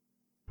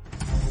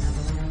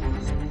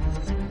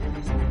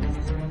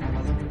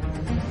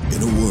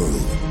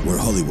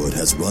Hollywood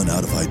has run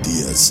out of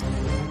ideas,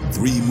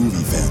 3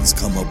 movie fans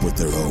come up with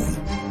their own.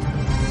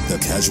 The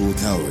Casual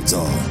Cowards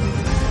are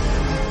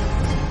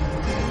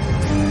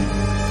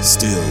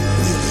Still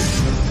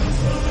Reeling.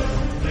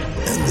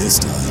 And this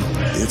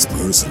time, it's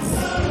personal.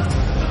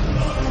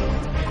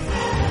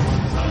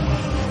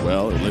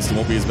 Well, at least it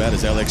won't be as bad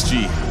as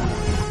LXG.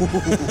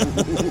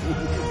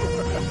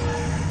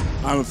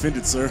 I'm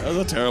offended, sir. That was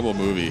a terrible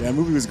movie. That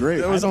movie was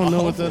great. I don't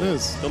know what that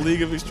is. The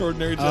League of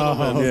Extraordinary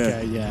Gentlemen. Oh,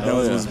 okay, yeah. That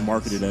was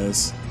marketed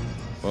as.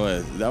 Boy,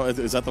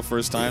 is that the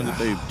first time that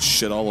they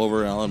shit all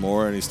over Alan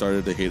Moore and he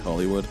started to hate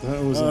Hollywood?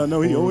 That was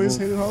No, he always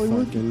hated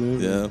Hollywood. fucking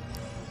movie. Yeah.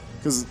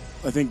 Because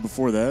I think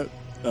before that,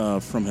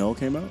 From Hell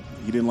came out.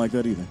 He didn't like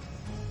that either.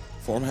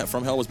 From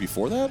Hell was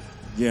before that?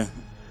 Yeah.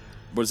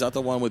 But is that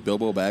the one with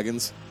Bilbo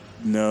Baggins?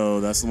 No,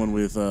 that's the one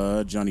with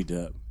Johnny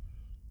Depp.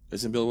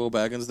 Isn't Bilbo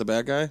Baggins the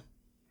bad guy?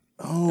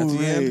 Oh, At the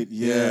right. end?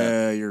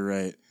 Yeah, you're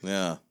right.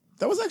 Yeah.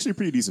 That was actually a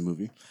pretty decent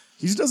movie.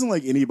 He just doesn't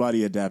like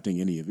anybody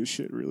adapting any of his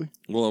shit, really.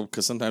 Well,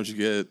 because sometimes you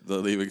get the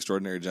League of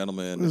Extraordinary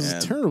Gentlemen It was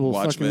and a terrible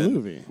Watchmen. fucking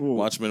movie. Well,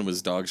 Watchmen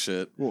was dog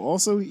shit. Well,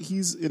 also,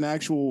 he's an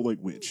actual,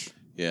 witch.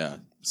 Yeah.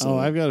 So,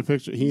 I've got a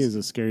picture. He is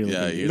a scary looking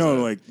Yeah, dude. he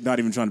is. not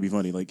even trying to be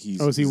funny.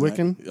 He's. Oh, is he he's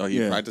Wiccan? Oh, he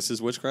Yeah. practices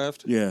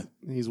witchcraft? Yeah.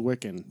 He's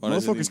Wiccan. Why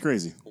doesn't Motherfucker's he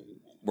crazy.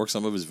 work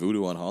some of his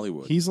voodoo on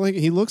Hollywood? He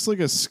looks like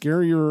a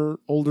scarier,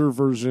 older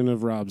version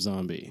of Rob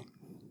Zombie.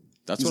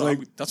 That's he's what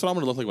like- that's what I'm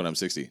going to look like when I'm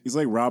 60. He's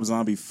like Rob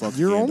Zombie. Fuck.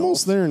 You're Gandalf.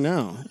 almost there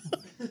now.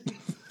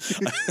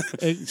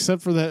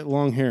 Except for that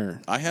long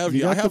hair. I have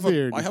You got the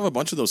beard. I have a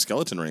bunch of those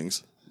skeleton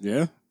rings.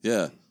 Yeah.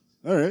 Yeah.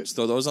 All right. Just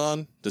throw those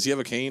on. Does he have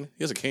a cane?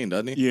 He has a cane,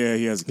 doesn't he? Yeah,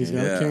 he has a cane. He's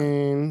got Yeah. a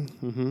cane.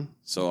 Mm-hmm.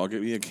 So I'll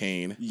give you a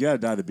cane. You gotta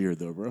dye the beard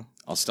though, bro.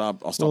 I'll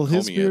stop Well, combing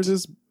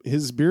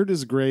his beard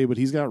is gray, but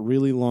he's got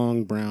really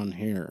long brown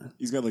hair.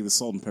 He's got the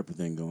salt and pepper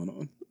thing going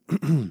on.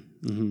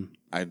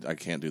 I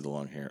can't do the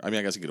long hair. I mean,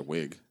 I guess I get a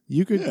wig.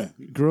 You could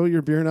grow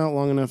your beard out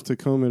long enough to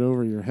comb it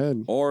over your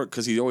head. Or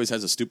because he always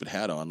has a stupid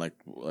hat on, like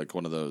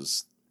one of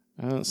those.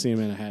 I don't see him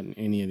in a hat in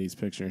any of these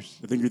pictures.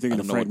 I think you're thinking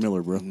of Frank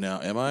Miller, bro.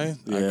 Now, am I?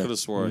 Yeah. I could have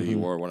swore he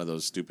wore one of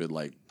those stupid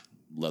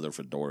leather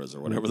fedoras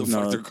or whatever the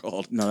fuck they're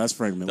called. No, that's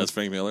Frank Miller. That's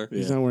Frank Miller. Yeah.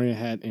 He's not wearing a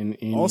hat in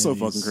any Also of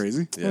these. fucking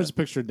crazy. Yeah. There's a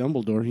picture of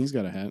Dumbledore. He's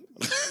got a hat.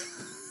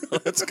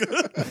 That's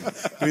good.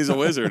 He's a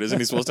wizard. Isn't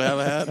he supposed to have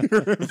a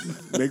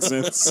hat? Makes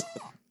sense.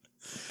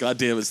 God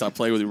damn it! Stop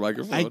playing with your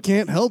microphone. I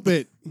can't help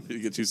it. You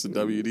get you some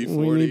WD-40.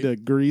 We need to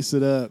grease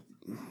it up.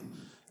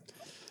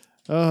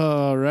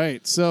 All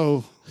right.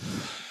 So,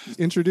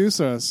 introduce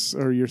us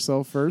or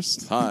yourself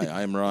first. Hi,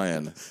 I'm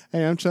Ryan.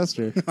 Hey, I'm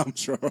Chester. I'm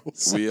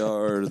Charles. We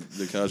are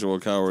the Casual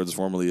Cowards,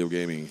 formerly of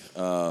gaming.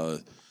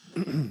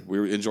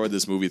 We enjoyed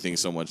this movie thing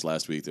so much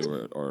last week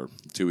or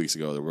 2 weeks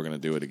ago that we're going to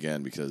do it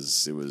again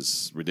because it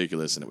was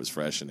ridiculous and it was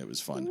fresh and it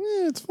was fun.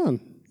 Yeah, it's fun.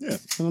 Yeah.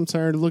 And I'm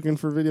tired of looking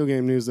for video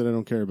game news that I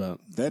don't care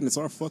about. That and it's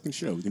our fucking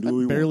show. We can do what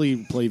we want.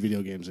 Barely play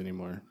video games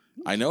anymore.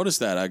 I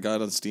noticed that. I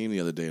got on Steam the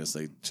other day and it's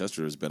like,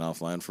 Chester has been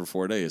offline for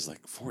 4 days.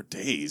 Like, 4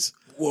 days?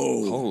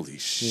 Whoa. Holy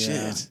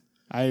shit.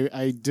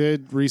 I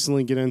did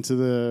recently get into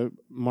the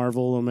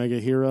Marvel Omega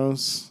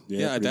Heroes.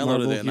 Yeah, I pretty- downloaded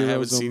Marvel it and I haven't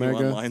Heroes seen you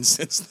Omega. online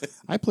since then.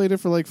 I played it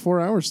for like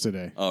 4 hours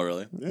today. Oh,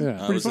 really? Yeah. I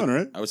Pretty was fun, at,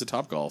 right? I was at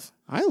Top Golf.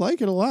 I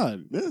like it a lot.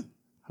 Yeah.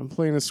 I'm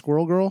playing a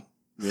squirrel girl.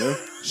 Yeah.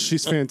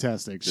 She's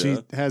fantastic. Yeah. She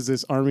has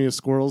this army of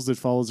squirrels that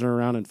follows her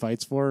around and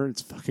fights for her.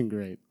 It's fucking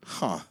great.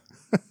 Huh.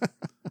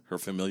 Her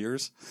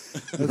familiars?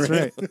 That's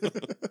right.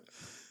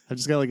 I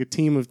just got like a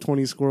team of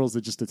 20 squirrels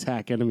that just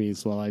attack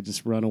enemies while I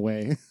just run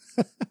away.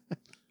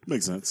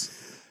 Makes sense.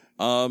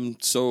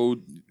 So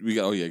we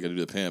got. Oh yeah, got to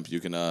do the pimp. You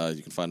can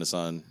find us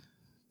on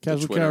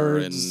Twitter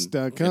and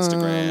CasualCowards.com.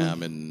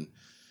 Instagram and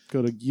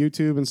Go to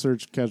YouTube and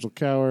search Casual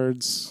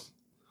Cowards.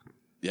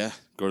 yeah,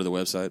 go to the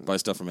website. Buy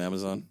stuff from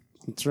Amazon.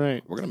 That's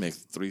right. We're gonna make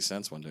 3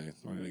 cents one day.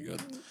 We're gonna be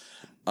good.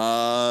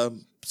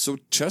 So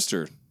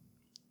Chester,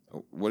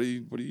 what are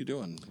you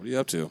doing? What are you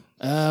up to?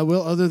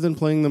 Well, other than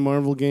playing the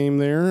Marvel game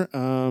there,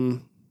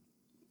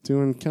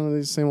 doing kind of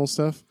the same old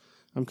stuff.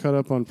 I'm caught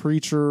up on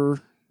Preacher,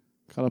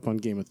 caught up on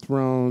Game of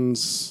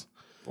Thrones.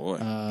 Boy,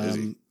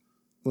 busy.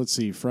 Let's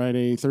see,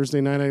 Thursday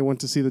night I went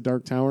to see The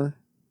Dark Tower.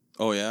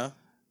 Oh yeah,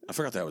 I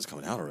forgot that was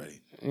coming out already.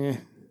 Eh.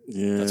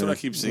 Yeah. That's what I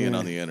keep seeing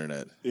on the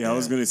internet. Yeah, I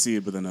was going to see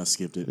it, but then I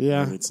skipped it.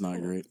 Yeah. It's not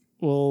great.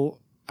 Well,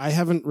 I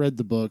haven't read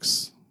the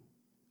books.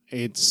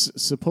 It's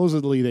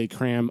supposedly they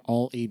cram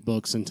all 8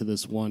 books into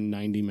this one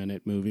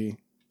 90-minute movie.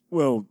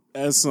 Well,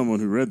 as someone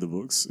who read the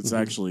books, it's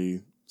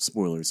actually,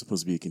 spoiler, it's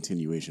supposed to be a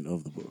continuation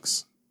of the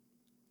books.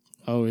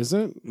 Oh, is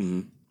it?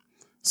 Mm-hmm.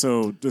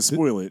 So, to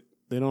spoil it,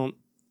 They don't.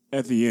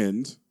 at the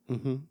end,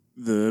 Mm-hmm.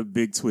 the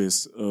big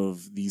twist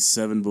of these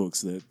 7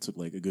 books that took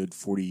like a good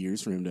 40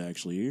 years for him to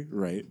actually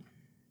write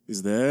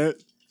is that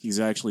he's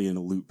actually in a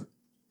loop,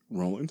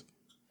 Roland.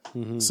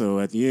 Mm-hmm. So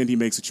at the end, he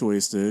makes a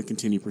choice to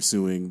continue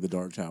pursuing the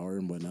Dark Tower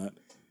and whatnot.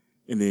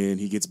 And then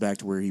he gets back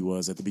to where he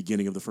was at the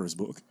beginning of the first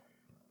book.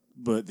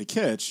 But the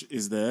catch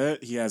is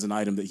that he has an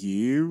item that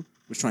he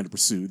was trying to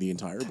pursue the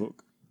entire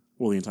book,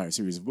 well, the entire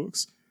series of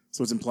books.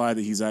 So it's implied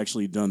that he's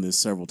actually done this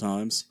several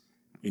times.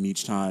 And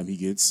each time he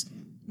gets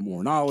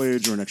more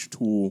knowledge or an extra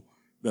tool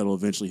that'll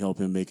eventually help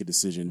him make a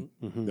decision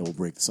that will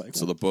break the cycle.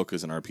 So the book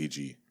is an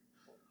RPG.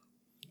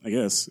 I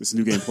guess it's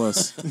New Game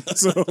Plus.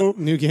 So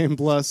New Game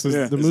Plus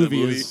is the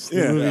movie movie? is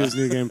the movie is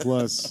New Game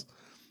Plus.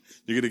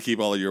 You're going to keep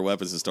all of your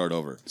weapons and start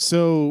over.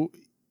 So,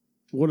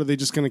 what are they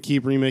just going to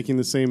keep remaking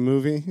the same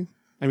movie?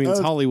 I mean, it's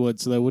Hollywood,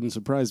 so that wouldn't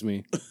surprise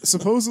me.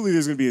 supposedly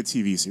there's going to be a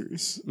TV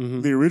series.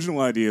 The original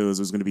idea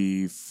was going to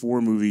be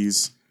 4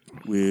 movies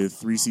with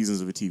 3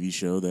 seasons of a TV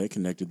show that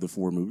connected the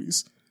 4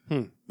 movies.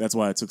 That's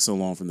why it took so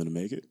long for them to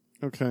make it.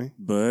 Okay.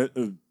 But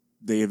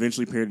they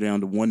eventually pared it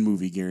down to 1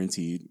 movie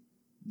guaranteed.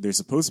 There's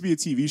supposed to be a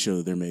TV show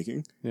that they're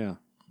making. Yeah.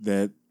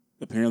 That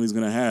apparently is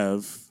going to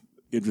have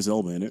Idris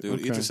Elba in it. Dude,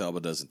 Idris Elba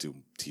doesn't do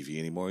TV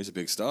anymore. He's a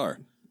big star.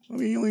 I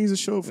mean, he only needs a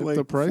show for If like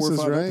the price 4 or is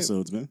 5 right.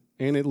 episodes, man.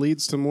 And it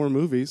leads to more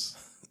movies.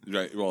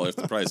 Right. Well, if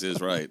the price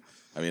is right.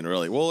 I mean,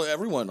 really. Well,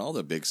 all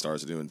the big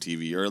stars are doing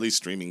TV or at least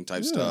streaming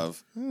type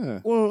stuff. Yeah.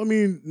 Well, I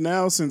mean,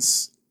 now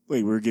since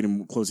like we're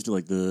getting closer to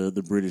like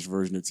the British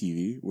version of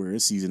TV, where a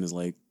season is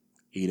like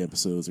 8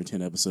 episodes or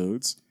 10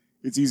 episodes,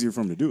 it's easier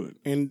for them to do it.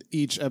 And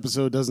each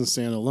episode doesn't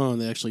stand alone.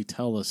 They actually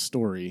tell a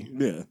story.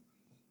 Yeah.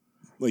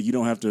 Like you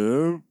don't have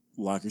to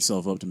lock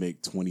yourself up to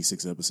make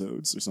 26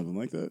 episodes or something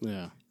like that.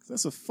 Yeah.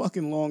 That's a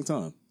fucking long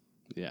time.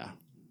 Yeah.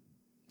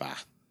 Bah.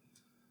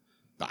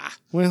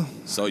 Well,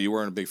 So you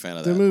weren't a big fan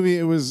of the that? movie,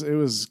 it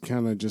was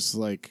kind of just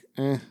like,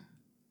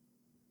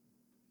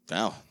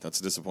 Wow, that's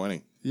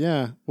disappointing.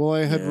 Yeah. Well,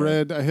 I had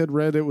Yeah.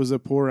 read it was a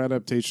poor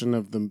adaptation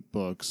of the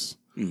books.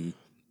 Mm.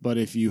 But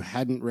if you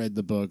hadn't read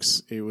the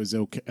books, it was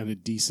okay, a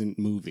decent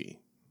movie.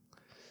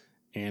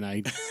 And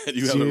I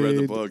You haven't read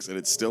the did- books, and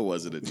it still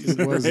wasn't a decent.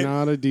 It was Right?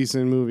 not a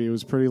decent movie. It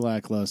was pretty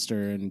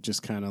lackluster and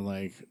just kind of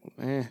like,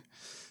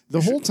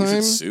 The whole You should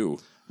time, sue.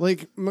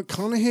 like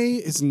McConaughey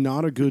is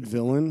not a good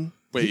villain.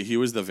 Wait, he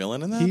was the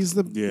villain in that? He's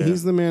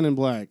the man in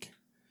black.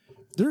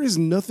 There is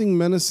nothing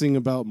menacing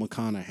about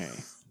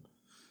McConaughey.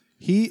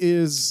 He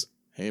is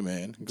Hey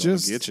man, gonna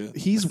just get you.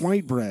 he's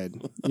white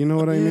bread. You know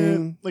what I Yeah,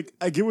 mean? like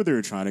I get what they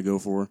were trying to go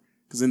for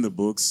because in the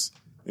books,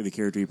 like, the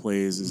character he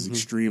plays is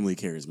extremely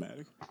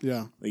charismatic.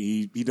 Yeah. Like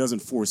he doesn't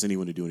force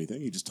anyone to do anything;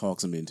 he just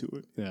talks them into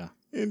it. Yeah.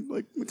 And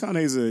like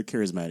McConaughey's a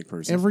charismatic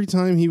person. Every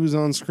time he was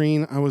on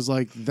screen, I was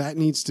like, that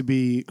needs to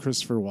be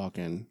Christopher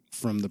Walken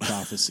from The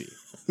Prophecy.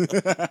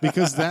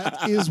 Because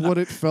that is what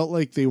it felt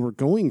like they were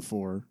going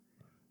for.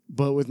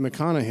 But with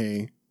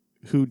McConaughey,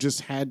 who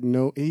just had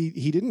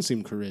he didn't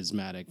seem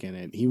charismatic in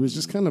it. He was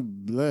just kind of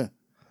bleh.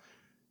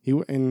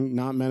 And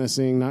not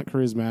menacing, not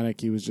charismatic.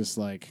 He was just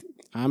like,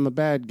 I'm a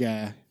bad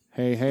guy.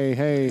 Hey.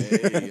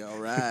 Hey, all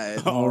right.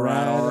 all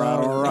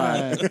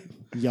right.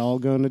 Y'all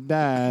gonna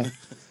die.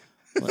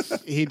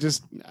 He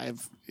just,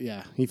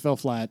 he fell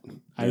flat.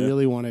 I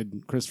really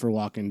wanted Christopher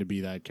Walken to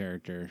be that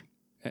character.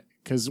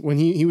 Because when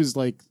he was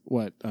like,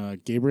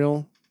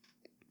 Gabriel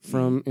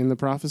from In the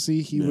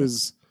Prophecy, he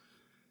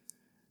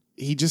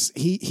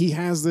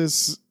has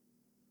this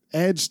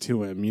edge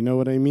to him. You know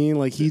what I mean?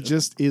 Like he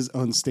just is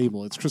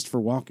unstable. It's Christopher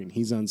Walken.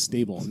 He's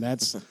unstable. And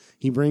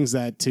he brings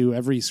that to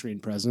every screen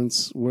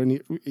presence when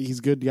he's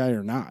a good guy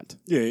or not.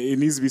 Yeah, it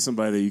needs to be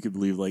somebody that you could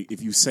believe. Like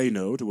if you say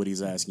no to what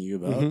he's asking you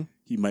about,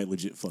 he might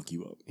legit fuck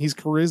you up. He's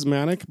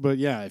charismatic, but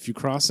yeah, if you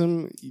cross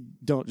him,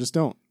 don't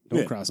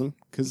cross him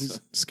because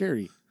he's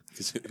scary,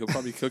 He'll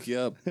probably cook you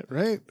up.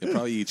 right? He'll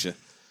probably eat you.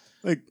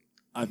 Like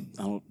I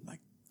don't like.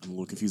 I'm a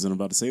little confused. I'm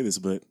about to say this,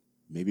 but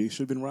maybe it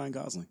should have been Ryan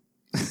Gosling.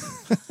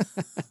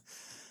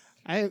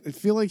 I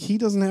feel like he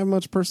doesn't have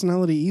much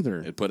personality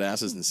either. It put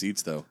asses in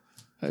seats, though.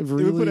 They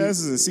would put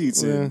asses in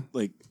seats, Yeah. and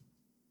like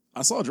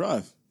I saw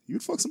Drive. You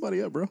would fuck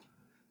somebody up, bro.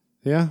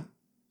 Yeah.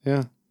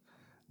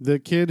 The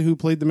kid who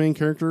played the main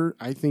character,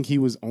 I think he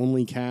was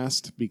only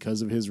cast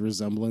because of his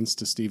resemblance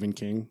to Stephen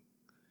King.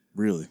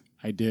 Really?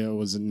 I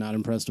was not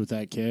impressed with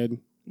that kid,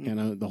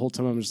 and the whole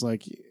time I'm just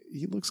like,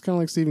 he looks kind of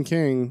like Stephen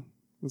King.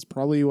 That's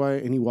probably why.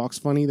 And he walks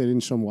funny. They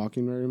didn't show him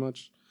walking very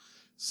much.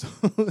 So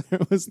there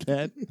was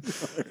that.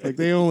 Like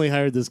they only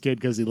hired this kid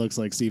because he looks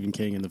like Stephen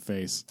King in the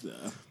face. Yeah.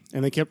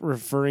 And they kept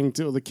referring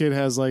to the kid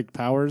has like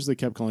powers. They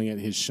kept calling it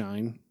his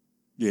shine.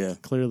 Yeah.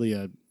 Clearly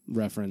a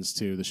reference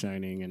to The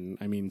Shining. And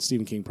I mean,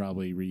 Stephen King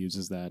probably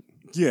reuses that.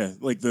 Yeah.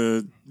 Like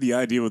the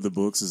idea with the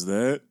books is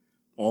that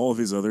all of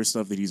his other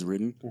stuff that he's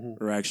written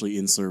are actually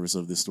in service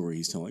of this story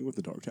he's telling with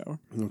the Dark Tower.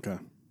 Okay.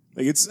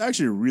 Like it's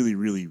actually a really,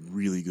 really,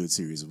 really good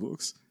series of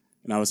books,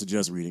 and I would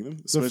suggest reading them.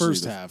 The especially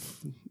first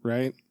half,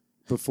 right?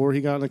 Before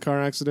he got in a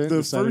car accident,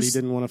 decided he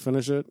didn't want to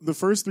finish it. The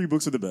first 3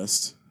 books are the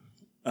best.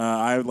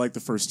 I like the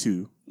first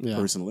 2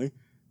 personally.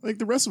 Like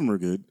the rest of them are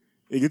good.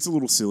 It gets a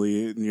little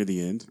silly near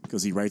the end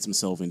because he writes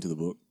himself into the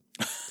book.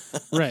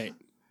 Right.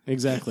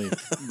 Exactly.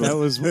 That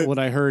was what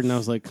I heard, and I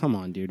was like, come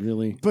on, dude,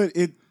 really? But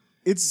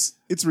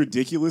it's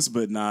ridiculous,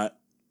 but not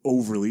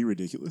overly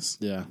ridiculous.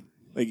 Yeah.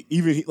 Like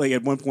even like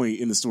at one point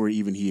in the story,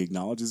 even he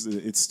acknowledges that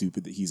it's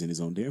stupid that he's in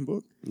his own damn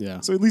book. Yeah.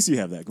 So at least you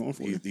have that going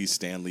for you. He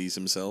Stan Lee's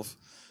himself.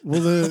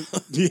 Well,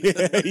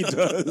 Yeah, he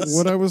does.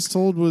 what I was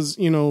told was,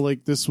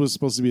 like this was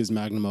supposed to be his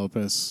magnum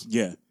opus,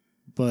 Yeah.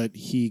 but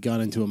he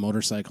got into a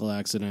motorcycle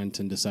accident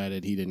and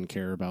decided he didn't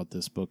care about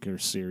this book or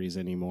series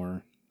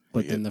anymore.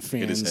 But then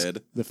hit his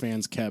head. the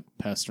fans kept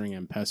pestering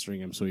him,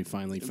 so he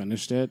finally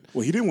finished it.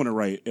 Well, he didn't want to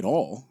write at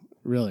all.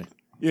 Really?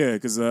 Yeah,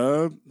 because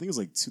I think it was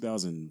like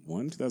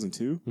 2001,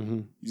 2002. Mm-hmm.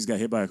 He just got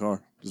hit by a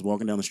car, just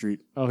walking down the street.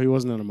 Oh, he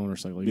wasn't on a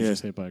motorcycle. He was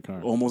just hit by a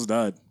car. Almost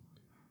died.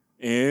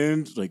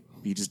 And, like,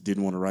 he just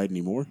didn't want to write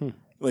anymore.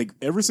 Like,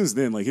 ever since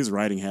then, like, his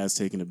writing has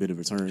taken a bit of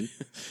a turn.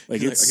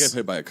 Like, I it's get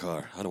hit by a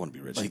car. I don't want to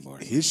be rich like anymore.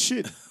 his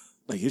shit.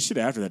 Like, his shit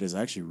after that is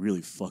actually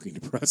really fucking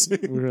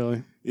depressing.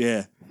 Really?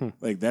 Yeah.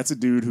 Like, that's a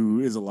dude who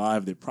is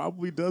alive that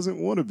probably doesn't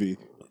want to be.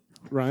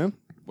 Ryan?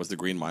 Was the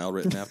Green Mile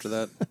written after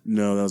that?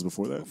 No, that was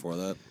before that. Before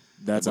that?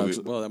 That's that movie,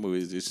 actually, well, that movie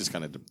is just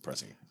kind of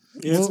depressing.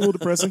 yeah, it's a little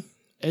depressing.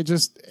 It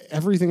just,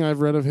 everything I've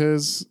read of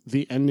his,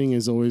 the ending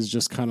is always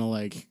just kind of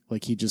like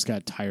he just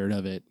got tired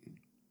of it.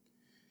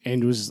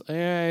 And was he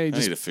I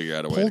just need to figure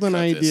out a way pulled to an cut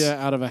idea this.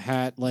 out of a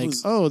hat, like,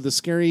 Was- oh, the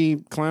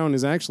scary clown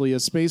is actually a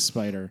space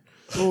spider.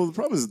 Well, the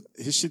problem is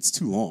his shit's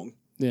too long,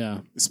 Yeah.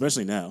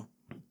 especially now.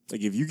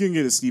 Like, if you can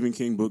get a Stephen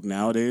King book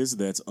nowadays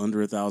that's under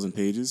 1,000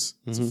 pages,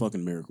 it's a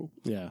fucking miracle.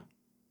 Yeah.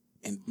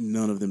 And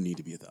none of them need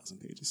to be 1,000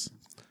 pages.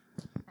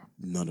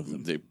 None of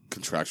them. They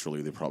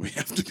contractually they probably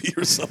have to be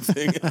or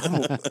something.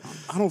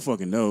 I don't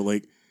fucking know.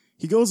 Like,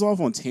 he goes off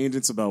on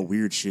tangents about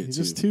weird shit, He's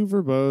too. just too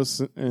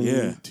verbose and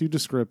Yeah. too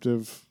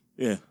descriptive.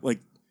 Yeah, like,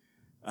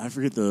 I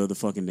forget the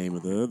fucking name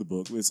of the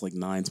book. It's like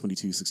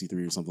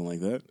 9/22/63 or something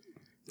like that.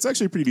 It's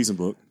actually a pretty decent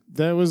book.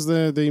 That was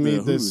they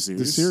made Hulu the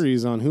series.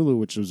 series on Hulu,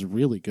 which was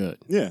really good.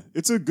 Yeah,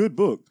 it's a good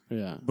book,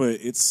 Yeah. but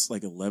it's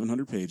like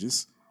 1,100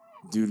 pages.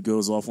 Dude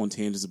goes off on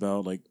tangents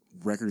about, like,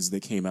 records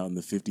that came out in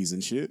the 50s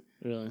and shit.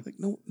 Really? Like,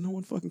 no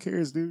one fucking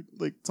cares, dude.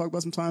 Like, talk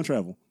about some time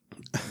travel,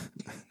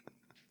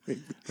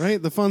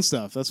 Right? The fun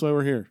stuff. That's why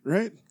we're here.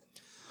 right?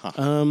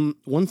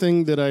 One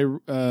thing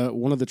that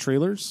one of the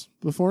trailers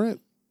before it,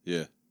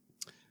 Yeah.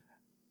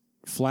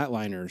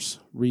 Flatliners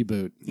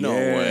reboot. No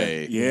Yeah,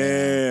 way.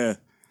 Yeah.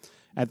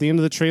 At the end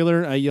of the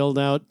trailer, I yelled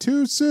out,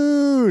 "Too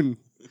soon!"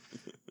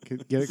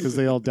 Get it? Because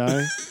they all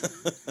die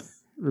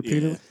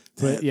repeatedly.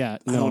 But yeah,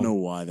 no. I don't know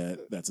why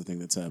that's a thing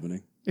that's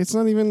happening. It's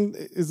not even.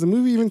 Is the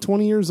movie even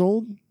 20 years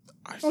old?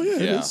 Oh, yeah,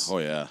 it Yeah. is. Oh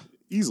yeah.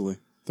 Easily.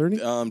 30?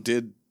 Is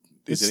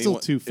It's still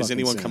anyone, too is fucking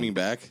anyone soon. coming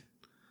back?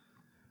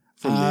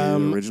 From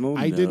the original?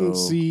 I No. didn't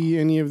see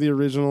any of the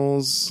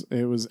originals.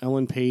 It was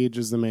Ellen Page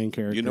as the main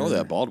character. You know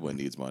that Baldwin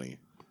needs money.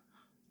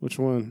 Which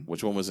one?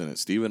 Which one was in it?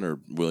 Steven or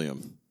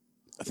William?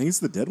 I think it's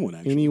the dead one,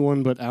 actually.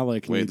 Anyone but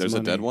Alec. Wait, needs there's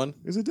money. a dead one?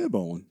 There's a dead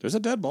Baldwin. There's a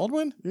dead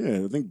Baldwin?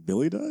 Yeah, I think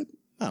Billy died.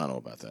 I don't know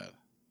about that.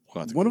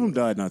 We'll have to One of them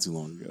Google died not too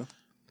long ago.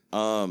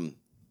 it.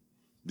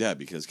 Yeah,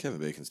 because Kevin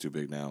Bacon's too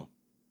big now.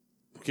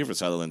 Kiefer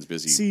Sutherland's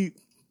busy. See,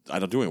 I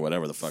don't doing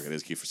whatever the fuck it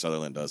is Kiefer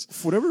Sutherland does.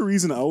 for whatever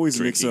reason, I always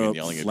mix Drinking and up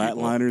yelling at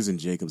Flatliners and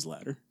Jacob's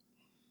Ladder.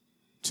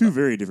 Two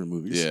very different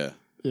movies. Yeah.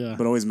 Yeah.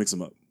 But I always mix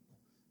them up.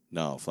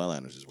 No,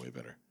 Flatliners is way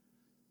better.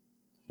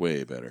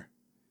 Way better.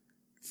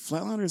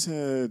 Flatliners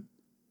had...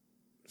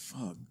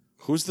 Fuck.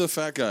 Who's the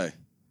fat guy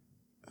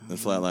in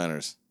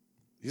Flatliners?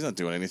 He's not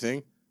doing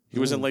anything. He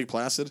was in Lake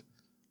Placid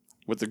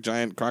with the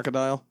giant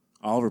crocodile.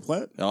 Oliver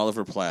Platt?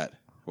 Oliver Platt.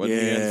 Wasn't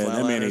he in Yeah,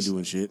 that man ain't Flatliners?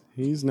 doing shit.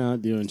 He's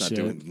not doing Not shit.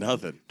 doing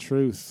nothing.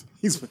 Truth.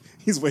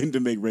 He's waiting to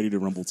make Ready to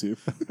Rumble too.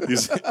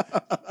 He's,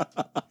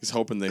 he's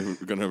hoping they're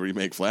going to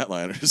remake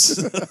Flatliners.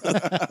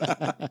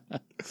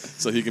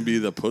 So he can be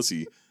the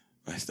pussy.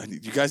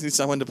 You guys need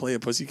someone to play a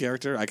pussy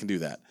character? I can do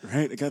that.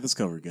 Right? I got this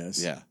covered,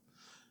 guys. Yeah.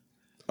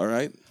 All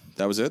right.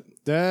 That was it?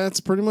 That's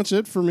pretty much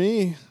it for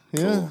me.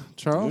 Yeah. Cool.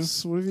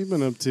 Charles, what have you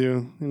been up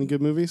to? Any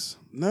good movies?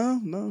 No,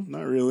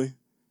 not really.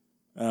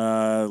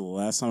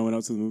 Last time I went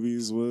out to the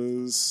movies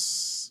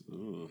was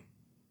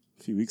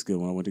a few weeks ago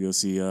when I went to go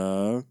see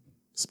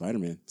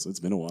Spider-Man. So it's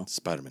been a while.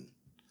 Spider-Man.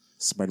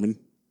 Spider-Man.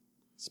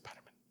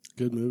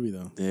 Good movie,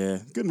 though. Yeah,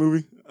 good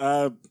movie.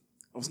 I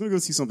was going to go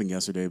see something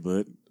yesterday,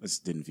 but I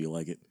just didn't feel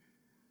like it.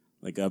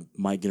 Like, I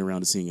might get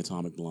around to seeing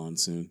Atomic Blonde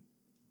soon.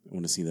 I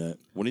want to see that.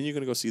 When are you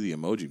going to go see the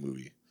Emoji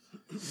movie?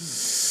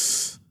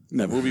 That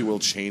Never. movie will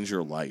change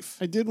your life.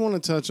 I did want to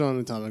touch on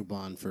Atomic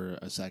Blonde for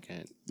a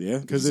second. Yeah?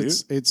 Because Did you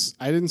see it? it's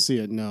I didn't see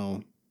it,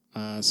 no.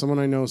 Someone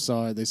I know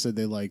saw it. They said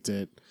they liked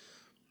it.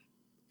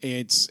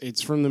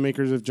 It's from the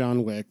makers of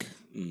John Wick.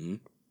 Mm-hmm.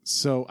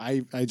 So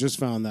I just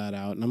found that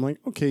out, and I'm like,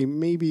 okay,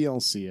 maybe I'll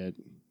see it.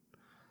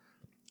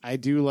 I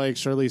do like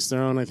Charlize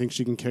Theron. I think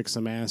she can kick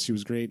some ass. She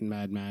was great in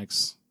Mad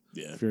Max,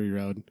 Yeah. Fury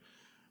Road.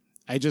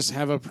 I just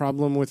have a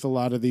problem with a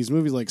lot of these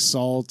movies like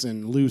Salt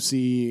and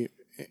Lucy.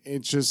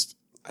 It's just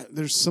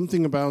there's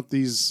something about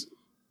these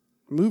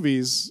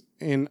movies,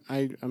 and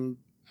I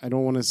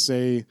don't want to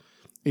say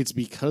it's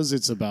because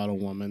it's about a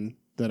woman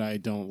that I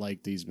don't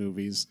like these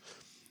movies.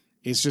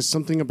 It's just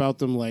something about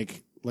them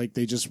like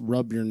they just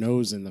rub your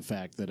nose in the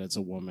fact that it's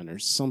a woman or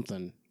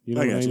something. You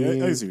know I what got I you.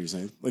 mean? I see what you're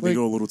saying. Like they Like,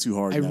 go a little too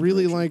hard. I in that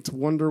really direction. liked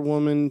Wonder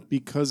Woman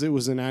because it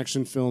was an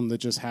action film that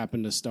just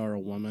happened to star a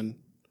woman.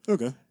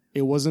 Okay.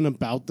 It wasn't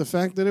about the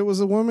fact that it was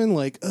a woman.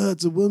 Like, oh,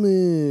 it's a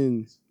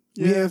woman.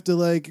 We Yeah. have to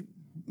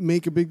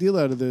make a big deal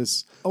out of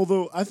this.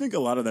 Although I think a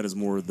lot of that is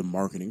more the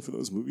marketing for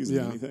those movies than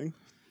Yeah. anything.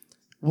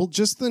 Well,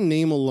 just the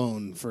name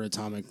alone for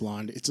Atomic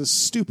Blonde, it's a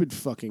stupid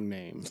fucking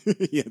name.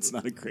 Yeah, it's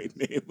not a great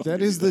name. I'll That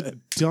give is you the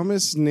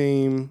dumbest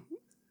name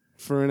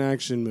for an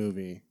action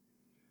movie.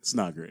 It's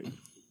not great.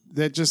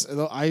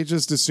 I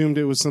just assumed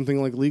it was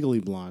something like Legally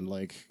Blonde.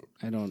 Like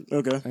I don't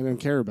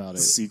care about it.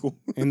 Sequel.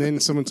 And then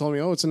someone told me,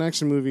 "Oh, it's an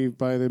action movie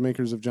by the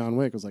makers of John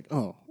Wick." I was like,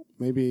 "Oh,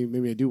 maybe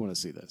I do want to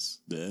see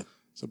this." Yeah.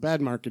 So bad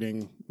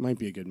marketing might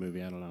be a good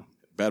movie. I don't know.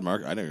 Bad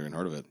mark. I never even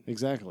heard of it.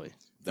 Exactly.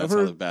 That's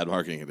how bad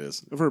marketing it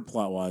is. I've heard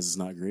plot-wise it's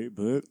not great,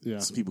 but Yeah.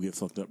 some people get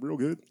fucked up real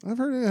good. I've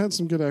heard it had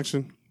some good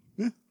action.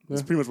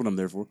 That's pretty much what I'm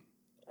there for.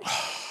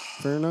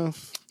 Fair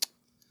enough.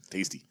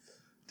 Tasty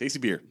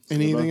beer.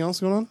 Anything else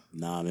going on?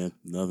 Nah, man.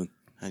 Nothing.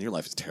 Man, your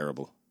life is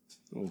terrible.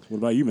 Oh, what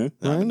about you, man?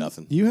 Nah, Ryan?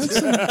 nothing. You had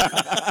some.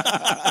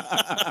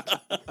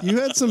 You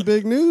had some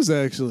big news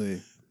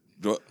actually.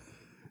 What?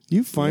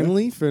 You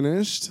finally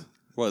finished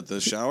What,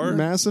 the shower?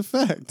 Mass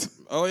Effect.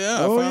 Oh yeah,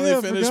 Oh, I finally yeah,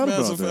 I finished forgot Mass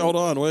about Effect.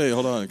 that.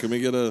 Hold on. Can we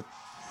get a?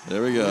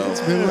 There we go.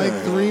 It's been like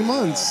 3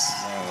 months.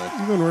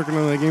 You've been working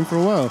on that game for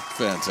a while.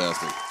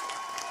 Fantastic.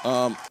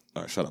 All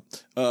right, shut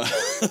up.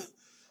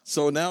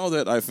 So now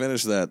that I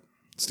finished that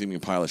steaming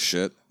pile of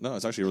shit, no,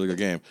 it's actually a really good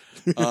game.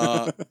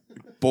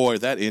 Boy,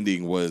 that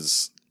ending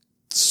was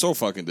so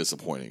fucking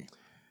disappointing.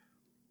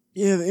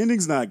 Yeah, the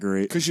ending's not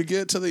great. Because you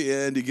get to the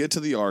end, you get to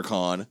the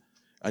Archon,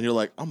 and you're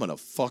like, I'm gonna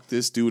fuck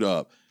this dude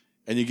up.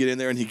 And you get in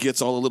there, and he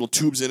gets all the little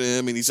tubes in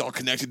him, and he's all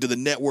connected to the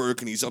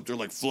network, and he's up there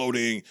like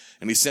floating,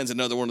 and he sends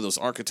another one of those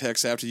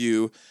architects after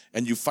you,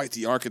 and you fight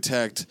the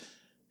architect,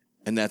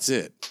 and that's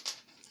it.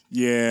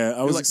 Yeah, I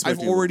You're was like, I've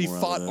expecting a already little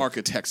more out fought of that.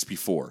 architects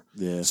before.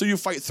 Yeah. So you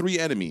fight 3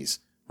 enemies,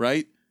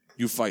 right?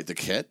 You fight the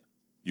kit,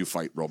 you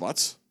fight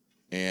robots,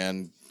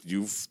 and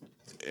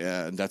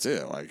that's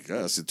it. Like,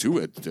 it's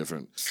 2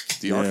 different.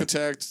 The Yeah.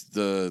 architect,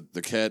 the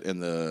cat,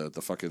 and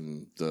the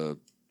fucking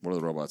what are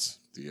the robots?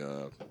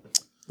 The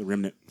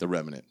Remnant. The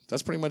remnant.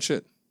 That's pretty much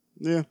it.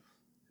 Yeah.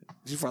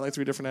 You fight like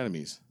 3 different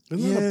enemies.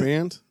 Isn't that a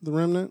band, The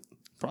Remnant?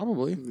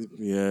 Probably.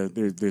 Yeah,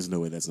 there's no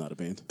way that's not a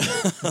band.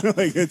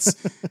 Like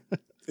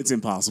it's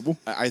impossible.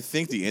 I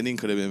think the ending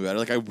could have been better.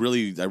 Like I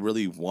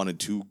really wanted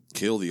to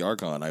kill the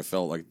Archon. I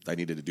felt like I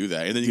needed to do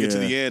that. And then you get to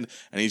the end,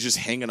 and he's just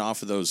hanging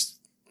off of those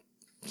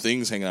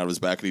things hanging out of his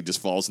back, and he just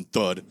falls and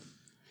thud.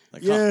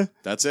 Like, Yeah.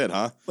 that's it,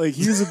 huh? Like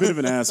he was a bit of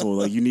an asshole.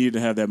 Like you needed to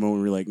have that moment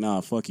where you're like, nah,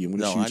 fuck you. I'm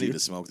gonna No, shoot I need you. to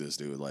smoke this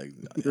dude. Like,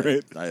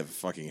 Right. I have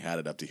fucking had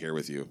it up to here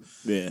with you.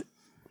 Yeah.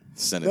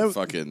 Sending That-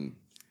 fucking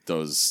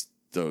those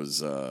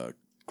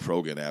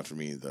Krogan after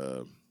me.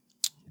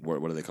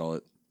 What do they call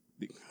it?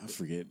 I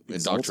forget.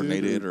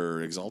 Indoctrinated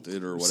or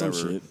exalted or some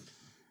whatever. shit.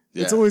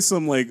 Yeah. It's always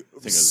some like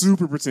it's-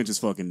 super pretentious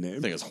fucking name. I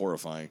think it's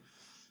horrifying.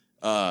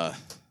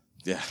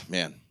 Yeah,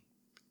 man.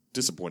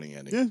 Disappointing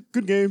ending. Yeah,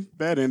 good game,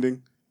 bad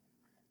ending.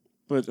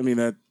 But I mean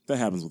that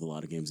happens with a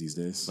lot of games these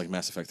days. Like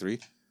Mass Effect 3?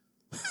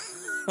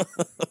 I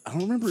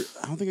don't remember.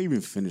 I don't think I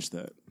even finished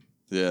that.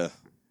 Yeah.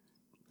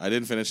 I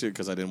didn't finish it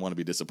because I didn't want to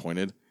be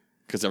disappointed.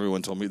 Because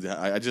everyone told me that.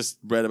 I just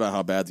read about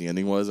how bad the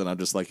ending was, and I'm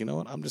just like, you know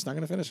what? I'm just not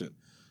going to finish it.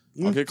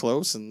 I'll get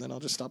close, and then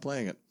I'll just stop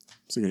playing it.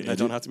 So you're gonna I edge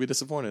don't it? have to be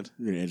disappointed.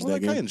 You're gonna edge Well, that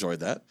like, game? I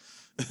enjoyed that.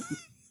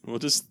 We'll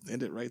just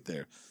end it right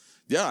there.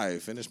 Yeah, I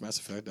finished Mass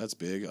Effect. That's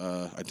big.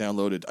 I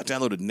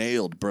downloaded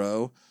Nailed,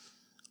 bro.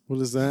 What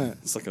is that?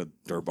 It's like a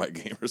dirt bike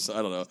game or something.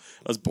 I don't know.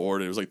 I was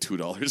bored. It was like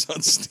 $2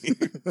 on Steam.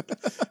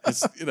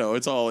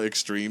 It's all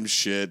extreme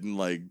shit and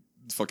like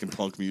fucking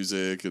punk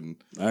music, and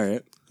All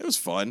right. it was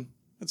fun.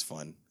 It's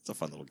fun. It's a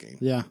fun little game.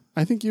 Yeah,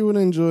 I think you would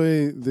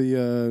enjoy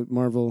the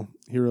Marvel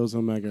Heroes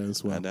Omega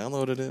as I well.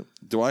 downloaded it.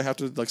 Do I have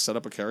to like set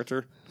up a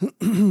character?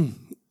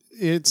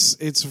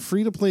 It's a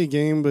free to play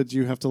game, but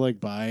you have to like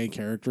buy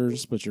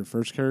characters. But your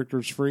first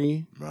character's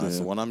free. That's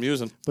the one I'm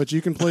using. But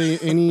you can play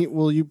any.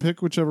 Well, you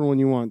pick whichever one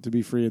you want to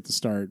be free at the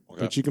start.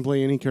 Okay. But you can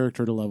play any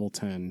character to level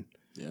 10.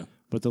 Yeah.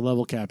 But the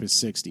level cap is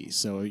 60.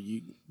 So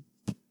you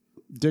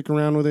dick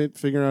around with it,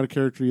 figure out a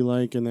character you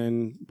like, and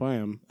then buy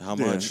them. How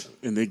Yeah. much?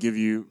 And they give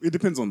you. It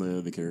depends on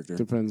the character.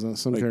 Depends on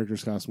some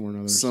characters cost more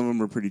than others. Some of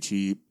them are pretty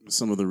cheap.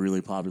 Some of the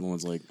really popular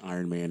ones, like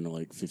Iron Man, are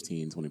like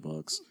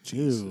 $15-$20.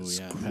 Ooh,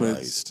 yeah.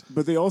 Christ.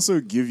 But they also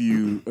give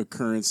you a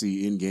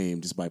currency in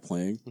game just by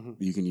playing. Mm-hmm.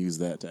 You can use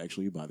that to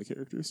actually buy the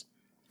characters.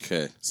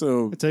 Okay.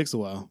 So It takes a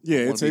while. yeah,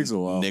 it Wanna be takes a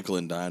while. Nickel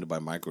and dime to buy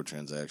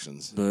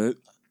microtransactions. But I mean, I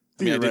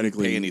didn't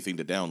theoretically, pay anything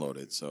to download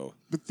it, so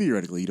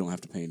you don't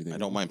have to pay anything. I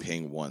don't mind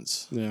paying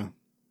once, Yeah.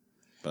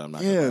 but I'm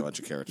not going to Yeah. buy a bunch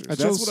of characters. I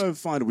That's chose- what I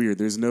find weird.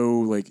 There's no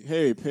like,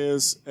 hey, pay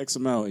us X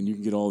amount and you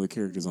can get all the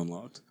characters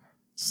unlocked.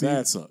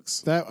 That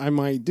sucks. That I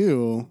might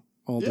do,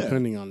 all Yeah.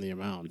 depending on the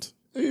amount.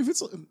 If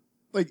it's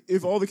like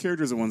if all the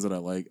characters are ones that I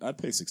like, I'd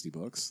pay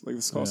 $60. Like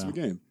this cost Yeah. of a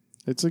game.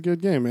 It's a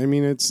good game. I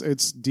mean, it's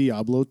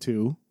Diablo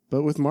 2,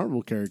 but with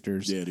Marvel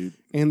characters. Yeah, dude.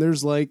 And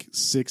there's like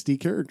 60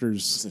 It's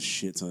characters. a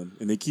shit ton,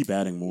 and they keep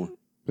adding more.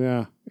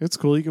 Yeah, it's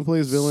cool. You can play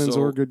as villains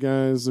So or good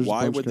guys. There's a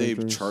why bunch would of they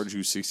characters. charge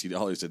you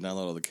 $60 to download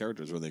all the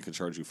characters when they could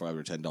charge you $5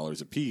 or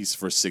 $10 a piece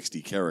for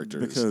 60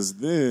 characters? Because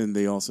then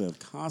they also have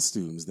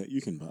costumes that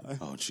you can buy.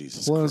 Oh,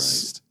 Jesus Plus,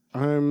 Christ.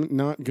 I'm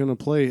not going to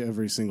play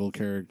every single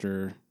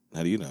character.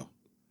 How do you know?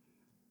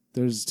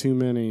 There's too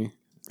many.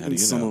 How do And you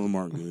some know? of them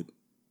aren't good.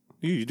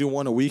 You do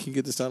one a week and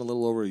get this done in a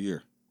little over a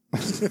year.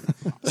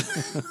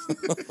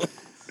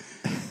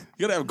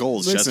 You gotta have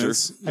goals, Makes Chester.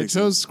 sense. I Makes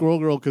chose Squirrel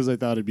Girl because I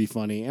thought it'd be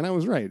funny, and I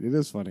was right. It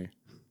is funny.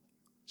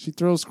 She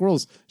throws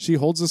squirrels. She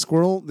holds a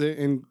squirrel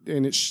and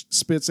it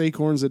spits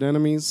acorns at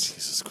enemies.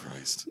 Jesus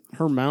Christ.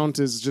 Her mount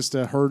is just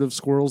a herd of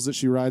squirrels that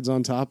she rides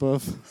on top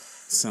of.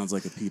 Sounds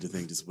like a PETA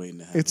thing just waiting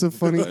to happen. It's a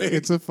funny.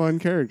 It's a fun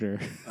character.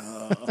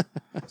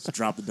 Just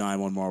drop the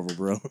dime on Marvel,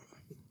 bro.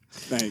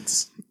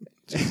 Thanks.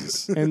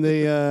 And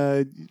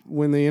they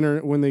when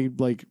they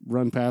like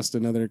run past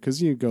another,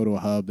 because you go to a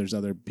hub, there's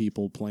other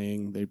people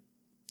playing.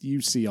 You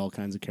see all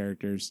kinds of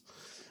characters.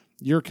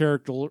 Your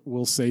character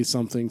will say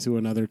something to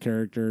another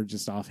character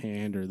just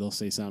offhand, or they'll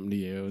say something to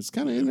you. It's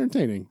kind of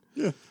entertaining.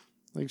 Yeah.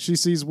 Like she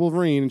sees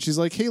Wolverine and she's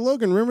like, "Hey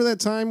Logan, remember that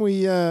time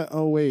we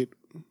oh wait,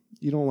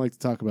 you don't like to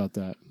talk about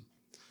that."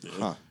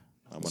 Huh.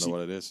 I wonder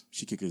what it is.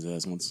 She kicked his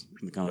ass once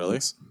in the comic Really?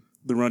 books.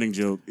 The running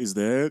joke is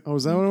that... Oh,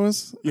 is that what it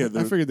was? Yeah,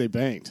 I figured they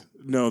banged.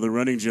 No, the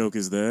running joke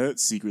is that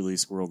secretly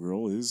Squirrel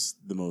Girl is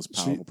the most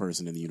powerful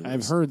person in the universe.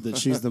 I've heard that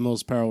she's the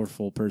most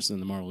powerful person in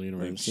the Marvel Like,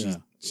 universe.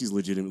 she's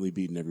legitimately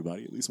beaten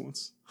everybody at least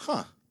once.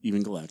 Huh.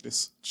 Even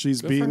Galactus.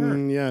 She's Good for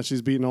beaten. Yeah,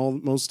 she's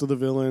beaten most of the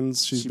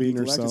villains. She's She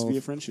beaten beat Galactus herself.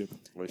 via friendship.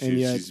 Wait, And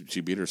yet-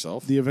 she beat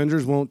herself The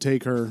Avengers won't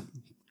take her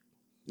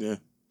Yeah.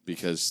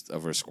 because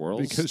of her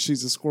squirrels? because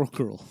she's a squirrel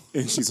girl.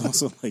 And she's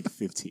also like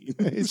 15.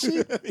 Is she?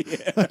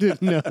 I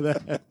didn't know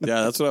that.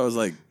 Yeah, that's what I was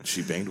like.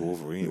 She banged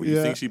Wolverine. You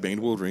Yeah. think she banged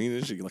Wolverine?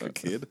 Is she like a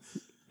kid?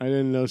 I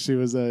didn't know she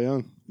was that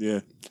young.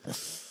 Yeah.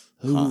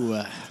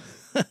 Ooh,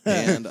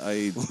 And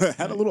I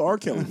Had a little R.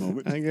 Kelly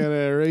moment. I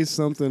gotta erase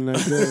something. I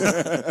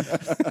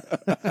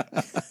did.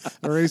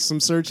 Erase some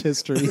search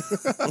history.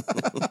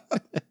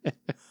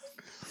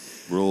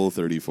 Rule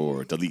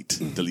 34.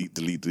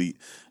 Delete.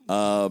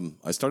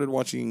 I started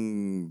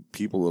watching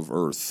People of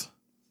Earth.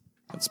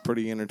 It's a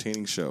pretty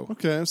entertaining show.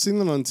 Okay, I've seen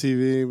them on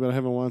TV, but I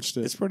haven't watched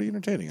it. It's pretty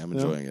entertaining. I'm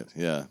enjoying it.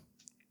 Yeah.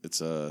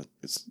 It's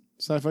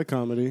Sci-fi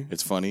comedy.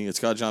 it's funny. It's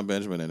got John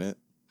Benjamin in it.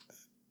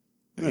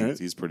 And All right.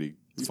 he's pretty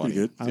He's funny.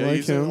 pretty good. I like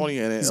he's him. only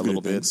in it He's a good little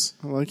at bit. things.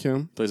 I like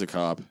him. Plays a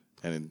cop,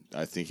 and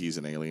I think he's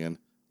an alien,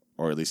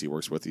 or at least he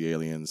works with the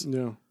aliens.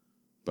 Yeah.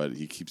 But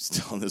he keeps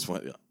telling this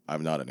one,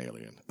 "I'm not an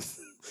alien."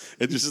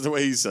 It's just the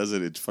way he says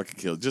it. It fucking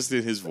kills. Just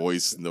in his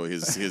voice, and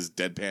his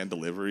deadpan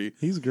delivery.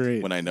 He's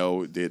great. When I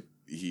know that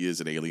he is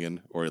an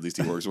alien, or at least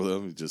he works with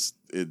him,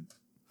 it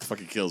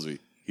fucking kills me.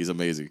 He's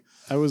amazing.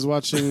 I was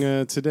watching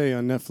today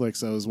on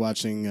Netflix. I was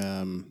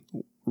watching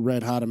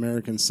Red Hot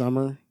American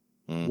Summer,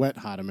 Wet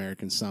Hot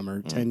American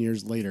Summer, 10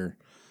 years later,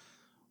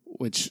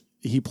 which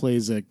he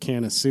plays a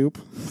can of soup.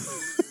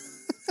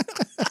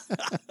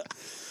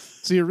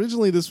 See,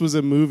 originally this was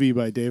a movie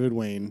by David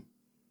Wayne.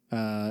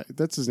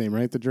 That's his name,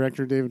 right? The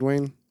director, David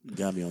Wayne.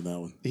 Got me on that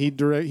one. He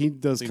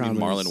does You mean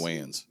comedies. Marlon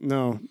Wayans?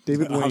 No,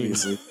 David Wayne.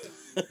 Obviously.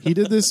 He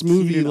did this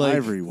movie Keenan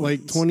Ivory like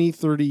ones. 20,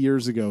 30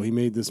 years ago. He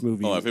made this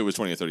movie. Oh, if it was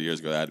 20 or 30 years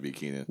ago, that had to be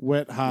Keenan.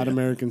 Wet Hot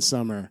American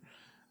Summer.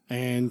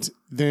 And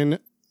then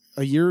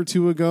a year or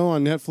two ago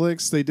on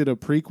Netflix, they did a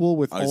prequel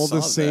with I all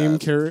the saw same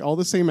that. all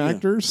the same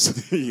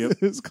actors. Yep.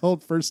 It's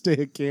called First Day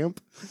of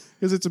Camp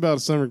because it's about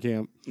a summer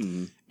camp.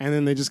 Mm-hmm. And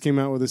then they just came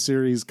out with a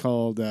series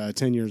called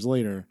 10 Years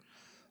Later.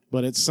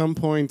 But at some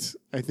point,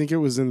 I think it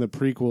was in the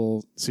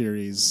prequel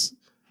series,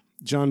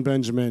 John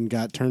Benjamin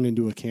got turned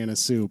into a can of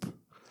soup.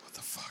 What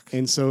the fuck?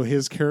 And so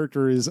his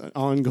character is an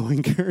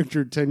ongoing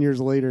character 10 years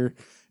later,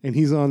 and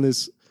he's on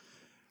this.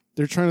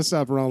 They're trying to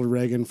stop Ronald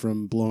Reagan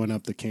from blowing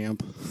up the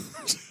camp.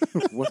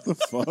 What the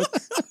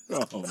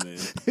fuck? Oh, man.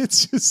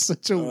 It's just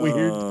such a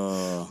weird,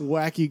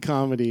 wacky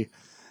comedy.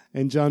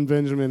 And John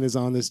Benjamin is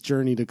on this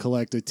journey to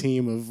collect a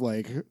team of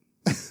like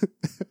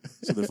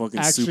So they're fucking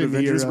action super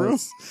Avengers, bro.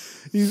 heroes.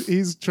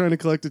 He's trying to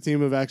collect a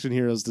team of action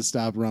heroes to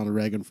stop Ronald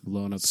Reagan from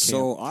blowing up the camp.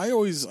 So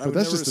But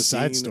that's just a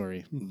side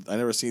story. I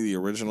never seen the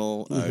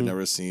original. I've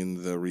never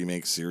seen the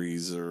remake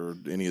series or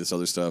any of this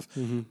other stuff.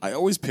 I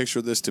always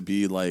picture this to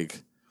be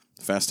like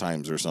Fast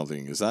Times or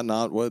something. Is that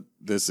not what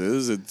this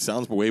is? It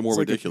sounds way more It's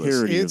like a ridiculous.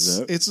 parody. of It's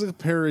that. it's a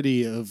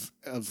parody of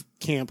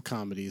camp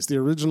comedies. The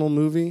original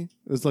movie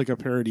is like a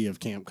parody of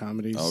camp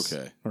comedies.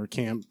 Okay. Or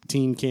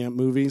teen camp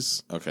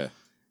movies. Okay.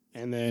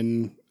 And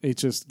then it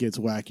just gets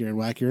wackier and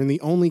wackier. And the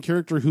only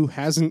character who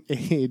hasn't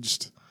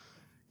aged,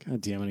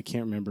 God damn it, I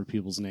can't remember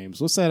people's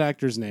names. What's that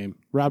actor's name?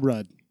 Rob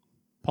Rudd.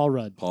 Paul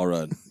Rudd. Paul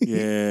Rudd.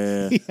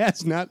 Yeah. He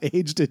has not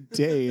aged a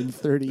day in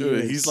 30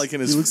 years. He's like in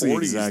his He looks the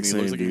 40s exact and he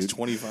looks same, like he's dude.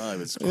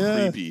 25. It's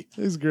Yeah, creepy.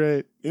 He's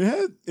great.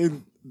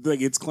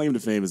 Like its claim to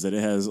fame is that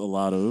it has a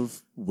lot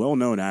of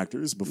well-known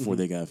actors before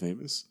they got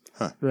famous.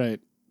 Right.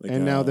 Like,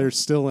 and now they're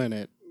still in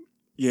it.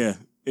 Yeah,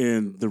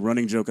 and the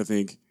running joke I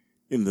think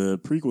in the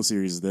prequel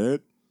series is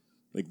that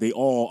Like, they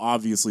all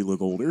obviously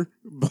look older,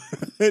 but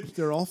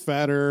They're all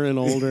fatter and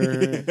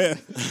older,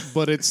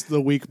 but it's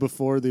the week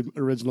before the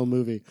original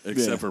movie.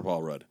 Except for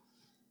Paul Rudd.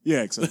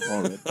 yeah, except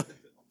Paul Rudd.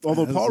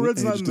 Although Hasn't Paul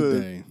Rudd's not in aged a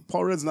the day.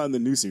 Paul Rudd's not in the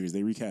new series.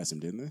 They recast him,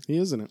 didn't they? He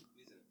is in it.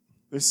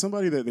 There's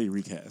somebody that they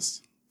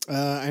recast.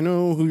 I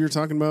know who you're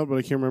talking about, but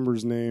I can't remember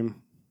his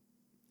name.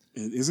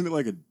 Isn't it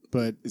like a?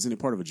 But Isn't it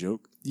part of a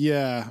joke?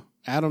 yeah,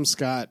 Adam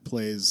Scott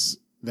plays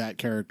that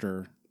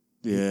character.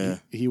 Yeah.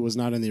 He was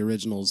not in the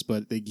originals,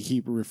 but they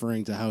keep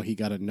referring to how he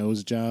got a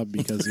nose job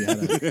because he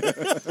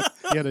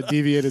had a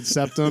deviated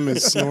septum.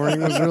 His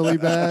snoring was really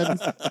bad,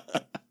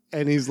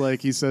 and he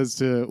says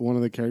to one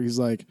of the characters, he's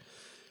like,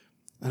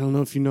 "I don't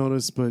know if you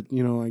noticed, but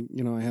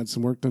I had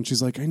some work done."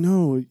 She's like, "I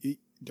know.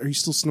 Are you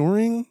still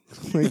snoring?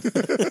 Like,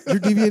 your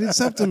deviated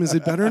septum, is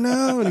it better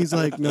now?" And he's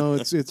like, "No,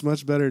 it's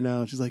much better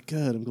now." She's like,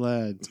 "Good, I'm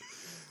glad."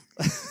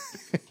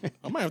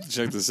 I might have to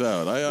check this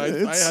out. I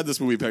had this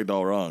movie pegged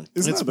all wrong.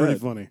 It's It's not pretty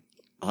bad. funny.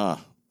 All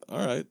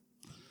right.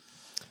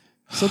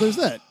 So there's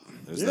that.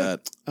 There's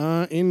that.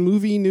 In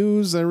movie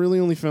news, I really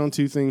only found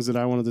two things that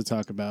I wanted to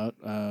talk about.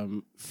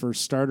 For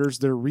starters,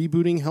 they're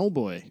rebooting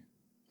Hellboy.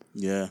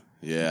 Yeah.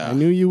 Yeah. I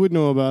knew you would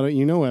know about it.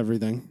 You know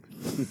everything.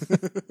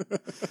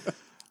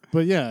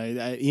 But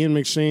yeah, Ian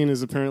McShane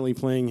is apparently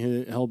playing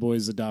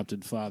Hellboy's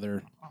adopted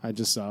father. I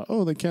just saw,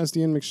 they cast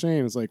Ian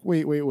McShane. It's like,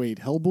 wait.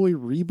 Hellboy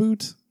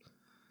reboot?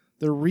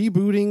 They're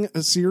rebooting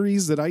a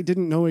series that I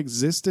didn't know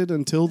existed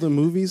until the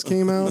movies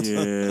came out?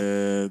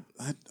 Yeah.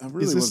 I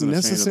really Is this wasn't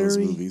necessary? a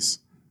fan of those movies.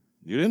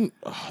 You didn't?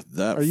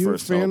 That Are you a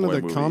first fan of Hellboy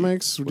the movie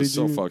comics? was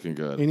so fucking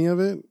good. Any of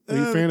it? Are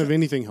you a fan of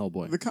anything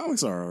Hellboy? The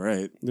comics are all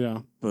right,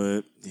 Yeah.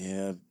 but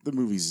yeah, the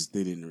movies,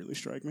 they didn't really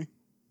strike me.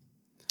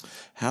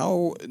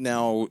 How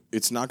now?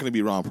 It's not going to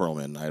be Ron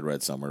Perlman. I had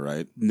read somewhere,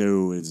 right?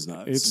 No, it's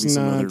not. It's gonna be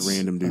not some other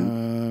random dude.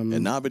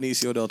 And not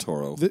Benicio del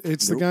Toro.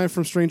 It's the Nope. guy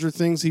from Stranger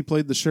Things. He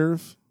played the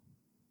sheriff.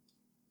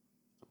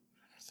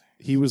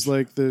 He was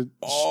like the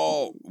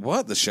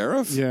What? The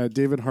sheriff? yeah,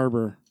 David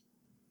Harbour.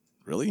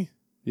 Really?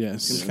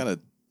 Yes. Seems kind of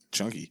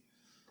chunky,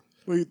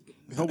 Well,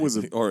 Hellboy's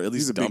a, or at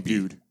least he's a big dumpy.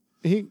 dude.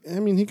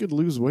 He could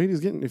lose weight.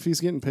 If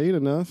he's getting paid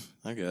enough.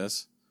 I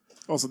guess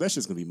Also, that's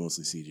just gonna be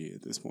mostly CG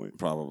at this point.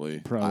 probably.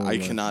 Probably. I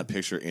cannot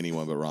picture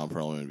anyone but Ron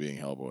Perlman being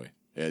Hellboy.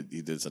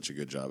 He did such a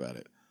good job at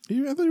it.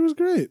 I thought he was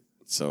great.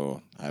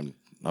 So I'm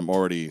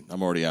already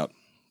out.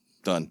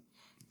 Done.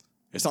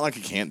 It's not like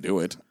he can't do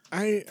it.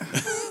 I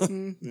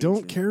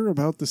don't care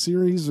about the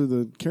series or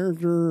the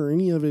character or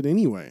any of it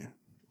anyway.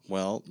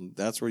 Well,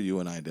 that's where you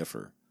and I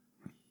differ.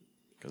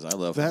 Because I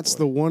love That's Hellboy.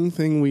 the one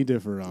thing we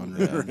differ on.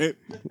 Ryan. Right?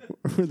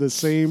 We're the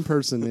same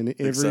person in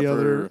every Except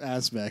other for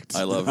aspect.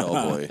 I love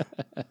Hellboy.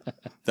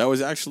 That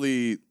was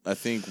actually, I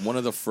think, one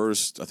of the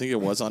first. I think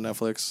it was on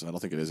Netflix. I don't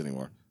think it is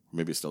anymore.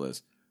 Maybe it still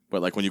is.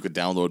 But like when you could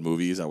download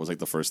movies, that was like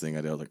the first thing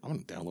I did. I was like, I'm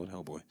going to download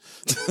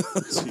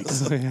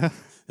Hellboy. Oh, yeah.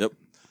 Yep.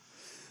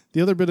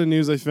 The other bit of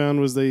news I found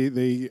was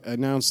they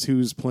announced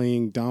who's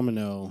playing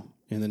Domino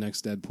in the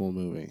next Deadpool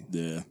movie.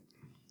 Yeah.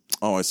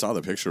 Oh, I saw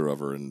the picture of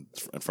her in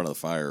front of the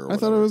fire. Or I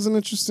thought it was an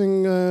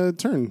interesting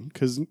turn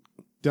because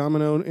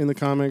Domino in the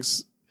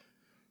comics,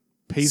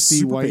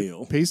 Super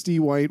pale. pasty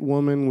white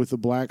woman with a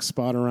black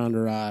spot around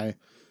her eye.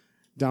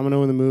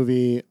 Domino in the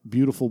movie,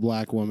 beautiful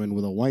black woman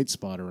with a white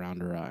spot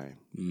around her eye.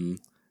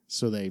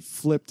 So they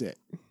flipped it,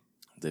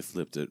 They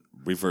flipped it.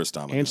 Reverse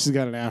Domino. and she's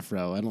got an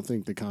afro. I don't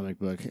think the comic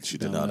book. She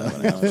did not Domino have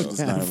an afro. It's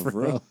not a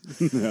fro.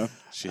 No.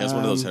 She has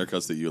one of those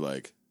haircuts that you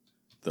like.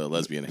 The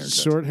lesbian haircut.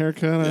 Short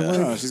haircut. Yeah. I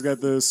Oh, like. she's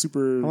got the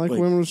super. I like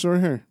women with short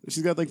hair.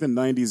 She's got like the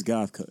 '90s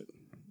goth cut.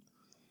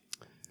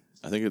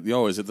 I think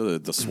is it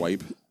the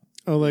swipe?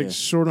 Oh, like Yeah.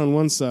 short on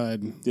one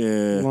side,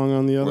 Yeah. long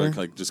on the Where other. it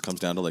like just comes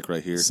down to like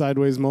right here.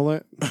 Sideways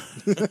mullet.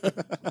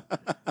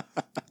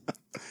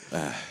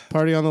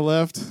 Party on the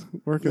left,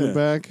 work in the Yeah.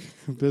 back,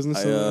 business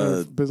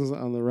I, business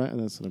on the right.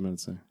 That's what I meant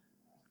to say.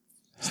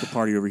 It's the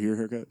party over here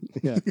haircut.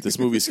 Yeah. This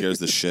movie scares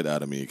the shit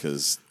out of me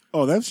because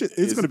Oh, that shit!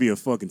 It's going to be a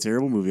fucking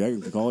terrible movie. I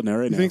can call it now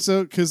right You now. think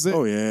so? Because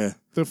Oh yeah.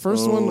 the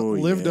first Oh,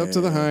 one lived up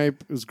to the yeah.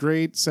 hype. It was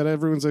great. Set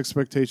everyone's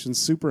expectations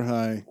super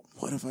high.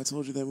 What if I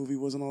told you that movie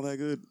wasn't all that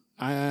good?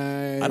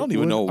 I don't even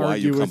would know why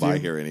you argue come with by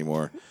here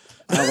anymore.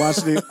 I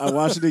watched it. I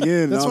watched it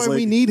again. That's and I was why like,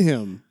 we need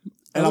him.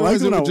 And I Otherwise,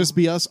 liked it when would I- just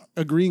be us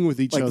agreeing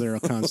with each Like- other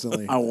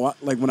constantly.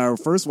 like when I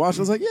first watched, it,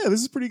 I was like, "Yeah, this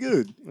is pretty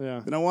good."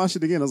 Yeah. Then I watched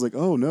it again. I was like,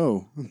 "Oh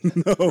no,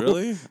 no,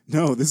 Really?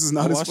 no, this is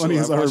not as funny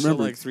as I watched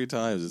remember." it like 3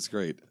 times. It's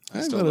great.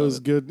 I still thought it love was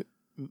good.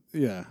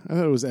 Yeah, I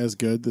thought it was as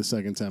good the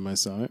second time I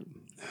saw it.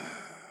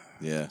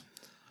 Yeah.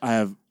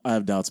 I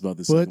have doubts about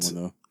this But- second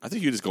one though. I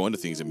think you just go into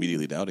things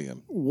immediately doubting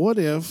him. What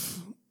if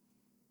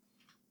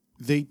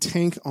they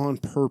tank on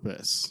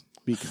purpose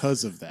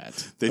because of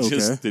that? They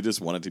Okay. just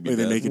want it to be Wait,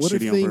 they bad. make it What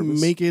if shitty on they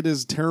purpose? make it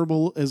as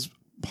terrible as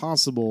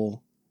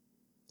possible?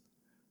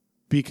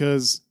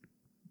 Because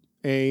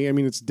I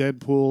mean, it's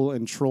Deadpool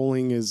and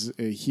trolling is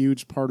a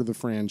huge part of the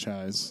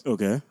franchise.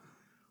 Okay,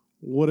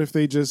 What if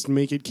they just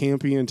make it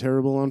campy and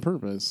terrible on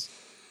purpose?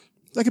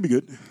 that could be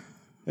good.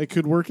 It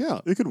could work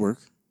out. It could work.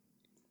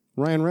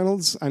 Ryan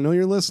Reynolds, I know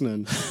you're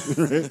listening.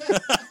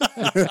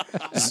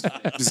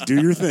 Just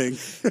do your thing.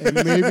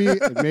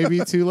 It may be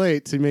too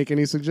late to make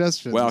any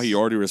suggestions. Wow, he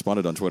already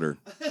responded on Twitter.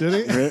 Did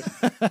he?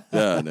 Right?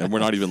 Yeah, and we're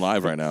not even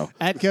live right now.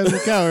 At Casual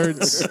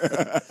Cowards,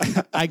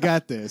 I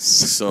got this.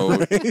 So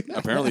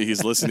apparently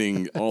he's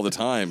listening all the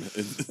time.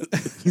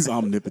 He's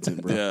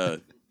omnipotent, bro. Yeah.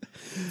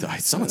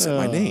 Someone said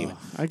my name.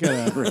 I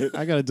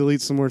gotta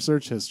delete some more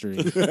search history.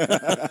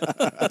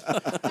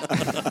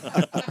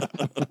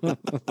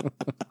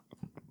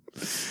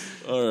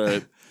 All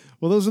right.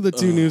 Well, those are the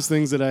two news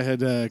things that I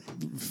had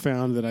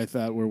found that I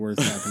thought were worth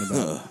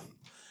talking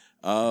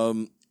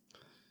about.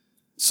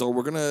 So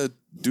we're gonna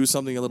do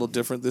something a little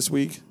different this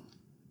week,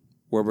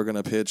 where we're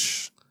gonna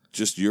pitch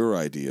just your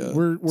idea.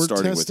 We're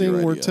starting with your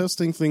testing we're idea.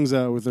 testing things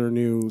out with our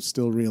new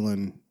Still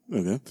Reelin'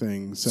 Okay.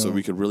 thing. So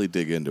we could really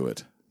dig into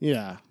it.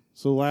 Yeah.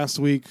 So last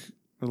week,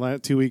 or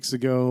 2 weeks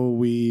ago,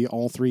 we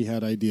all three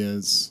had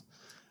ideas.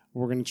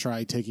 We're going to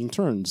try taking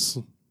turns.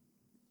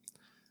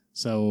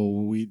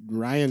 So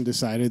Ryan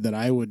decided that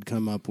I would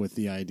come up with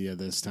the idea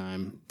this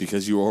time.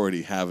 Because you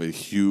already have a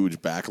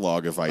huge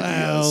backlog of ideas.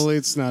 Well,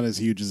 it's not as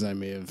huge as I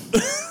may have.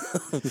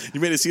 You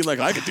made it seem like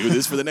I could do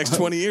this for the next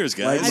 20 years,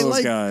 guys. Like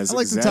those guys I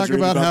like to talk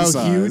exaggerating about about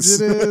the how huge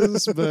size. it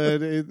is,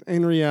 but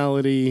in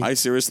reality, I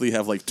seriously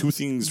have like 2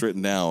 things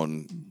written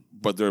down,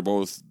 but they're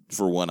both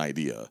for one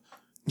idea.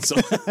 So,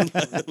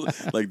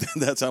 like,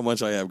 that's how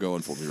much I have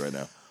going for me right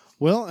now.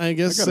 well, I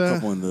guess I got a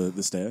couple in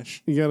the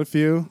stash. you got a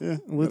few. Yeah,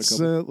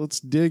 Let's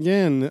dig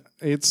in.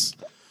 It's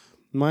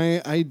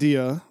my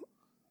idea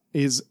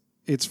is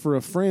it's for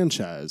a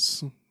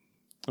franchise.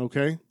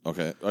 Okay,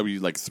 Okay. Are we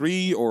like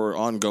 3 or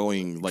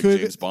ongoing, like Could-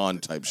 James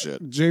Bond type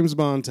shit? James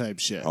Bond type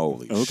shit.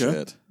 Holy Okay.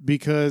 shit.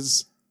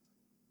 Because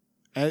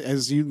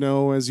as you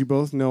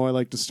both know, I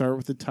like to start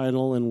with the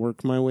title and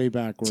work my way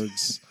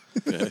backwards.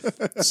 Okay.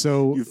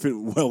 So, You fit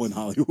well in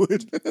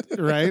Hollywood.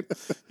 right?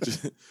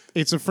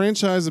 It's a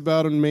franchise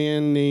about a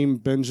man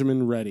named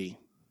Benjamin Reddi,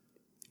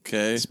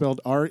 Okay.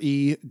 spelled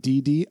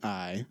Reddi,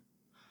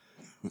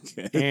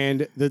 Okay.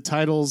 and the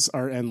titles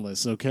are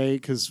endless, okay?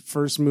 Because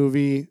first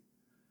movie,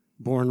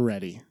 Born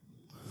Ready.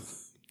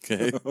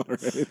 Okay. All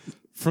right.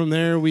 From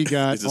there, we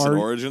got Is this an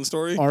origin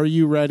story? Are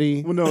You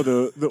Ready? Well, no,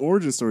 the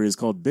origin story is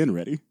called Ben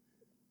Ready.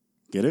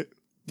 Get it?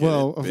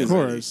 Well, it, of been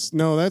course.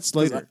 No, that's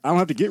later. I don't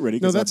have to get ready.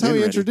 No, 'cause that's I've how been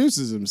he ready.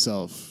 introduces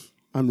himself.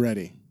 I'm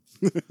ready.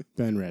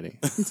 Ben Ready.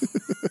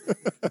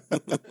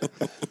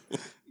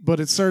 But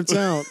it starts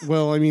out,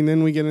 well, I mean,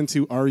 then we get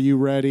into Are You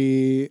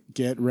Ready?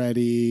 Get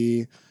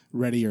Ready,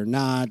 Ready or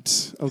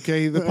Not.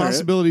 Okay, the All right.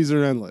 possibilities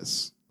are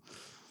endless.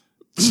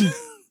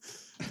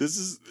 This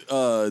is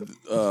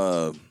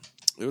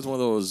it was one of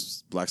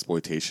those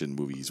blaxploitation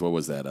movies. What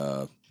was that?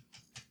 What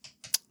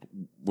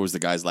was the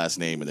guy's last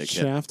name? And they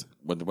kept, Shaft?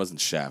 Well, it wasn't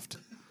Shaft.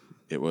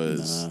 It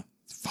was Nah.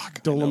 fuck.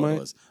 I know what Dolomite? it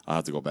was. I'll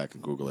have to go back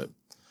and Google it.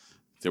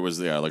 There was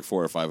like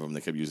 4 or 5 of them.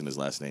 They kept using his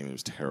last name. It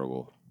was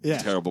terrible. Yeah.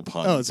 Terrible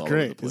puns. Oh, it's all over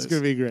the great. place. It's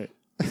going to be great.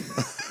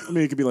 I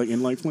mean, it could be like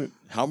In Light Flint.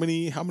 How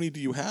many do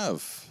you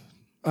have?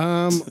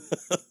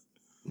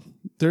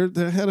 There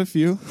had a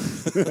few.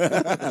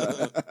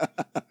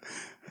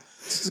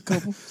 Just a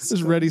couple.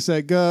 There's Ready,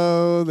 Set,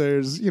 Go.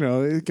 There's,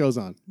 it goes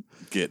on.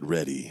 Get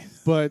ready.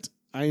 But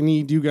I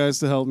need you guys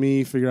to help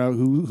me figure out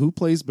who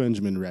plays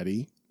Benjamin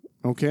Reddy.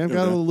 Okay, I've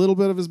got Okay. a little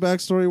bit of his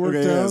backstory worked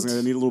Okay, yeah, out.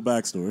 I need a little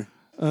backstory.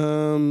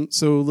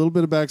 So a little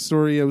bit of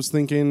backstory. I was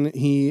thinking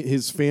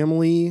his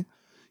family.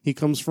 He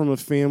comes from a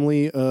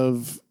family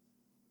of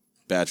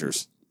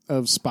Badgers.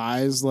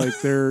 spies, like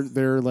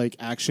they're like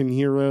action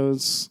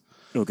heroes.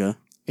 Okay.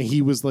 And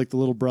he was like the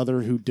little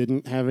brother who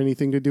didn't have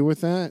anything to do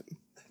with that.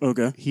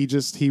 Okay. He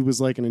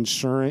was like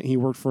he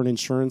worked for an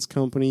insurance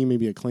company,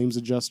 maybe a claims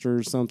adjuster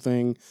or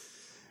something.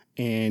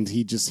 And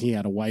he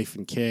had a wife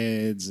and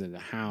kids and a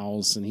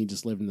house, and he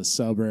just lived in the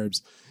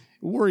suburbs.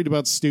 Worried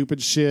about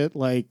stupid shit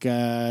like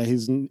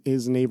his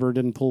neighbor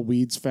didn't pull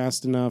weeds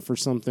fast enough or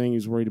something. He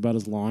was worried about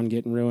his lawn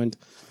getting ruined.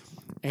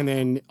 And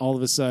then all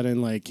of a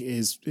sudden, like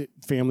his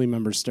family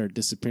members start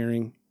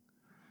disappearing,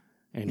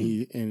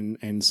 and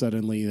and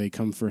suddenly they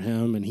come for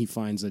him, and he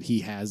finds that he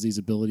has these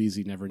abilities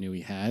he never knew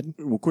he had.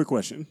 Well, quick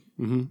question.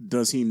 Mm-hmm.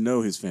 Does he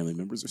know his family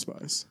members are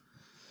spies?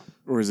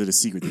 Or is it a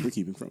secret that we're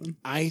keeping from him?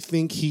 I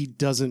think he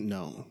doesn't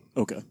know,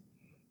 Okay.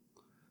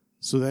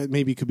 so that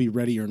maybe could be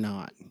Ready or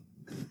Not.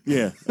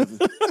 Yeah.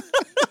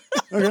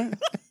 Okay.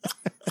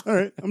 All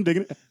right. I'm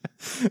digging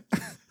it.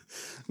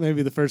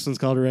 Maybe the first one's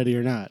called Ready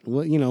or Not.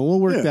 Well, we'll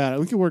work Yeah. that out.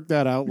 We can work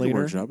that out We can later.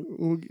 workshop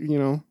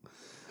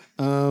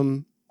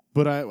it.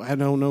 But I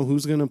don't know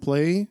who's going to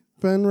play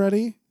Ben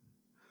Ready.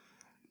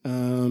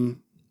 And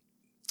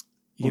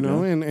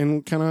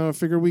kind of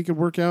figure we could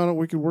work out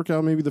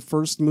maybe the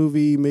first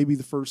movie, maybe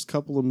the first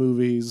couple of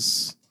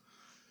movies.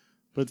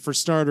 But for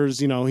starters,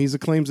 he's a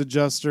claims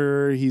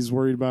adjuster. He's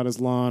worried about his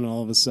lawn.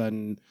 All of a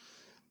sudden,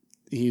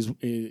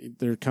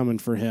 they're coming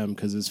for him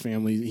because his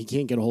family, he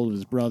can't get a hold of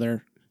his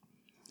brother.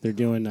 They're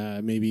doing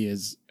maybe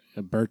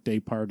a birthday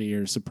party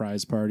or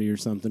surprise party or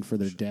something for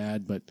their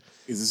dad. But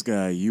Is this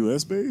guy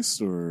U.S.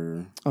 based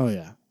or oh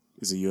yeah,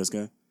 is he a U.S.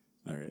 guy?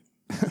 All right.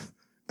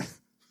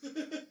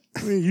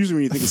 I mean,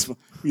 usually when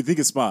you think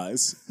of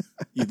spies,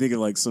 you think of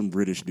like some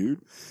British dude.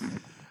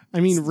 I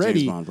mean, James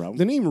Reddi. Bond problem.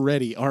 The name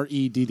Reddi,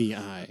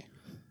 Reddi.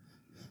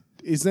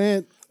 Is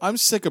that? I'm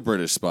sick of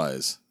British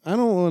spies. I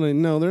don't want to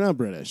know. They're not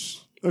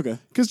British. Okay.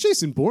 Because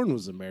Jason Bourne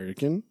was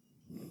American.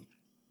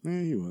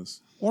 Yeah, he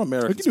was. Or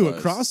American We could do a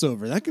spies.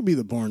 crossover. That could be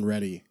the Bourne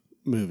Reddi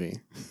movie.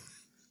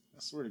 I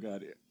swear to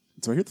God.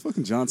 Do I hear the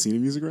fucking John Cena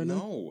music right now?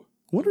 No.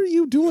 What are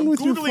you doing with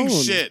your phone?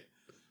 Googling shit.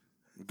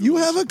 You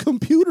have a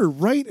computer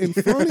right in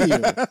front of you.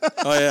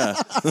 Oh, yeah.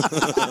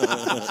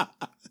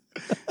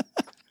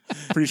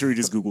 Pretty sure he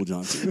just Googled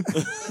John Cena.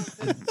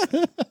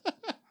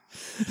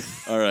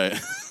 All right.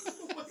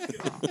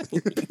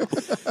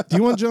 Do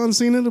you want John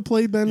Cena to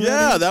play Ben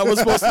Yeah, Reddi? that was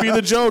supposed to be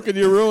the joke, and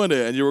you ruined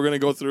it. And you were going to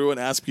go through and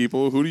ask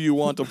people, who do you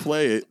want to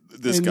play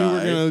this and guy? you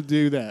were going to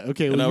do that.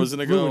 Okay. And well, I you was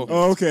going to ruined go, it.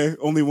 Oh, okay.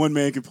 Only one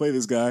man can play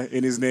this guy,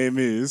 and his name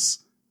is...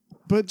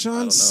 But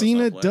John it's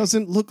Cena not playing.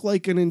 doesn't look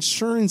like an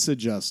insurance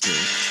adjuster.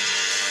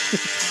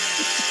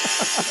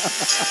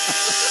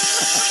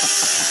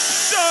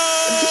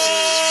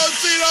 John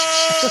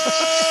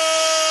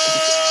Cena!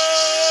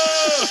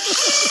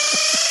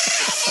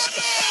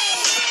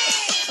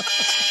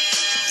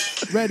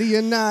 Ready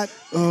or not,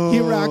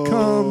 here I Oh,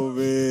 come.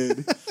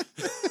 man.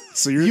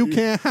 So You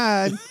can't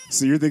hide.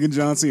 So you're thinking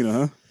John Cena,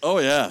 huh? Oh,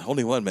 yeah.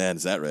 Only one man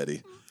is that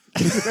ready.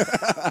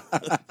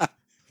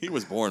 He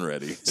was born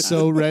ready.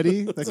 So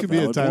ready. That could be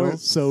a valid title. point.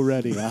 So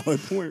ready. Valid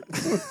point.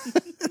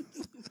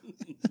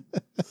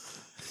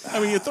 I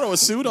mean, you throw a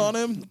suit on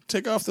him,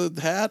 take off the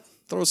hat,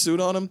 throw a suit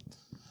on him.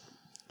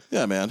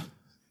 Yeah, man.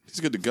 He's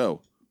good to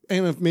go.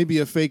 And maybe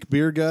a fake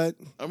beer gut.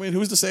 I mean,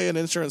 who's to say an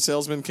insurance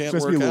salesman can't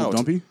Supposed to be work a little out?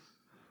 dumpy.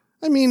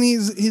 I mean,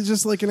 he's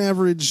just like an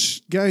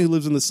average guy who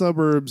lives in the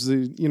suburbs.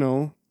 You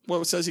know, Well,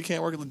 it says he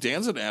can't work.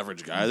 Dan's an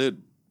average guy that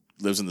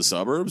lives in the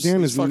suburbs. Dan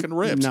He's is fucking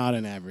ripped. not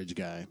an average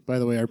guy. By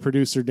the way, our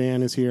producer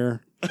Dan is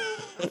here,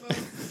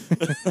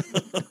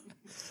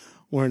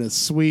 wearing a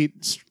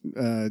sweet.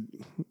 Oh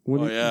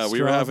yeah,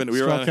 we were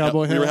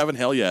having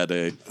Hell Yeah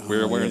Day. We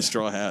were wearing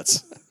straw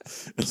hats,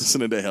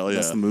 listening to Hell Yeah.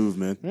 That's the move,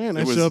 man. Man,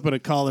 I It was- show up in a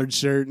collared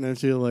shirt and I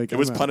feel like It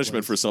was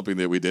punishment for something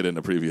that we did in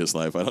a previous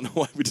life. I don't know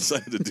why we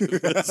decided to do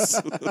this.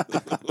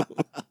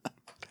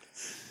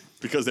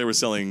 Because they were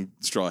selling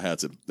straw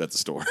hats at the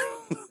store.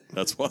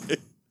 That's why.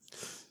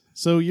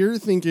 So you're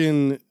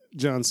thinking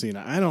John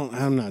Cena?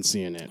 I'm not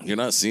seeing it. You're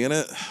not seeing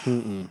it?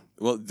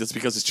 Well, that's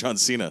because it's John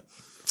Cena.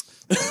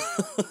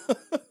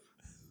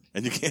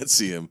 And you can't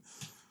see him.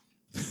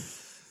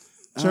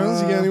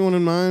 Charles, you got anyone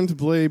in mind to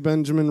play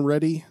Benjamin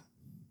Reddi?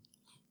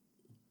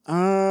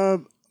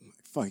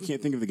 Fuck, I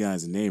can't think of the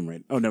guy's name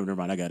right. Oh, no, never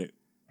mind. I got it.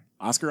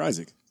 Oscar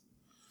Isaac.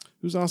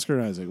 Who's Oscar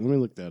Isaac? Let me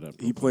look that up.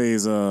 He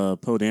plays Poe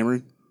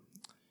Dameron,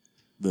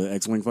 the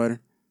X-wing fighter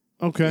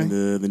Okay. in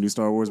the new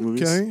Star Wars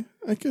movies. Okay.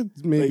 I could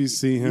maybe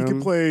see him.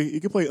 He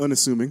could play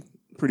unassuming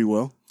pretty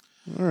well.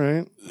 All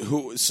right.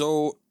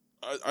 So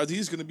are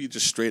these going to be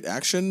just straight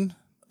action?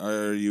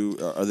 Are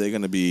they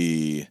going to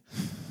be?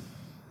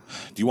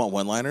 Do you want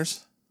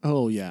one-liners?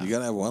 Oh yeah. You got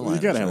to have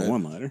one-liners. You gotta have right? a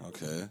one-liner.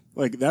 Okay.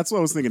 Like that's what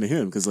I was thinking of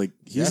him because like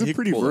he's Yeah, a he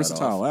pretty could pull that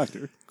versatile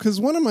actor. Because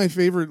one of my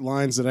favorite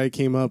lines that I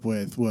came up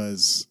with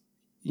was,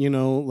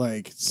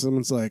 like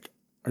someone's like,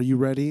 "Are you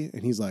ready?"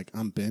 And he's like,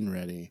 "I'm Ben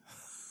Reddi."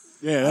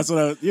 Yeah, that's what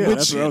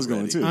I was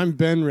going Reddi. to. I'm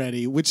Ben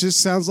Reddi, which just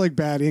sounds like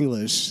bad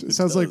English. It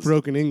sounds like does.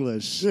 broken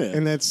English. Yeah.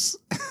 And that's.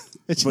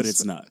 but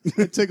it's not.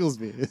 It tickles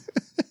me.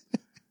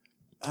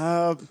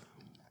 I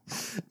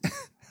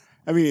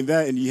mean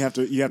that, and you have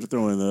to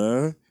throw in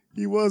the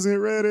 "he wasn't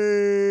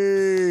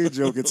ready"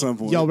 joke at some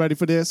point. Y'all ready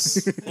for this?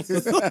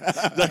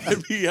 That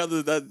could be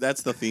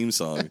that's the theme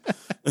song.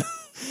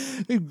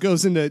 It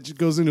goes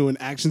into an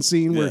action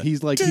scene where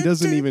he's like he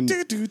doesn't even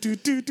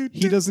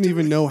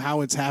know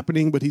how it's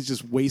happening, but he's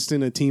just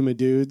wasting a team of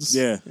dudes.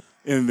 Yeah,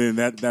 and then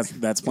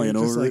that's playing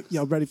Just over like, it.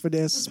 y'all ready for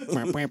this?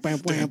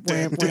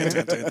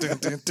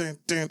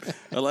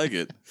 I like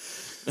it.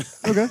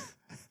 Okay.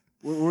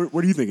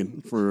 What are you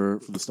thinking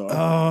for the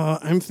star?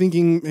 I'm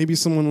thinking maybe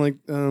someone like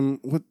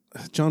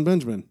John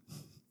Benjamin.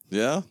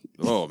 Yeah.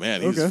 Oh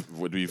man, he Okay.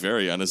 would be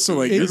very so unassuming.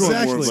 like you're going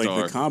more of Exactly.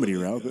 like the comedy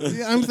route.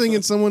 Yeah, I'm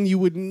thinking someone you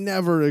would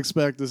never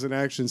expect as an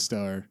action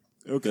star.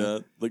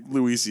 Okay. Like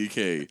Louis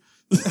C.K.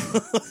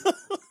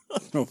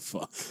 Oh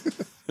fuck.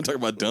 I'm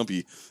talking about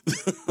Dumpy.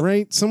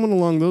 Right? Someone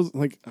along those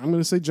I'm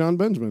gonna say John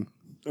Benjamin.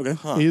 Okay.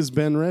 Is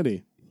Ben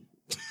Reddi.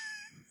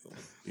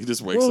 He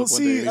just wakes Well, up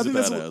one day see, and I he's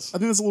think a that's badass. a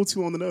little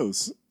too on the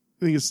nose.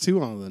 I think it's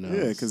too on the nose.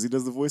 Yeah, because he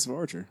does the voice of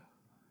Archer.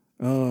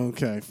 Oh,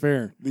 okay,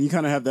 fair. Then you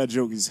kind of have that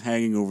joke just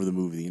hanging over the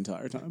movie the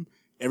entire time.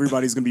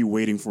 Everybody's gonna be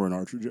waiting for an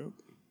Archer joke.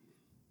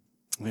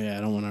 Yeah,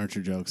 I don't want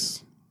Archer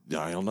jokes.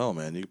 Yeah, I don't know,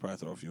 man. You could probably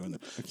throw a few in there.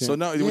 So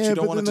now, what Yeah, you but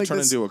don't want it then, to like, turn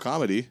that's- into a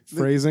comedy.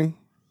 Phrasing.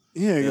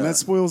 Yeah, Yeah. and that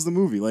spoils the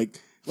movie. Like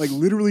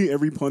literally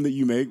every pun that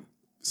you make,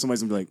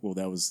 somebody's gonna be like, "Well,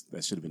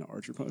 that should have been an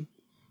Archer pun."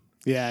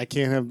 Yeah, I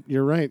can't have.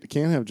 You're right. I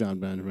can't have John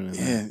Benjamin in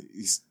there. Yeah, it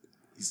It's-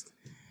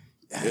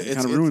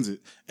 kind of ruins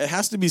it. It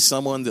has to be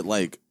someone that,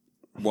 like,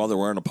 while they're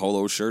wearing a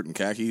polo shirt and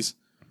khakis,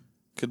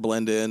 could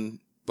blend in.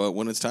 But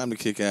when it's time to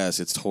kick ass,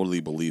 it's totally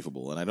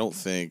believable. And I don't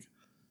think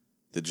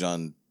that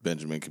John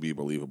Benjamin could be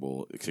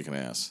believable kicking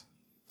ass.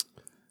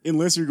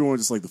 Unless you're going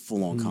just like the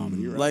full on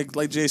comedy, right?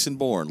 Like Jason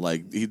Bourne.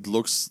 Like he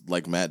looks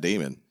like Matt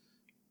Damon,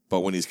 but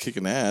when he's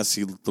kicking ass,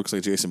 he looks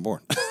like Jason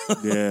Bourne.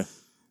 Yeah.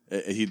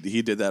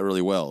 He did that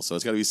really well. So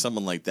it's got to be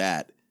someone like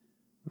that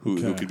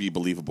who could be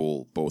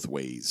believable both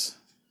ways.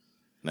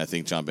 And I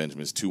think John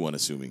Benjamin's too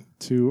unassuming.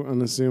 Too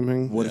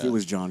unassuming. What if it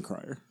was John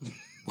Cryer?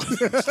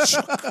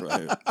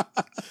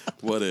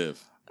 What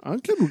if? I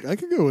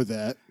could go with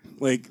that.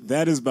 Like,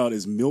 that is about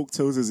as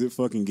milquetoast as it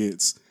fucking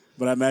gets.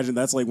 But I imagine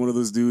that's like one of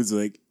those dudes,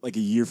 like a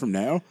year from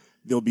now,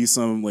 there'll be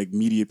some like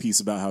media piece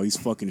about how he's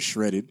fucking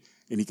shredded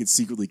and he could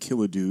secretly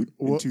kill a dude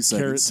in 2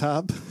 seconds.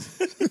 Carrot Top?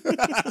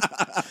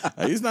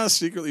 He's not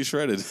secretly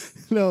shredded.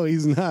 No,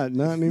 he's not.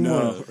 Not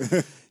anymore.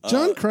 No.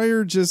 John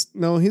Cryer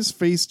his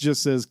face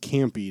just says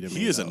campy to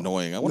me. He is though.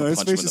 annoying. I want No, to his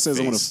punch him face in the just says,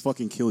 face. I want to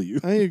fucking kill you.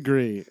 I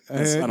agree. I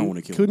don't want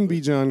to kill Couldn't him, be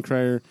but- John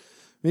Cryer.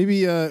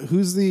 Maybe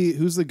who's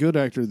the good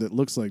actor that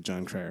looks like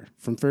John Cryer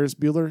from Ferris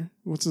Bueller?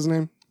 What's his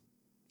name?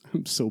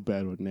 I'm so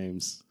bad with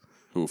names.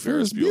 Who,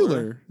 Ferris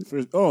Bueller?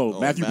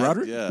 Matthew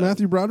Broderick? Yeah.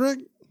 Matthew Broderick?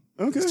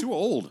 Okay. He's too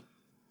old.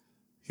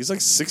 He's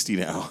like 60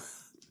 now.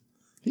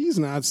 He's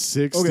not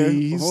 60. Okay,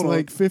 He's hold on.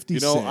 like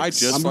 56. You know, I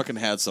just fucking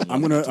had someone.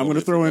 I'm gonna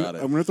totally throw in forgot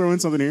it. I'm gonna throw in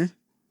something here.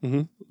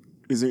 Mhm.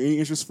 Is there any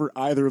interest for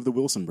either of the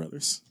Wilson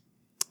brothers?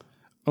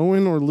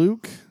 Owen or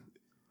Luke?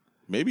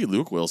 Maybe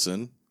Luke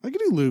Wilson. I could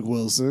do Luke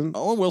Wilson.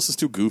 Owen Wilson's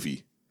too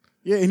goofy.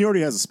 Yeah, and he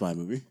already has a spy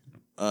movie.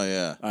 Oh,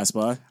 yeah. I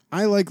Spy,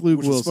 I like Luke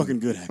which Wilson. is fucking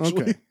good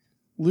actually. Okay.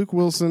 Luke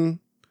Wilson.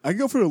 I could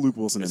go for a Luke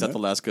Wilson. Is in that the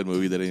last good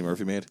movie that Eddie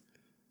Murphy made?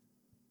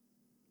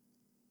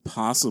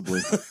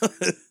 Possibly.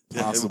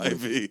 Possibly.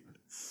 It might be.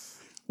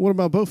 What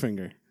about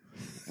Bowfinger?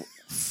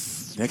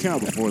 That came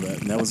out before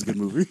that, and that was a good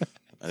movie.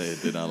 I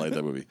did not like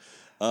that movie.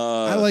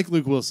 I like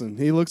Luke Wilson.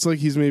 He looks like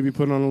he's maybe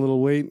putting on a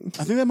little weight.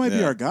 I think that might be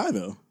Yeah. our guy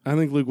though, I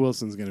think Luke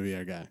Wilson's going to be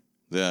our guy.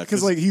 Yeah,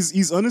 because like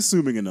he's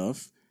unassuming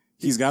enough.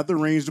 He's got the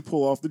range to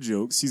pull off the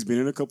jokes. He's been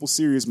in a couple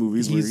serious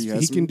movies where he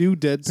has He can do some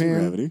deadpan.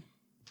 gravity.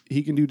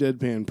 He can do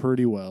deadpan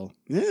pretty well.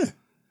 Yeah.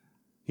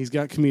 He's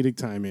got comedic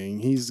timing.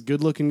 He's a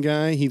good-looking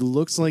guy. He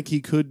looks like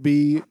he could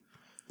be.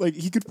 Like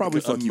he could probably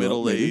a fuck you up. maybe.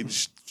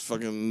 middle-aged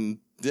fucking,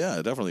 yeah,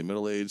 definitely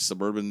middle-aged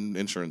suburban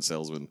insurance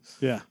salesman.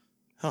 Yeah.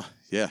 Huh,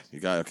 yeah, you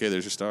got, okay,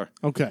 there's your star.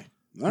 Okay.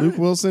 All Luke right.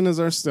 Wilson is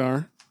our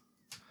star.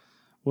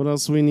 What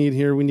else do we need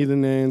here? We need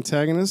an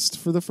antagonist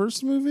for the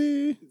first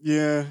movie.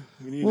 Yeah.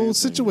 we need Well,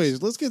 antagonist. situation.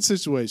 Let's get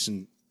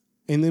situation,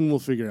 and then we'll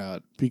figure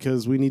out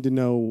because we need to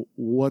know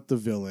what the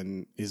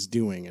villain is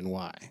doing and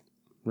why.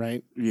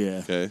 Right.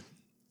 Yeah. Okay.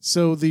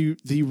 So the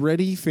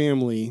Reddi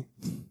family,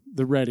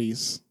 the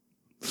Reddis,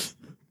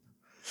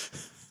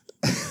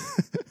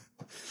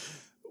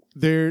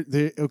 they're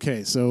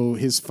okay. So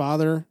his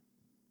father,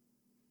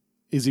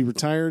 is he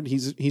retired?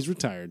 He's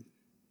retired.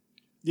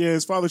 Yeah,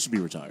 his father should be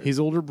retired. His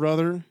older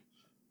brother,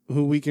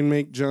 who we can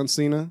make John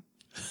Cena.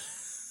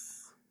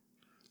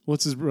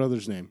 What's his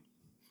brother's name?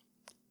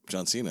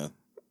 John Cena.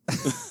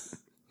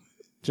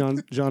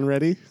 John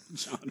Reddy.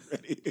 John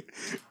Reddy.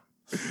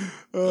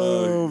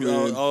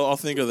 I'll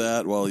think of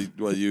that while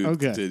you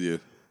Okay. continue.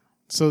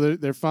 So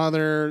their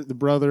father, the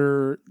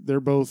brother, they're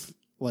both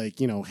like,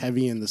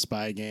 heavy in the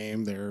spy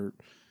game. They're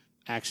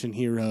action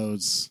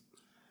heroes.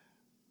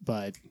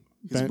 But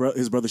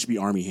His brother should be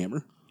Army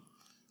Hammer.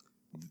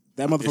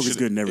 That motherfucker's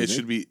good in everything. It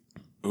should be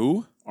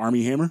who?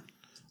 Army Hammer.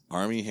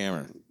 Army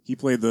Hammer. He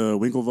played the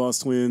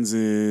Winklevoss twins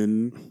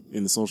in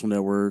The Social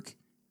Network.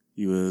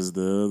 He was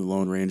the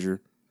Lone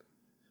Ranger.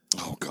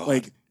 Oh God!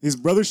 Like his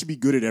brother should be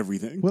good at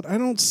everything. But I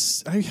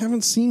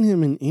haven't seen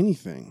him in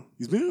anything.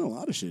 He's been in a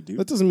lot of shit, dude.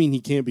 That doesn't mean he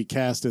can't be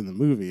cast in the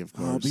movie, of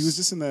course. Oh, but he was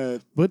just in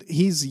that. But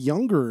he's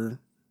younger.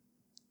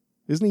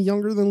 Isn't he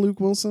younger than Luke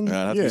Wilson? Yeah,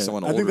 it'd have to be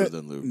someone I think older that-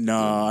 than Luke.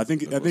 No, I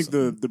think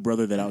Wilson. the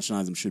brother that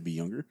outshines him should be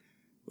younger.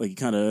 Like he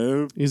kind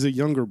of. He's a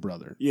younger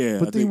brother. Yeah,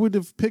 But I they think- would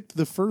have picked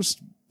the first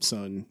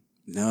son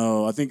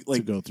No, I think to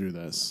like go through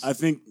this. I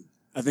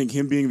think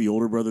him being the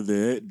older brother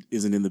that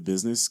isn't in the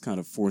business kind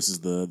of forces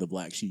the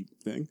black sheep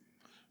thing.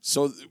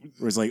 So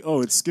Where it's like,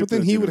 oh, it's skipped. But then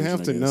that he would generation,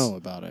 have to I guess. know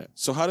about it.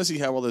 how does he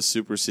have all this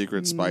super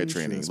secret spy sure,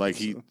 training? I Like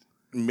suppose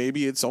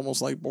maybe it's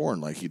almost like Bourne.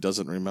 Like he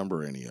doesn't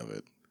remember any of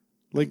it,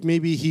 Like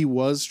maybe he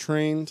was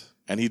trained,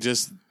 and he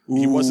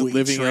Ooh, wasn't he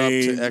living up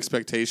trained, to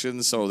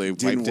expectations. So they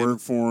Didn't wiped work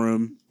for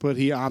him. but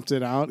he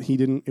opted out. He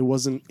didn't. It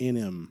wasn't in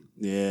him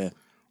Yeah.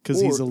 because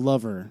he's a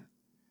lover.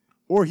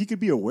 Or he could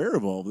be aware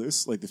of all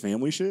this, like the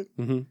family shit,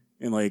 Mhm.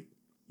 and like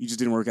he just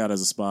didn't work out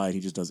as a spy. And he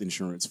just does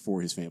insurance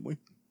for his family.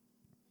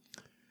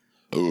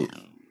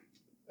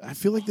 I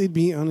feel like they'd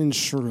be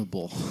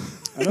uninsurable.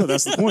 I know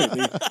that's the point.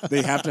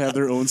 They have to have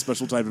their own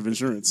special type of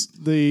insurance.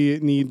 They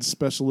need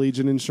special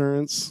agent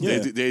insurance. Yeah.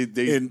 They And they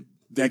that can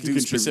do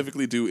contribute.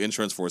 specifically do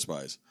insurance for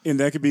spies. And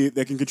that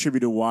can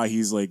contribute to why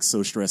he's like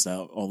so stressed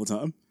out all the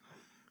time.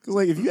 Because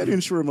like if you got to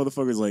insure a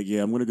motherfucker's like,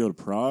 yeah, I'm going to go to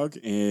Prague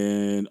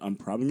and I'm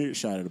probably going to get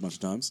shot at a bunch of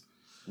times.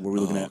 What are we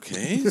looking at?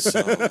 Okay,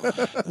 so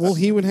Well,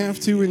 he would have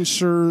to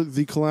insure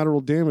the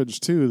collateral damage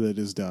too that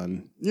is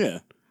done. Yeah.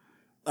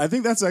 I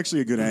think that's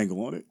actually a good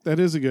angle on it. That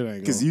is a good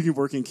angle. Because you can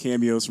work in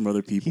cameos from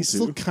other people, He too.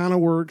 still kind of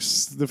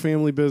works the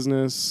family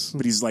business,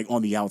 But he's, like,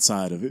 on the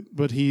outside of it.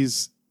 but he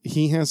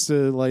has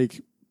to,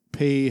 like,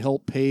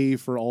 help pay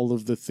for all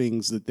of the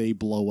things that they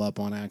blow up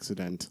on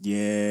accident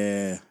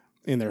Yeah.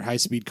 in their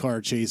high-speed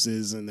car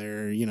chases and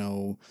their,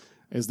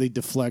 as they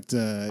deflect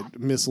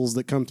missiles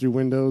that come through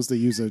windows, they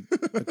use a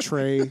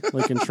tray,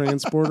 like in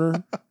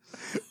Transporter.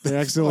 They're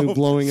accidentally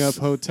blowing up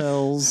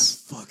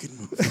hotels. Fucking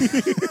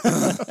movie.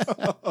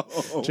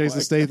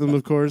 Jason Statham,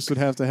 of course, would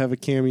have to have a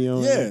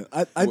cameo. Yeah,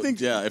 I think.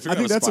 Yeah, if you're I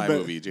going think to that's spy a better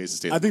movie, Jason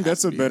Statham. I think has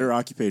that's to a be. better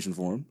occupation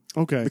for him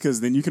Okay.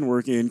 because then you can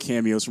work in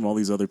cameos from all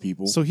these other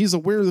people. So he's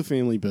aware of the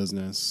family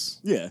business.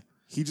 yeah,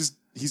 he's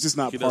just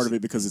not He part of doesn't-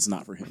 it because it's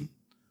not for him.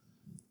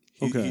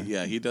 Okay.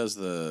 He does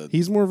the.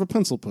 He's more of a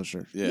pencil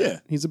pusher. Yeah.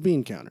 He's a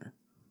bean counter.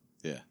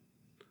 Yeah.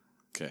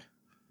 Okay.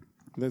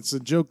 That's a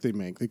joke they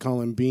make. They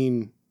call him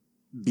Bean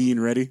Being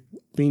ready.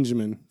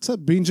 Benjamin. What's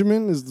up,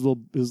 Benjamin? His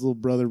little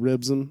brother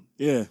ribs him.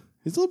 Yeah,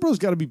 His little bro's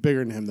got to be bigger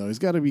than him, though. He's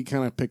got to be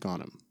kind of pick on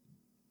him.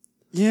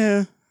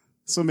 yeah.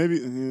 So maybe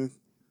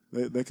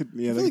that could I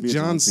feel that could like be a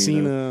John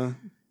Cena.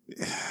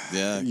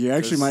 Yeah. You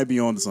actually might be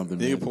onto something.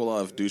 You Man. can pull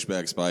off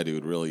douchebag spy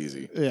dude real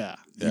easy. Yeah.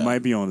 You might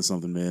be onto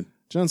something, man.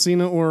 John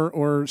Cena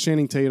or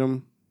Channing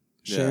Tatum.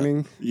 Yeah.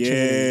 Channing.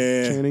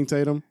 Yeah. Channing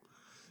Tatum.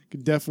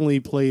 Could definitely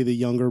play the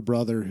younger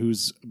brother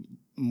who's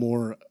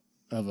more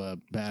of a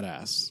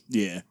badass.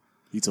 Yeah,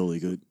 he totally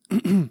could.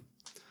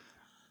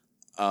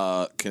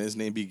 Can his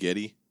name be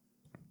Getty?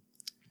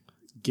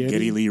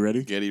 Getty Lee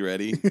ready. Getty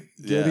Ready?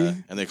 Getty? Yeah.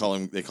 And they call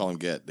him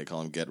Get. They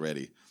call him Get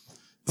Ready.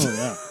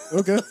 Oh, yeah.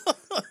 Okay.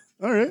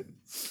 All right.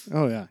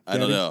 Oh, yeah. I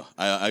don't know.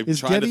 I'm Is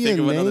trying Getty to think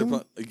a of another.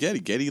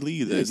 name? Getty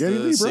Lee. That's Geddy the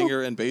Lee, bro.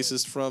 singer and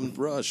bassist from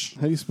Rush.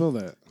 How do you spell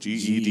that?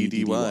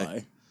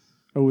 Geddy.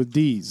 Oh, with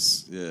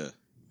D's. Yeah.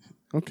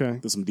 Okay.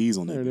 There's some D's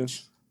on There there. it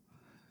is.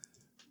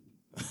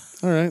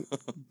 All right.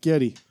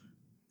 Getty.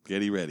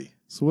 Getty Ready.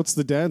 So what's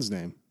the dad's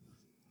name?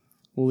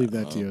 We'll leave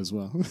that to you as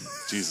well.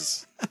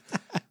 Jesus.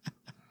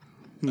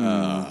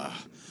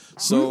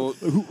 So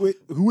Who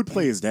would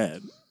play his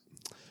dad?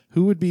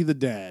 Who would be the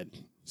dad?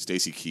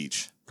 Stacy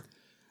Keach.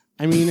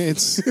 I mean,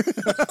 it's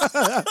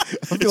I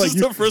feel like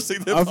the first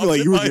thing that I feel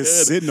like you were popped in my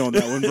just head. sabout on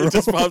that one, bro. It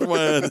just popped in my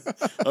head.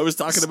 I was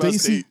talking about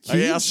Stacey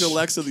Stacey. I asked Keach?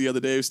 Alexa the other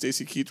day if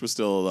Stacy Keach was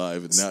still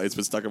alive, and now it's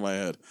been stuck in my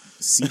head.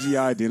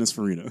 CGI Dennis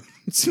Farina.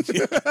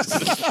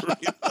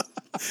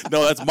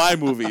 No, that's my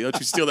movie. Don't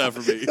you steal that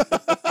from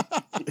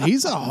me?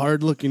 he's a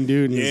hard looking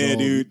dude. And he's Yeah, old,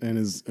 dude. And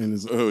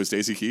his Oh,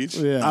 Stacy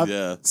Keach? yeah.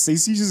 Yeah.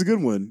 Stacey's is a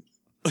good one.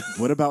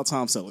 What about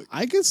Tom Selleck?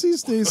 I could see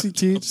Stacy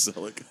Keach.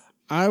 Selleck.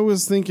 I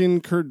was thinking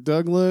Kurt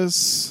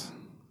Douglas.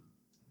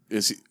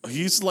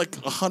 He's like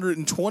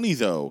 120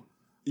 though.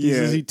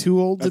 Is he too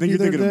old to I think be you're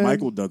their thinking of dad?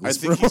 Michael I Douglas,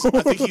 think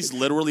bro. he's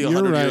literally You're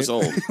 100 right. years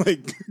old.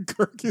 Like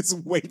Kirk is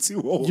way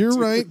too old. You're dude.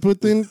 right, but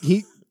then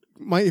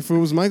if it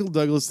was Michael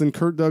Douglas, then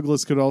Kurt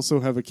Douglas could also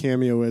have a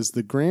cameo as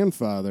the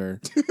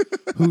grandfather,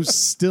 who's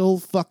still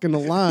fucking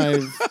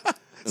alive,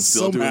 And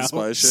still doing Somehow.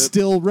 spy shit.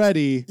 still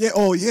ready. Yeah.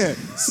 Oh yeah.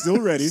 Still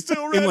ready.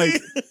 Still And ready.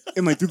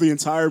 like through the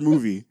entire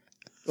movie.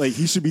 Like,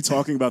 he should be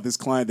talking about this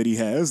client that he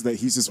has that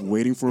he's just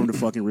waiting for him to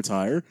fucking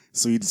retire,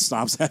 so he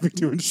stops having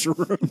to insure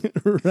him.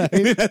 Right.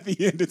 And then at the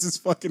end, it's his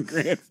fucking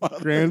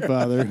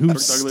grandfather.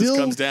 Who's Kirk Douglas still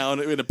comes down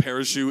in a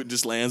parachute and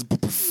just lands.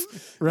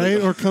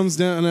 right, or comes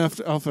down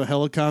off a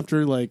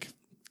helicopter. Like,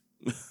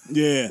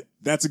 Yeah,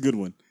 that's a good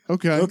one.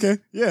 okay, Okay,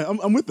 yeah,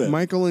 I'm with that.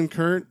 Michael and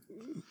Kurt.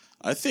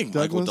 I think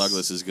Michael Douglas?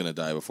 Douglas is going to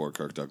die before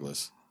Kirk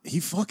Douglas. He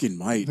fucking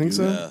might. Think dude.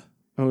 so? Yeah.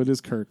 Oh, it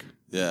is Kirk.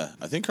 Yeah.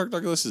 I think Kirk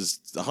Douglas is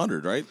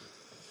 100, right?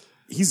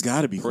 He's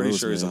got to be Pretty close,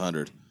 sure he's man.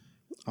 100.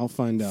 I'll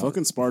find out.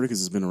 Fucking Spartacus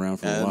has been around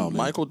for a while, And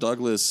man. Michael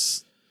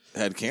Douglas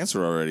had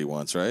cancer already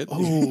once, right?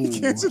 Oh,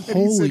 Cancer that he said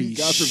holy he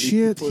got from eating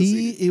shit!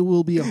 pussy. It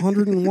will be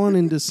 101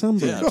 in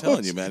December. Yeah, I'm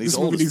telling you, man. He's This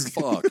old movie's- as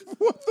fuck.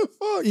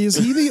 Is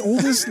he the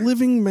oldest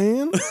living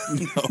man?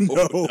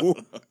 No,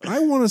 I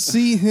want to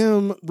see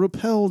him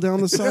rappel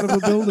down the side of a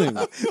building.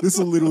 this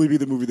will literally be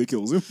the movie that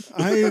kills him.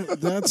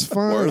 That's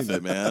fine. Worth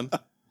it, man.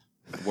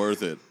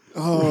 Worth it.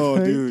 Oh,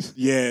 Right? dude,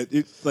 yeah.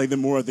 Like the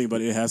more I think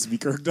about it, it has to be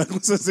Kirk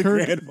Douglas as the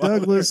Kirk grandfather.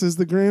 Douglas is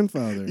the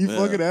grandfather. He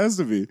fucking has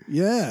to be.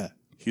 Yeah,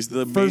 He's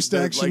the first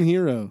main, action like,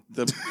 hero.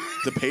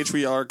 the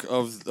patriarch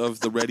of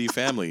the Reddi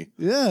family.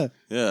 Yeah,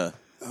 Yeah.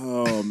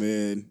 Oh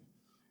man,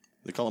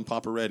 They call him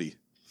Papa Reddi.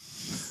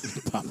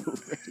 Papa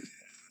Reddi.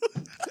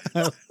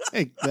 I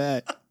like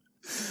that.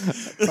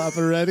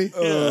 Papa ready?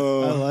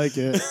 I like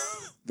it.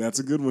 That's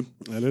a good one.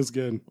 That is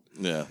good.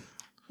 Yeah.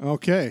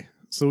 Okay,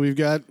 so we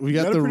got got the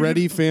a pretty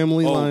Reddy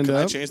family Oh, lined can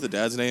I up. change the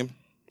dad's name?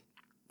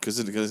 Because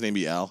his name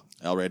be Al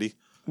Reddi.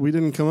 We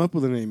didn't come up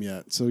with a name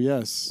yet, so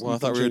yes. Well, I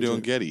thought we were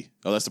doing Getty.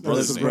 Oh, that's the that's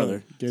brother's the name.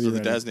 brother. Getty So the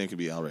Reddy. dad's name could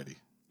be Al Reddi.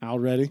 Al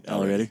Reddy.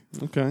 Already?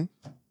 Okay.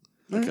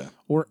 Okay.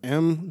 Or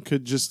M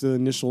could just the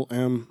initial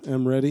M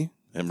Reddy.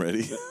 I'm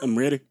ready. I'm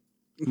ready.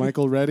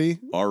 Michael Reddy.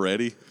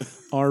 Already.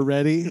 R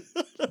Reddy.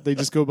 They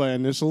just go by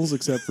initials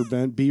except for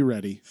Ben. B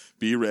Reddy.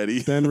 Be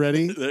ready. Ben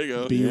Reddy. There you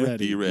go. Be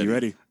ready. Be ready. You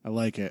ready? I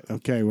like it.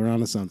 Okay, we're on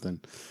to something.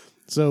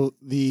 So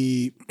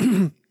the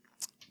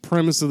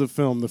premise of the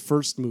film, the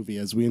first movie,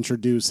 as we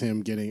introduce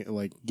him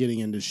getting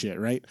into shit,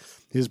 right?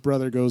 His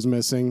brother goes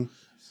missing,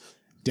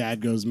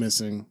 dad goes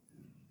missing.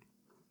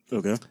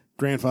 Okay.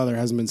 Grandfather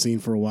hasn't been seen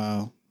for a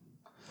while.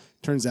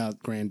 Turns out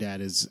granddad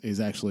is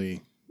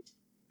actually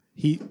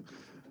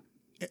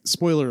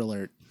spoiler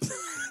alert.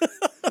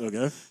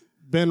 Okay.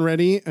 Ben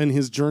Reddi and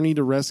his journey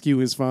to rescue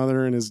his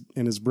father and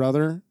his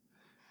brother,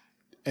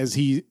 as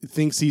he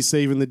thinks he's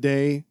saving the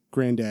day,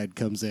 granddad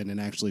comes in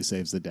and actually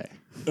saves the day.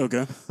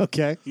 Okay.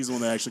 Okay? He's the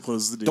one that actually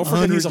closes the deal. Don't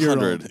forget he's 100-year-old.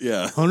 100.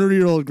 Yeah.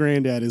 100-year-old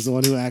granddad is the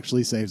one who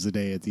actually saves the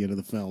day at the end of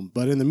the film.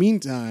 But in the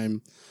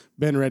meantime,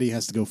 Ben Reddi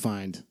has to go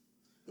find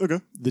Okay.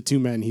 the two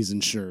men he's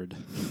insured.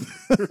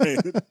 Right.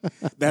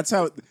 That's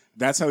how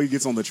he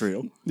gets on the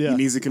trail. Yeah. He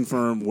needs to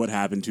confirm what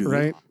happened to them.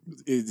 Right.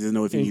 To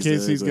know if he In needs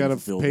case he's got to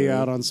fulfill pay the-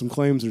 out on some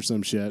claims or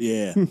some shit.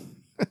 Yeah.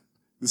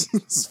 This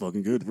is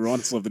fucking good. We're on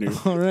to something here.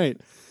 All right.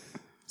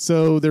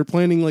 So they're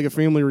planning like a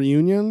family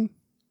reunion,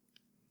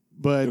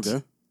 but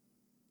Okay.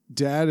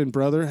 dad and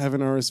brother haven't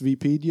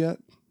RSVP'd yet.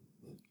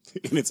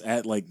 And it's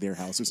at like their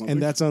house or something.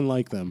 And that's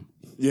unlike them.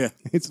 yeah.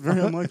 It's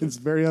very unlike It's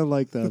very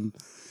unlike them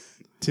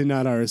to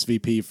not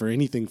RSVP for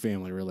anything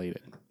family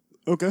related.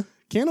 Okay.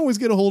 Can't always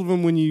get a hold of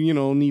them when you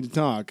need to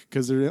talk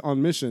because they're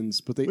on missions,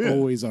 but they Yeah.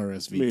 always I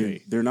RSVP.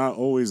 mean, they're not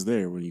always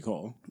there when you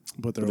call.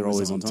 But they're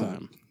always on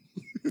time.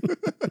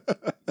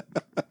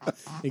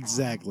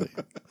 Exactly.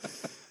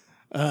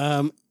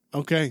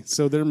 Okay,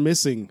 so they're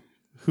missing.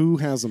 Who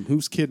has them?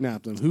 Who's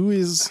kidnapped them? Who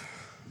is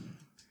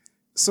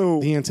So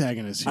the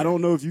antagonist here? I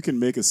don't know if you can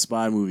make a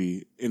spy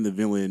movie and the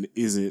villain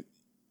isn't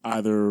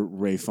either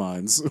Ray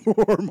Fiennes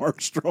or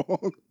Mark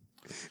Strong.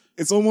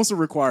 It's almost a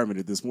requirement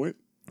at this point.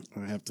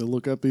 I have to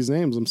look up these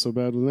names. I'm so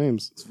bad with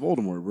names. It's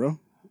Voldemort, bro.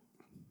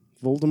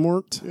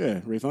 Voldemort?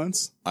 Yeah, Ray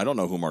Fiennes. I don't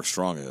know who Mark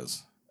Strong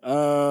is.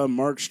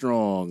 Mark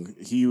Strong.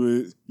 He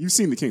was. You've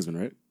seen The Kingsman,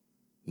 right?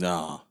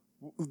 Nah.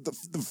 The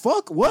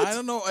fuck? What? I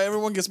don't know.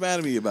 Everyone gets mad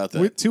at me about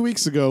that. 2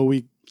 weeks ago,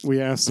 we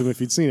asked him if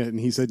he'd seen it, and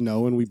he said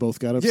no, and we both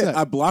got upset. Yeah,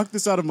 I blocked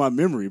this out of my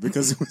memory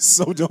because it was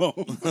so dumb.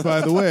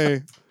 By the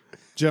way,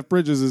 Jeff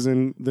Bridges is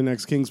in the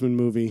next Kingsman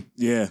movie.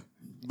 Yeah,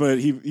 but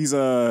he's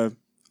I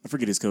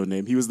forget his code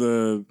name. He was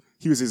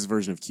his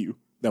version of Q.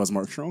 That was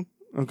Mark Strong.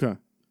 Okay.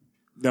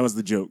 That was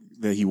the joke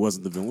that he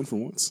wasn't the villain for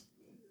once.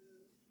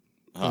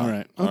 All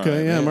right. All Okay,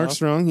 right, yeah, man. Mark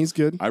Strong, he's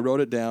good. I wrote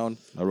it down.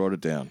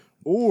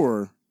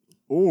 Or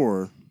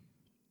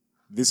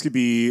this could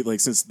be like,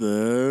 since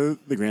the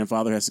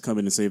grandfather has to come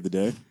in and save the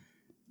day.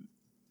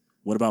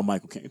 What about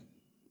Michael Caine?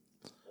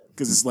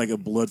 Because it's like a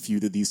blood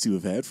feud that these two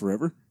have had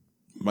forever.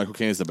 Michael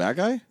Caine is the bad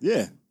guy?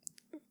 Yeah.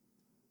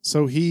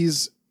 So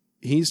he's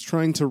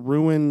trying to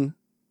ruin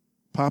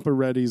Papa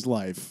Reddy's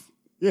life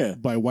Yeah.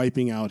 by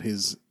wiping out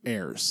his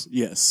heirs.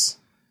 Yes.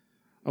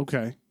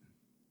 Okay.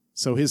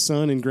 So his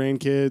son and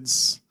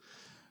grandkids,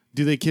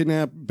 do they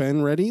kidnap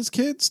Ben Reddy's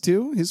kids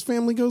too? His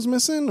family goes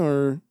missing,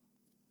 or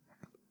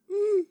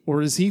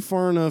is he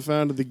far enough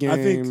out of the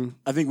game?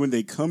 I think when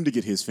they come to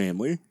get his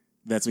family,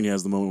 that's when he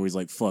has the moment where he's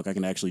like, "Fuck, I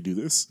can actually do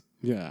this."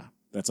 Yeah.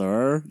 That's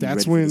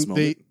When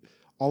they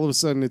all of a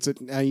sudden it's at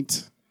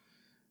night.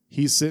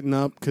 He's sitting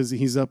up because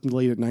he's up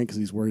late at night because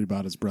he's worried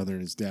about his brother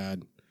and his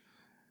dad.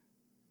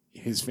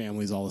 His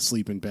family's all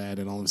asleep in bed,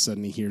 and all of a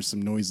sudden he hears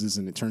some noises,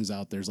 and it turns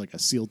out there's like a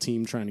SEAL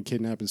team trying to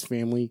kidnap his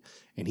family,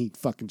 and he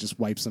fucking just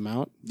wipes them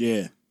out.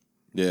 Yeah.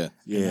 Yeah.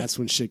 And that's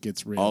when shit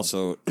gets real.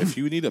 Also, if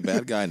you need a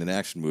bad guy in an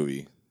action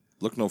movie,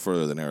 look no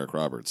further than Eric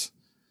Roberts.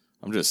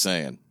 I'm just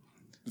saying.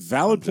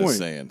 Valid Just point.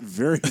 saying.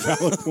 Very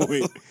valid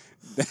point.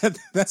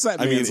 That's that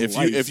I mean, man's if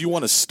life. you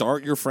want to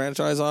start your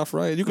franchise off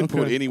right, you can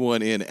put Okay.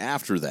 anyone in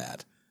after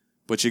that.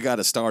 But you got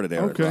to start at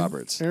Eric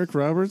Roberts. Eric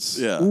Roberts?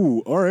 Yeah. Ooh,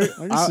 all right.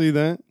 I can see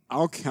that.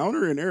 I'll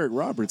counter an Eric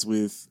Roberts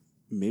with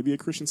maybe a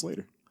Christian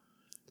Slater.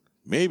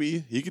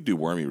 Maybe he could do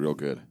Wormy real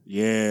good.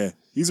 Yeah,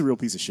 he's a real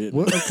piece of shit.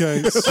 What?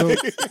 Okay, so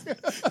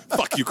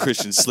Fuck you,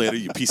 Christian Slater,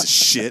 you piece of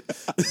shit.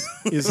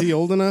 is he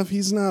old enough?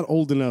 He's not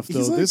old enough, though.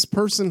 He's like- This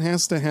person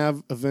has to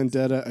have a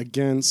vendetta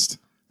against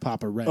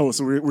Papa Reddi. Oh,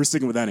 so we're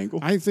sticking with that angle.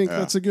 I think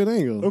that's a good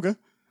angle. Okay.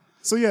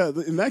 So yeah,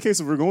 in that case,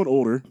 if we're going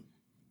older,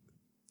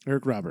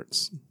 Eric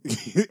Roberts.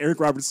 Eric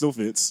Roberts still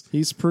fits.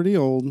 He's pretty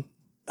old.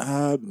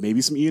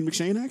 Maybe some Ian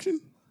McShane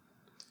action.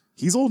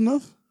 He's old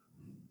enough.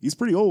 He's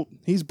pretty old.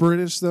 He's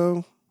British,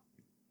 though.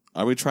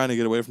 Are we trying to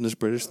get away from this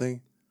British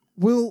thing?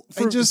 Well,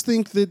 I just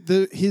think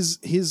that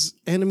his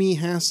enemy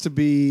has to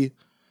be.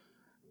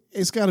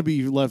 It's got to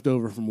be left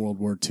over from World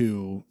War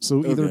II.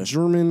 So either Okay.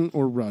 German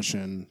or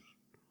Russian,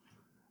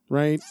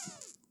 right?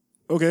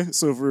 Okay,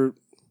 so if we're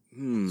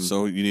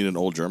So you need an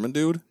old German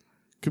dude,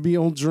 Could be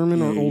old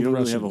German or you old don't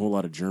really Russian. have a whole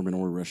lot of German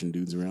or Russian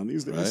dudes around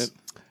these days. right?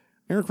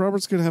 Eric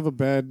Roberts could have a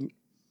bad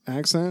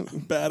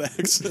accent. Bad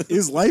accent.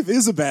 His life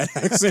is a bad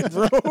accent,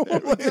 bro.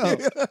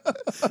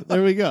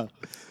 There we go.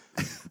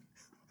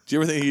 Do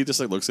you ever think he just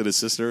like looks at his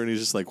sister and he's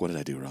just like, "What did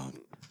I do wrong?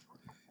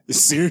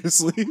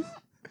 Seriously,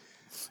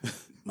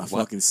 my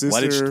fucking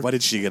sister. Why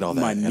did she get all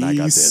that my and niece. I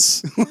got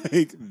this?"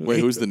 like, Wait,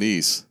 who's the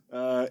niece?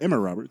 Emma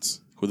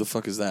Roberts? Who the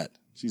fuck is that?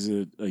 She's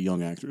a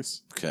young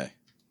actress. Okay.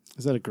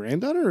 Is that a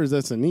granddaughter or is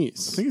that a I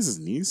niece? think it's his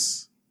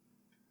niece.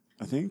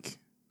 I is Maybe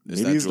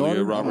maybe his Julia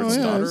daughter. Roberts' Oh,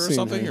 yeah, daughter I've or seen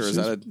something, her. or is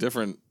that a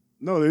different?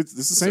 No, it's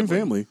the same Sibling.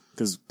 family.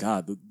 Because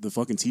God, the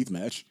fucking teeth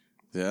match.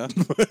 Yeah,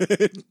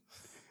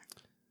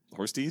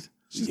 horse teeth.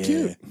 She's Yeah.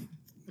 cute.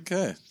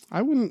 Okay.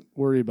 I wouldn't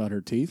worry about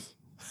her teeth.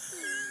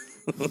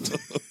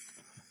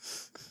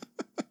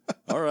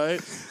 All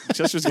right.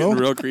 Chester's getting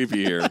real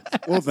creepy here.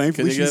 Well,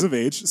 thankfully you she's get- of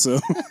age, so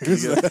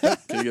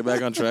Can you get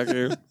back on track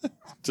here?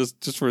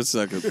 Just for a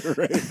second.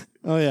 right.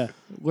 Oh yeah,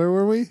 where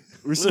were we?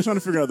 We're still trying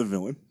to figure out the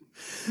villain.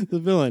 The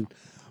villain.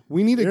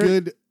 We need a Eric-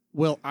 good.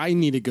 Well, I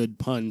need a good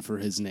pun for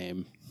his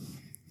name.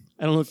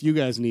 I don't know if you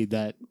guys need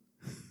that,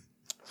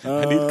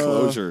 I need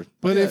closure.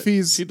 but if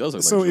he's She does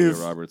look So like Julia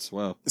if- Roberts.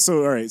 Wow.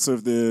 So all right, so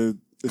if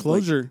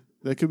closure,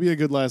 that could be a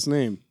good last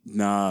name.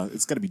 nah,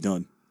 it's got to be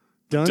done.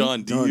 Done.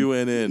 Done. Done.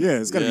 D-U-N-N. Yeah,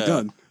 it's got to be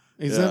done.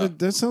 Is Yeah.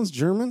 that sounds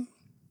German?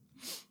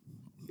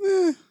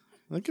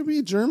 That could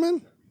be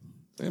German.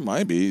 It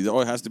might be. Oh,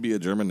 it has to be a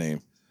German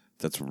name.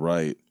 That's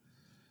right.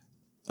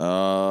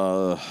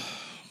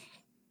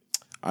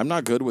 I'm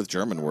not good with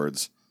German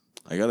words.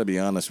 I got to be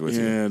honest with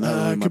you. Yeah, not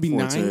really It my could be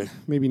forte. 9.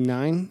 Maybe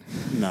 9.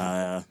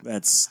 Nah,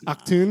 that's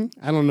Octune.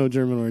 I don't know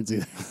German words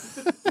either.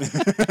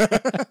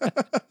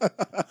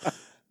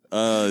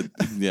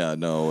 Yeah,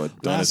 no.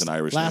 Done is an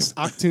Irish last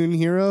name. Octune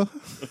hero.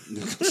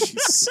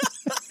 jeez.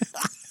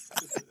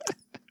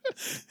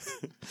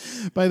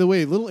 By the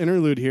way, little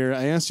interlude here.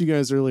 I asked you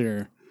guys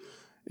earlier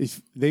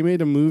if they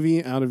made a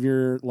movie out of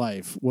your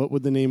life, what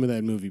would the name of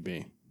that movie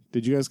be?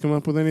 Did you guys come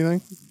up with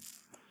anything?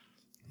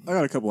 I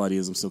got a couple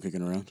ideas. I'm still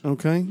kicking around.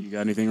 Okay. You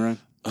got anything, Ryan?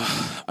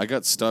 I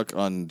got stuck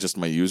on just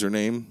my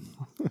username.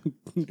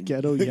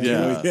 Ghetto Yeti.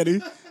 Yeah.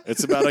 Yeti?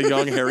 It's about a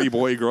young hairy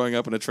boy growing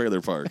up in a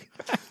trailer park.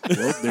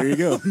 Well, there you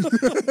go.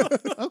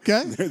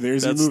 Okay.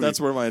 There's your That's movie. that's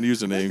where my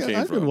username I came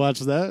could from. watch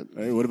that.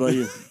 All right, what about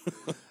you?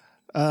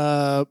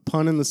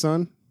 Pun in the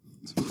Sun.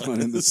 Fun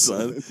in the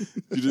Son,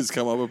 you just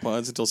come up with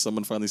puns until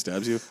someone finally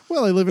stabs you.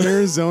 Well, I live in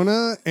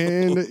Arizona,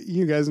 and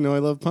you guys know I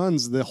love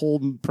puns. The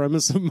whole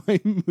premise of my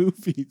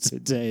movie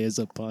today is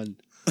a pun.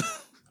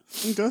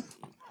 Okay.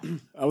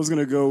 I was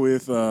gonna go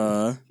with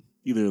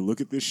either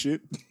look at this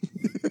shit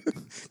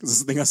because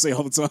it's the thing I say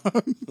all the time.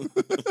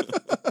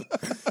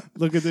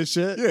 Look at this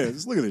shit. Yeah,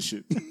 just look at this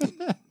shit.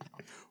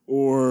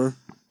 Or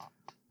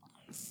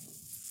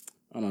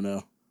I don't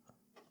know.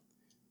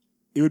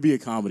 It would be a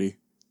comedy.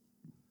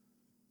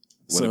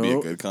 Would it be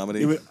a good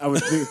comedy? I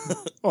would think.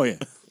 Oh yeah,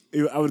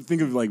 I would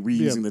think of like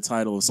reusing Yeah. the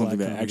title of something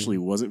Black that comedy. actually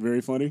wasn't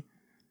very funny.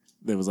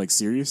 That was like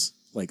serious,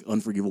 like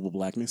Unforgivable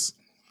Blackness.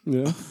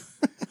 Yeah.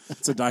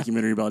 It's a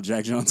documentary about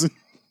Jack Johnson.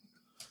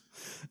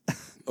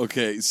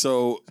 Okay,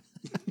 so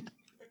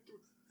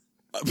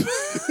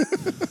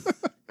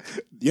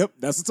Yep,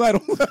 that's the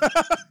title.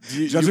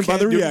 Judging by can't-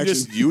 the you can reaction.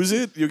 just use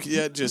it. You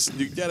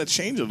gotta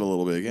change it a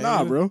little bit. can't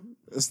Nah, you? bro,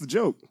 that's the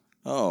joke.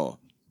 Oh,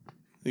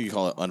 you can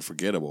call it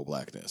unforgettable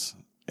blackness,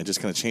 and just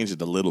kind of change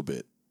it a little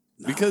bit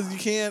because you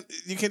can't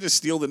just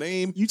steal the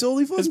name. You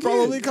totally fucking It's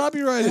probably can.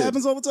 copyrighted. It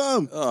happens all the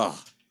time.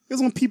 Oh, It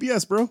was on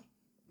PBS, bro.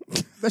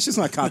 That's just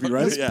not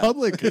copyrighted. yeah.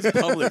 Public. It's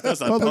public. That's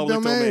not Public public,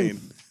 domain. domain.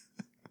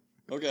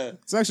 Okay,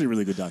 It's actually a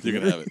really good you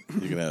documentary. can have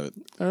it. You can have it.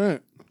 All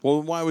right.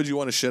 Well, why would you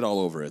want to shit all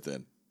over it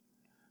then?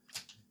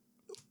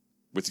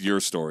 With your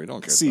story,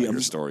 don't care See, about I'm your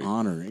just story.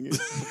 honoring it.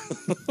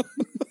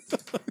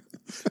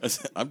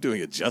 I'm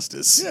doing it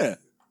justice. Yeah,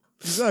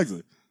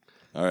 exactly.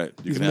 All right,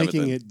 you He's can have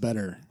making it. it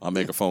better. I'll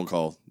make a phone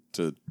call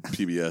to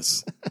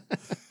PBS.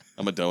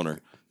 I'm a donor.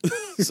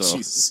 So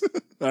Jesus.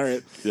 All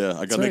right, yeah,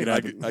 I got make it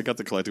happen. I got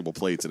the collectible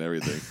plates and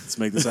everything. let's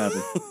make this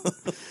happen.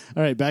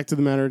 All right, back to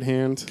the matter at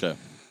hand. Okay.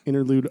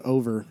 Interlude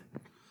over.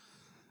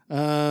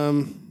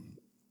 Where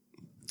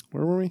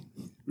were we?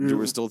 You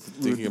were still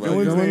thinking about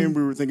Villain's your, name,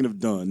 we were thinking of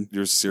Done.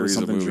 your or series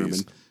of something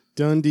movies. German.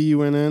 Dunn,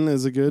 D-U-N-N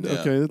is a good. Yeah.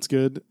 Okay, that's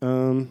good.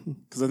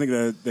 Because I think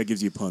that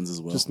gives you puns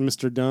as well. Just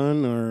Mr.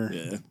 Dunn, or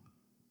yeah.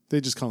 they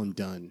just call him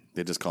Dunn.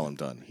 They just call him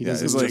Dunn. He Yeah,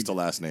 doesn't it's like- just a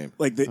last name.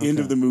 Like the end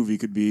Okay. of the movie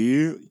could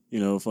be,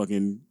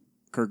 fucking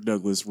Kirk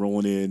Douglas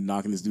rolling in,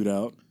 knocking this dude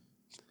out.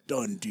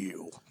 Done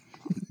deal.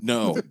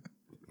 No.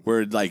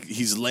 Where like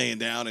he's laying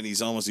down and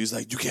he's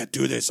like, you can't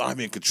do this. I'm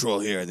in control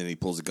here. And then he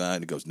pulls a gun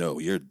and he goes, no,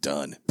 you're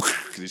done.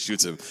 And he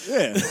shoots him.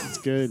 Yeah. It's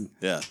good.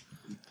 Yeah.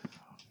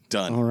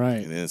 Done. All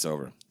right. And then it's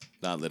over.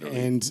 Not literally.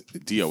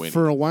 And D-O-N.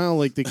 for a while,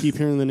 like they keep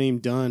hearing the name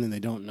Dunn and they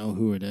don't know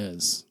who it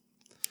is.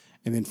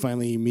 And then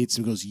finally he meets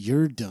him and goes,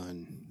 "You're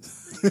done."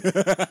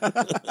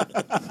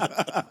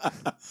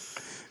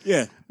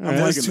 Yeah. I'm right.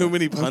 There's liking too that.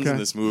 many puns in Okay.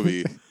 this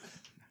movie.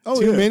 Oh,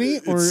 Too yeah. many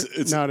or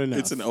It's not enough?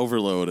 It's an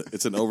overload.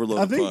 It's an overload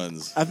I of think,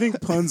 puns. I think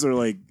puns are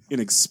like an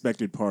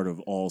expected part of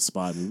all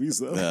spy movies,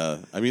 though. Yeah.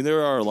 I mean,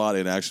 there are a lot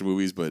in action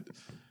movies, but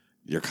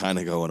you're kind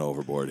of going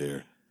overboard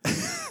here.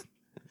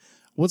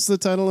 What's the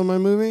title of my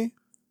movie?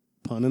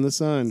 Pun in the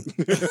Sun.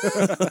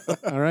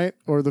 All right.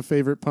 Or the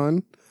favorite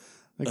pun.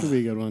 That could be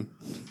a good one.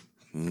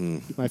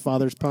 My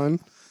father's pun.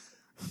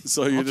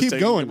 So you're I'll just keep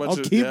taking going. a bunch I'll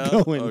of, keep yeah?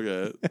 going.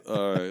 Okay.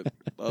 All right.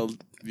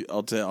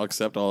 I'll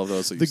accept all of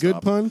those. So you The good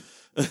stop. pun.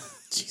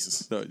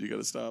 Jesus. No, you got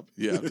to stop.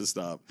 You have to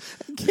stop.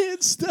 I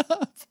can't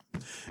stop.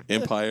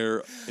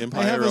 Empire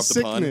I have a of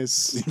the pun.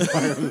 sickness.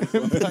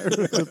 Empire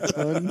of the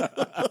pun.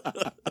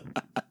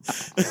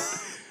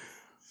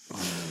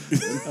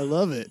 I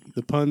love it.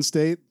 The pun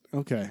state.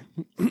 Okay.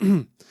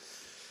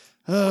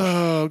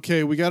 Oh,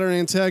 okay. We got our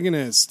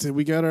antagonist.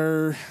 We got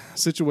our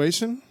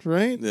situation,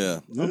 right? Yeah.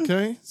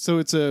 Okay. So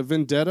it's a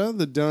vendetta,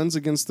 the Duns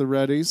against the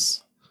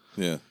Reddis.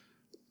 Yeah.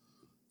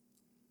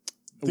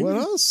 What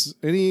else?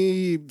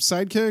 Any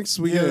sidekicks?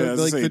 We Yeah, got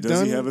like the does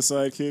Dun. he have a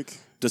sidekick?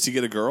 Does he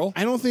get a girl?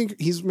 I don't think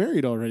he's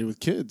married already with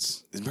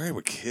kids. He's married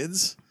with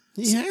kids?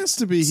 He has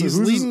to be. So He's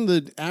who's leading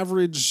the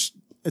average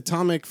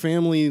atomic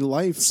family So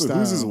lifestyle.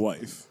 who's his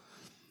wife?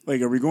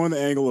 Like, are we going the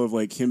angle of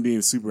like him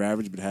being super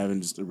average but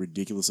having just a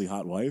ridiculously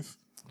hot wife?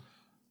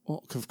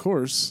 Well, of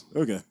course,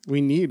 Okay. we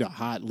need a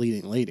hot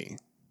leading lady.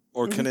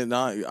 Or can it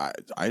not?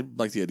 I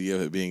like the idea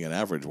of it being an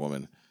average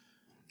woman.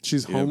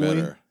 She's Even homely.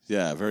 better.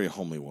 Yeah, a very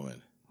homely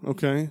woman.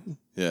 Okay,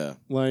 Yeah.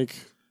 like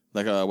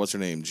Like, what's her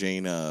name?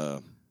 Jane,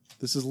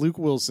 this is Luke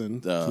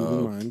Wilson. Keep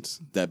in mind,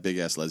 that big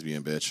ass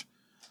lesbian bitch.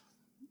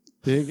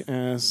 big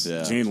ass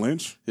Yeah. Jane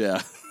Lynch?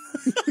 Yeah.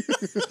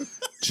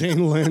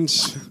 Jane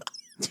Lynch.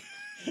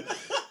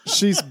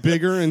 She's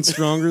bigger and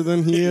stronger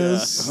than he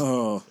is.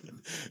 Oh.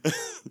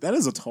 That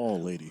is a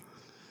tall lady.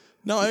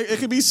 No, it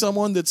could be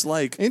someone that's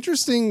like,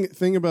 Interesting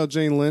thing about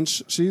Jane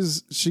Lynch,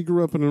 she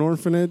grew up in an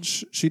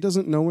orphanage. She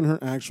doesn't know when her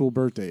actual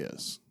birthday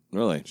is.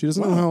 really? She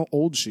doesn't know how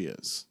old she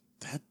is.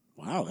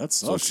 Wow, that sucks.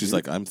 So she's dude.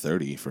 like, I'm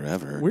 30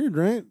 forever. Weird,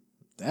 right?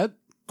 that.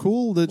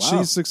 Cool that Wow.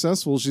 she's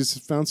successful. She's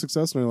found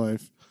success in her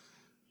life.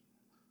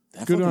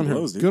 That Good fucking on her.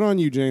 blows, dude. Good on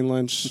you, Jane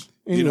Lynch.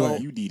 Anyway, You know-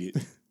 You need it.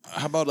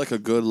 How about like a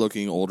good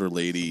looking older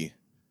lady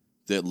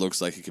that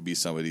looks like it could be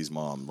somebody's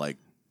mom, like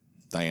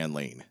Diane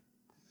Lane?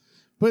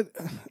 but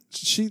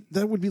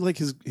that would be like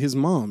his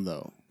mom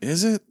though.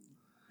 Is it?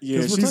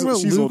 Yeah, 'Cause we're talking about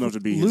she's Luke, old enough to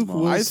be his Luke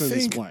mom. Wilson's I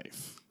think-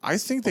 wife. I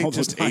think they Although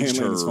just Diane aged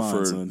Lane her is fine,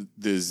 for son.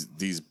 these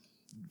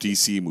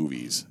DC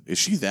movies. Is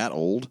she that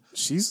old?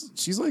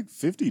 She's like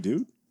 50,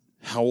 dude.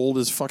 How old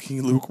is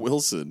fucking Luke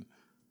Wilson?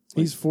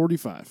 He's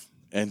 45.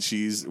 And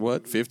she's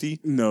what, 50?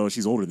 No,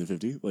 she's older than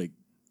 50. Like,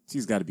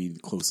 she's got to be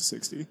close to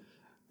 60.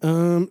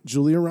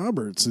 Julia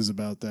Roberts is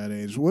about that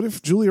age. What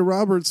if Julia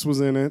Roberts was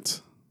in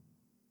it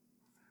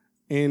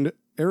and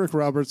Eric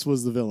Roberts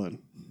was the villain?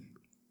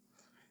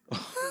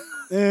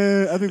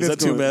 I think Is that's that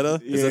too going,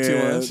 meta? Is that too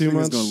yeah, much? I Too think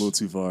much? that's going a little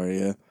too far,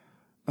 yeah.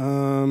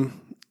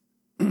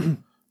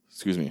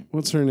 Excuse me.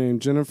 What's her name?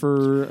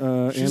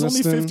 Jennifer She's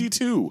Aniston. only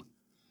 52.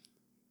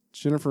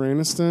 Jennifer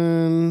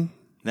Aniston.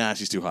 Nah,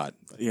 she's too hot.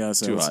 Yeah,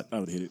 so Too I would- hot. I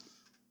would hit it.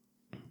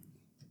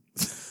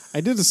 I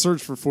did a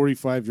search for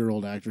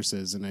 45-year-old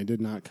actresses, and I did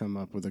not come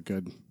up with a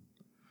good.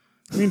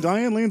 I mean,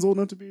 Diane Lane's old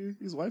enough to be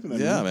his wife in that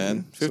Yeah, movie.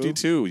 man. So-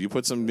 52. You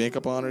put some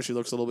makeup on her, she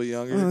looks a little bit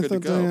younger. Oh, You're I good to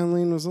thought go. Diane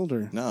Lane was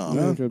older. No.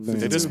 No. Good They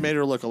Diane just Lane. made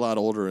her look a lot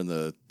older in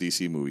the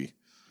DC movie.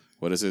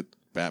 What is it?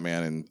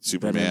 Batman and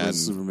Superman. Batman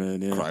versus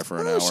Superman, yeah. Cry for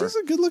an Oh, hour. she's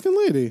a good-looking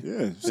lady.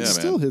 Yeah. She'd Yeah,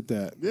 still man. hit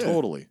that. Yeah.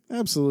 Totally.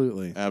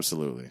 Absolutely.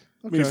 Absolutely.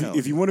 I mean, Okay.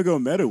 if you want to go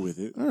meta with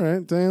it, All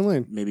right, Diane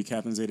Lane. maybe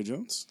Captain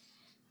Zeta-Jones.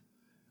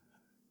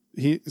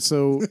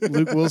 So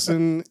Luke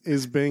Wilson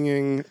is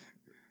banging.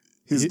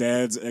 His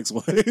dad's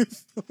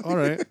ex-wife. All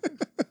right.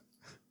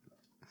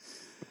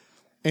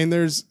 And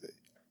there's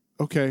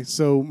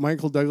so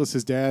Michael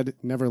Douglas's dad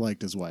never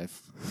liked his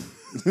wife.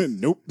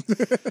 Nope.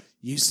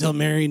 You still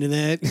married to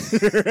that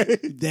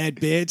that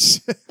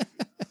bitch?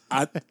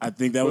 I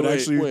think that would Wait,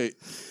 actually... wait.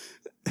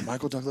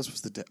 Michael Douglas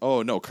was the dad.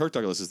 Oh, no. Kirk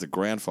Douglas is the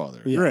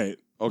grandfather. Yeah. Right.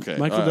 Okay.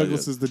 Michael all right,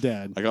 Douglas yeah. is the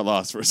dad. I got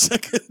lost for a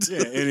second. Yeah,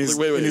 and his,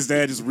 Like, wait. and his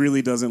dad just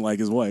really doesn't like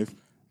his wife.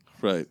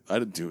 Right. I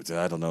didn't do it.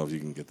 I don't know if you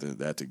can get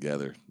that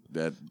together.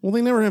 That. Well,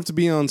 they never have to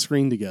be on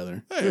screen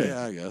together, Hey,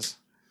 yeah, I guess.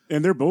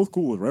 And they're both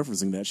cool with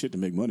referencing that shit to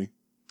make money.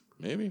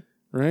 Maybe.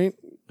 right?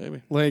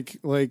 Maybe. Like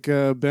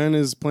Ben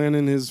is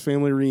planning his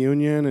family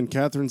reunion, and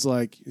Catherine's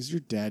like, "Is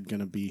your dad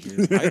gonna be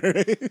here?"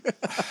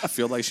 I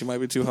feel like she might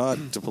be too hot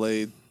to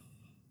play,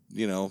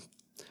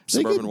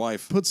 suburban could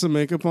wife. Put some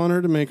makeup on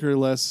her to make her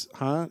less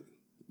hot.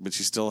 But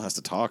she still has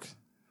to talk.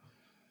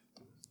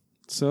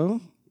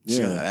 So, She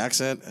got Yeah. that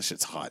accent. That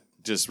shit's hot.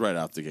 Just right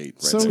out the gate.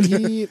 Right so there.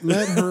 he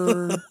met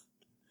her.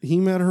 He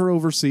met her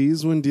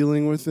overseas when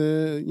dealing with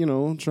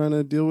trying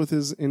to deal with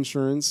his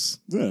insurance.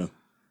 Yeah.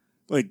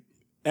 Like,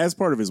 as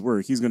part of his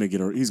work, he's going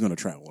to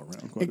travel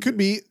around. quite It a could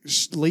bit.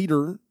 be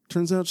later.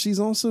 Turns out she's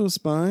also a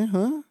spy,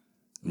 huh?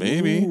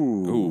 Maybe.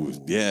 Ooh. Ooh,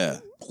 yeah.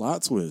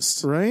 Plot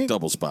twist. Right?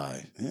 Double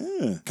spy.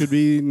 Yeah. Could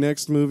be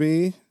next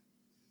movie,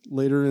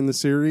 later in the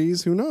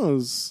series. Who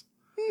knows?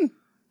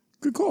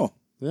 Good call.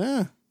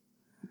 Yeah,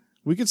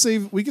 we could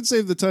save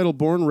the title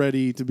 "Born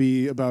Ready" to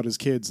be about his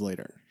kids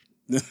later.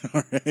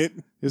 All right.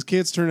 His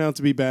kids turn out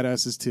to be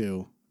badasses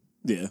too,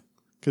 Yeah.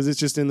 because it's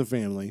just in the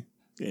family.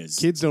 Yeah,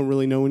 Kids don't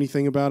really know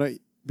anything about it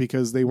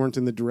because they weren't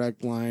in the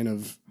direct line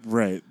of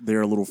right.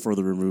 They're a little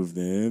further removed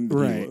than he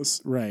right,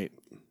 was. right.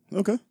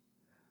 Okay.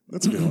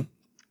 That's a good one.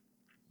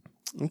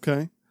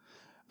 Okay.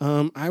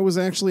 I was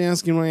actually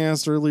asking when I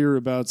asked earlier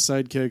about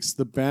sidekicks.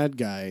 The bad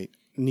guy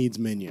needs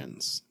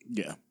minions.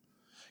 Yeah.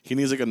 He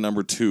needs like a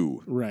number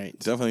 2. Right.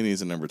 Definitely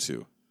needs a number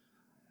 2.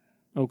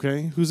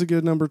 Okay. Who's a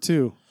good number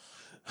 2?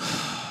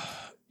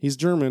 He's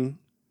German.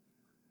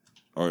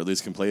 Or at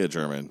least can play a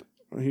German.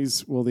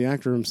 The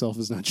actor himself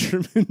is not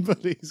German, but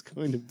he's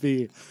going to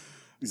be.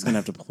 He's going to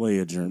have to play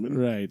a German.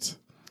 Right.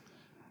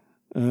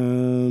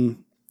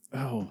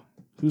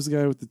 Who's the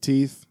guy with the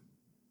teeth?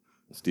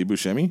 Steve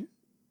Buscemi?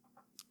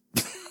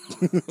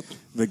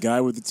 The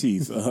guy with the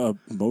teeth.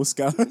 Most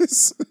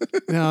guys?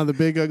 No, the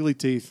big ugly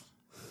teeth.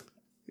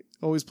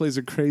 Always plays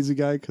a crazy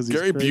guy because he's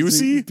Gary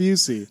crazy.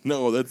 Busey? Busey.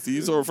 No,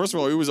 first of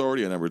all, he was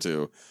already a number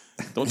 2.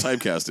 Don't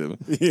typecast him.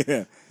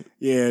 Yeah.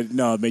 Yeah,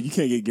 no, man, you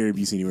can't get Gary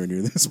Busey anywhere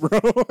near this, bro.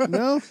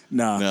 No?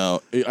 Nah.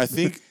 No, I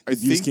think can't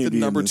the be in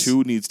number this.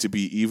 2 needs to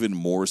be even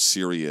more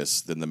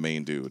serious than the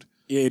main dude.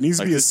 Yeah, it needs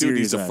to Like be a this dude serious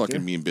needs to actor.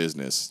 fucking mean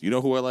business. You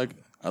know who I like?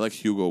 I like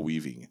Hugo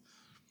Weaving.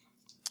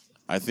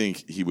 I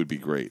think he would be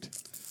great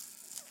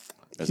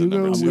as a Hugo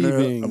number 2.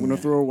 Weaving. I'm gonna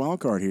throw a wild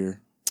card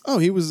here. Oh,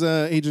 he was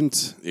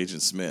Agent.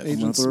 Agent Smith. I'm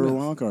gonna throw Smith. a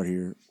wild card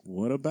here.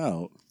 What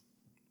about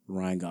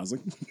Ryan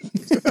Gosling?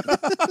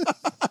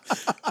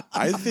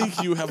 I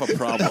think you have a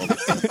problem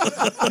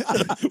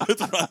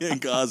with Ryan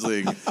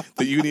Gosling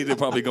that you need to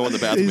probably go in the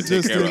bathroom He's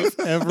and take just care in of.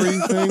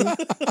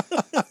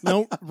 everything.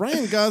 No,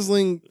 Ryan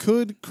Gosling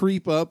could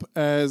creep up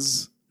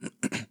as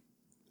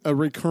a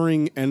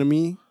recurring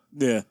enemy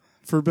Yeah.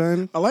 for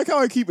Ben. I like how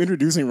I keep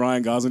introducing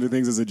Ryan Gosling to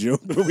things as a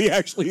joke, but we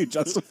actually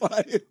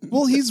justify it.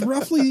 Well, he's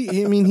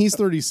he's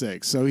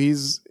 36, so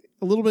he's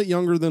a little bit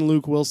younger than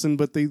Luke Wilson,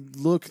 but they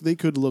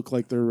could look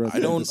like they're. I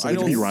don't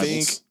be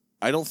rivals.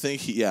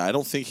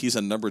 think he's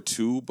a number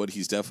 2, but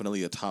he's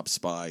definitely a top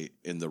spy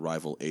in the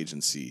rival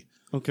agency.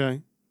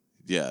 Okay.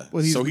 Yeah.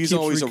 Well, so he's keeps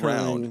always recurring.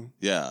 around.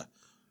 Yeah.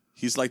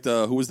 He's like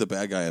who was the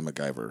bad guy in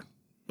MacGyver?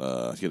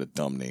 He had a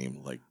dumb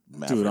name, like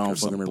Maverick Dude, I or don't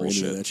some fucking remember any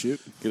bullshit. of that shit.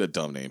 He had a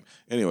dumb name.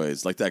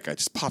 Anyways, like that guy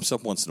just pops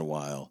up once in a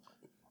while.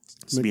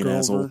 Just be an McGrover.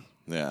 asshole.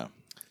 Yeah.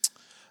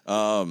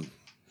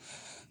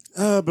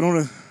 But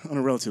on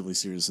a relatively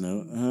serious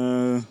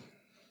note,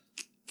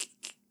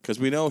 Because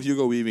we know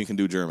Hugo Weaving can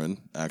do German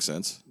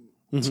accents.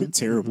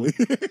 terribly.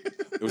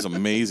 It was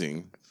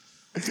amazing.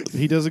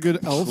 He does a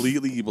good elf.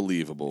 Completely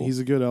believable. He's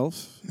a good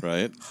elf.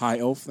 right? High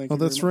elf, thank Oh, you.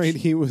 that's very right.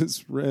 much. He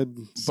was red.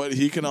 But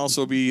he can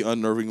also be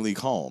unnervingly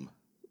calm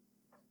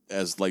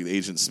as like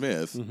Agent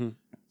Smith. Mm-hmm.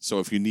 So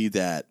if you need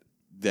that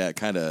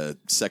kind of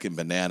second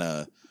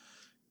banana,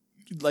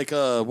 like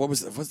what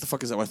the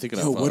fuck is that? I'm thinking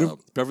Yo, of what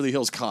if- Beverly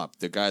Hills Cop,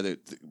 the guy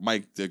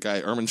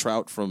Erman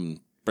Trout from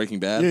Breaking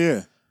Bad.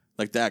 Yeah.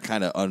 Like that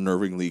kind of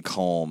unnervingly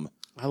calm.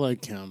 I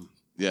like him.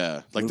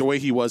 Yeah, like the way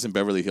he was in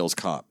Beverly Hills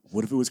Cop.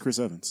 What if it was Chris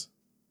Evans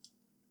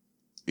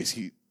Is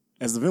he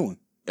as the villain?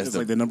 As As the-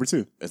 like the number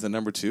 2. as the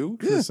number 2?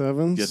 Chris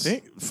Evans. You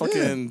think?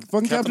 Fucking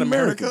Fucking Captain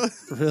America.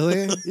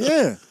 Really?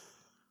 Yeah.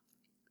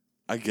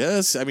 I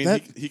guess. I mean,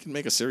 That- he can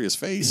make a serious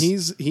face.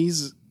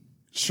 He's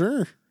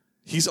sure.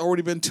 He's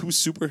already been 2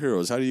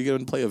 superheroes. How do you get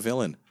him to play a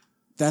villain?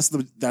 That's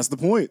the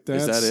point.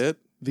 Is That's that it?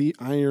 the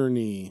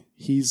irony.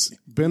 He's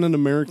been an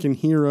American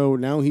hero.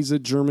 Now he's a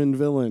German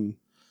villain.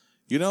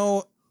 You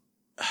know,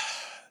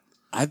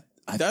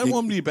 I that think,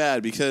 won't be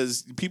bad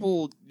because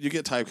you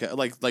get typecast.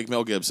 Like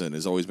Mel Gibson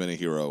has always been a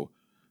hero,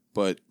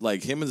 but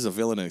like him as a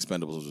villain in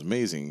Expendables was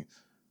amazing.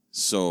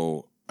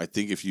 So I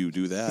think if you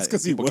do that,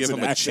 'cause he people give him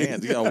wasn't a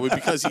acting. chance.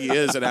 Because he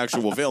is an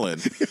actual villain.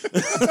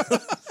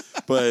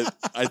 But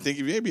I think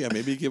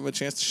maybe give him a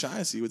chance to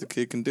shine, see what the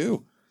kid can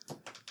do.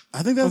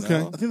 I think that's Okay.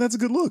 I think that's a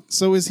good look.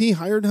 So is he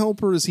hired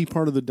help or is he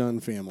part of the Dunn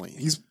family?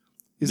 He's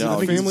Is No,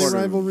 it a he's family part of-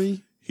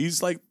 rivalry?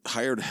 He's like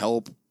hired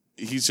help.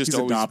 He's just He's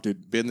always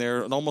adopted. been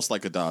there and almost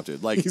like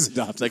adopted. Like He's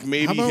adopted. Like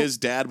maybe How about- his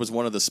dad was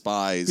one of the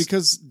spies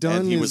Because Dunn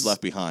and he was is-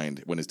 left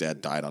behind when his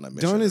dad died on a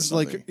mission. Dunn or is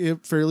like something. a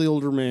fairly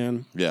older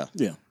man. yeah.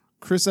 yeah.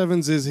 Chris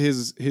Evans is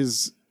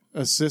his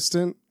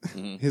assistant,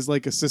 his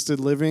like assisted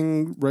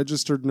living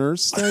registered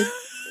nurse type.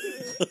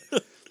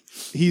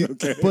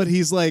 But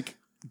he's like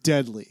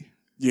deadly.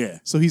 Yeah.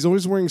 So he's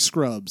always wearing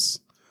scrubs,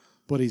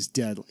 but he's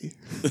deadly.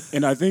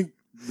 And I think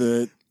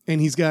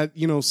And he's got,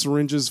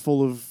 syringes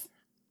full of,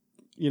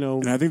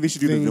 and I think they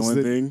should do the things villain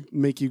that thing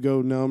make you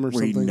go numb or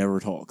where he something. never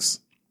talks.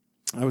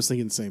 I was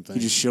thinking the same thing.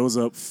 He just shows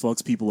up,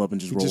 fucks people up,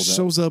 and just He rolls just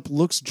out. shows up,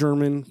 looks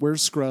German,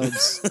 wears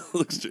scrubs.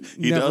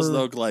 He does Never-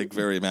 look like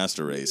very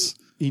master race.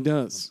 He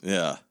does.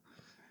 Yeah.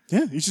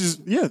 Yeah, you should just.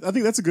 Yeah, I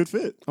think that's a good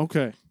fit.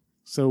 Okay.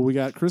 So we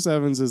got Chris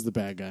Evans as the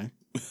bad guy.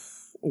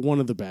 One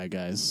of the bad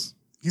guys.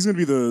 He's going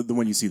to be the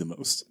one you see the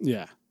most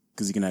Yeah.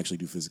 because he can actually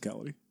do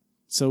physicality.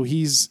 So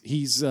he's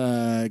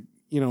emptying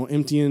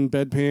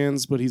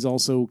bedpans, but he's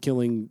also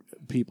killing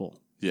people.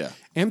 Yeah.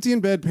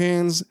 Emptying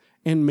bedpans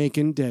and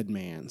making dead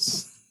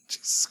mans.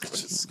 Jesus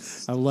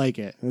Christ. I like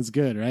it. That's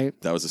good, right?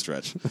 That was a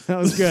stretch. That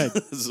was good.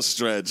 This is a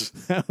stretch.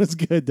 That was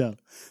good, though.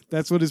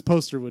 That's what his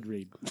poster would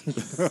read.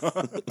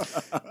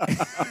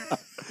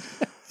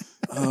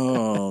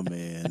 Oh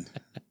man!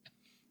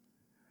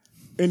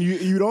 And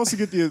you'd also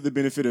get the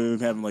benefit of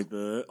having like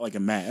a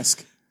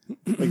mask.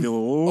 Like the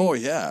little, Oh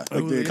yeah,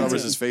 Like the- it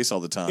covers his face all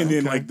the time. and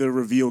then like the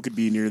reveal could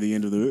be near the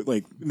end of the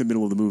like in the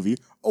middle of the movie.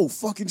 Oh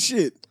fucking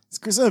shit! It's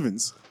Chris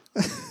Evans.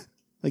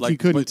 Like you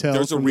couldn't but tell.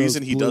 There's a from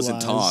reason those he blue doesn't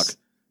eyes. talk,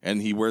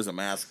 and he wears a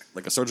mask,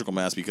 like a surgical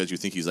mask, because you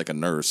think he's like a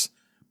nurse.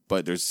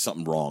 But there's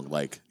something wrong.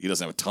 Like he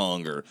doesn't have a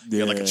tongue, or he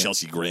got like a Yeah.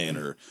 Chelsea grin,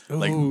 or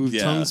like Ooh,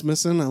 tongue's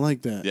missing. I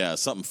like that. yeah,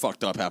 something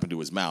fucked up happened to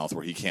his mouth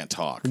where he can't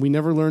talk. We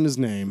never learned his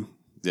name.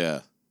 Yeah,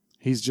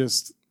 He's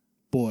just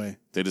boy.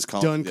 they just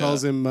call Dunn yeah.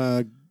 calls him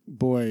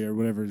boy or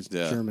whatever is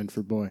Yeah. German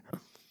for boy.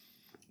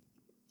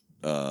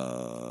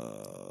 Uh,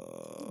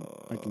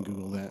 I can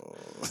Google that.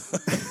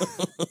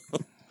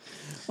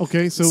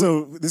 Okay,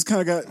 So this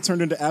kind of got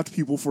turned into apt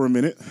people for a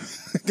minute.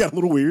 Got a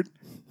little weird.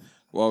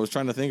 well, I was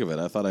trying to think of it.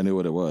 I thought I knew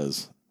what it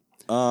was.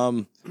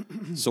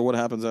 So what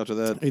happens after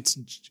that? it's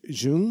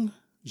Jungi?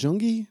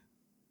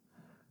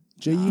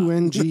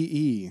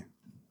 Junge.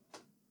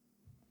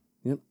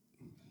 Yep,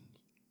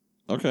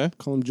 Okay,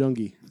 call him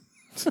Jungi.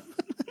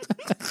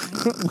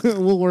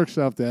 We'll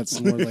workshop that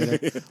some more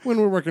later when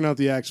we're working out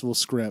the actual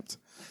script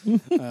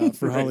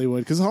for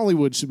Hollywood, because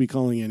Hollywood should be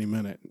calling any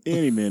minute.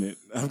 Any minute.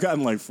 I've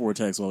gotten like 4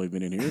 texts while we've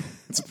been in here.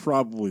 It's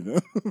probably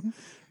them.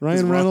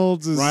 Ryan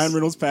Reynolds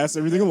is passed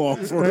everything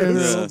along for Ryan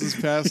us. Reynolds is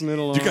passing it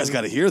along. you guys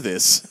got to hear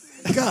this.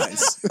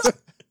 Guys.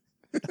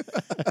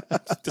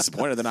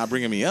 Disappointed they're not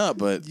bringing me up,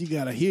 but You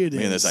gotta hear this.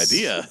 man, this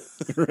idea.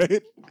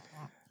 Right?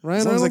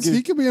 Ryan Sounds Reynolds, like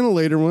he could be in a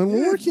later one.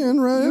 We'll work you in,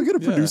 Ryan. You'll get a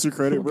producer Yeah.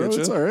 credit, bro. We'll get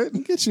It's you. all right.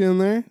 We'll get you in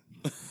there.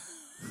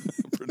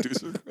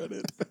 Producer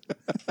credit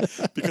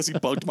because he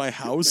bugged my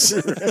house.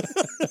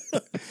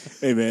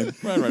 Hey, man.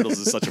 Ryan Reynolds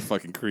is such a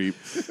fucking creep.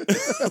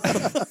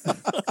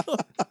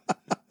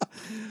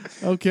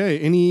 Okay.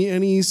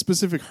 Any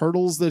specific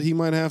hurdles that he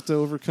might have to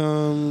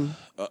overcome?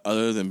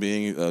 Other than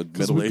being a we've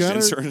middle-aged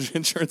got our-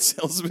 insurance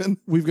salesman.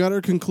 We've got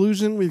our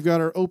conclusion. We've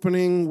got our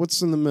opening.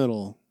 What's in the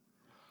middle?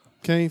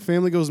 Okay.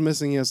 Family goes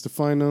missing. He has to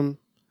find them.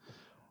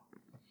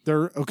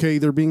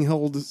 They're being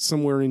held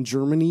somewhere in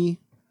Germany,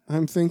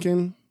 I'm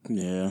thinking.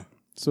 Yeah.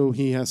 So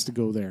he has to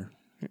go there.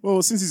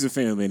 Well, since he's a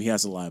family man, he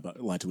has to lie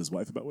to his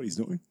wife about what he's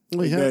doing.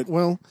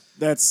 Well, Like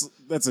that's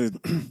it's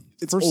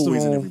First of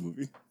always in all, every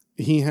movie.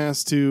 he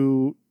has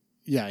to.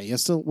 Yeah, he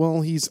has to.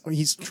 Well, he's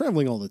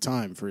traveling all the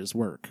time for his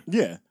work.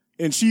 Yeah,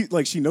 and she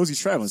knows he's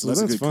traveling, so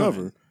that's a that's good fine.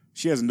 cover.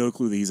 She has no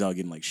clue that he's out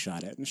getting like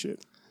shot at and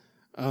shit.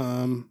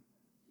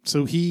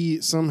 So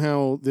he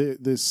somehow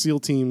the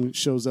SEAL team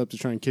shows up to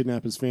try and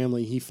kidnap his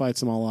family. He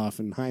fights them all off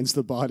and hides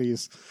the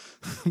bodies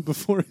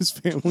before his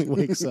family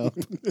wakes up.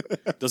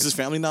 Does his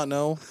family not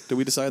know? Did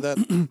we decide that?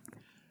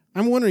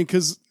 I'm wondering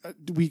because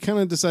we kind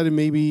of decided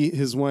maybe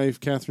his wife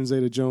Catherine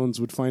Zeta-Jones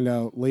would find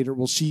out later.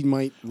 Well, she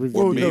might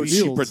reveal. Well, Maybe no, she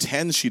revealed.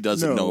 pretends she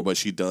doesn't No. know, but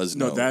she does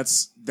know. No,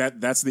 that's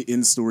the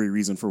in story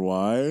reason for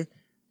why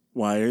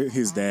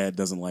his dad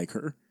doesn't like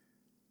her.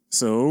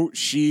 So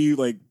she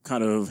like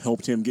kind of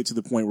helped him get to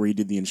the point where he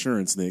did the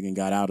insurance thing and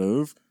got out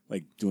of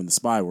like doing the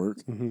spy work.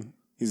 Mm-hmm.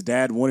 His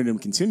dad wanted him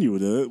to continue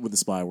with the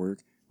spy work.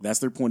 That's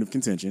their point of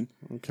contention,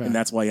 Okay. and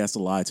that's why he has to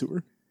lie to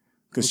her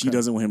because she Okay.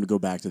 doesn't want him to go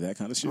back to that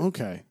kind of shit.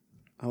 Okay,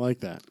 I like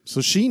that. So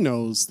she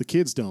knows, the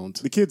kids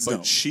don't. The kids but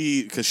don't.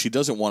 because she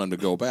doesn't want him to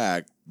go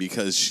back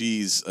because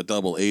she's a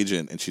double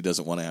agent and she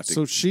doesn't want to have to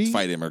So she-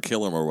 fight him or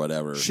kill him or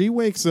whatever. She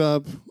wakes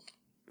up,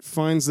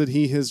 finds that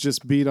he has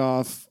just beat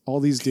off all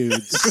these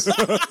dudes.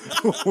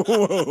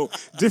 Whoa,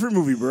 different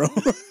movie, bro.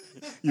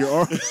 You're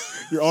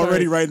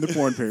already right in the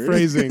porn period.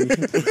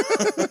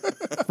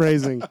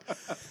 Phrasing.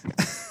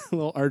 A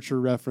little Archer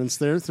reference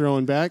there,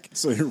 throwing back.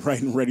 So you're right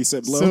in Ready,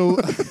 Set, Blow.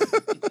 So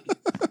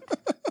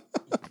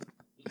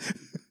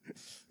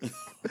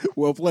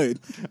Well played.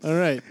 all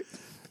right.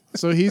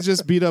 So he's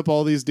just beat up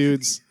all these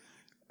dudes.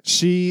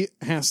 She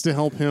has to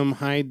help him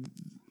hide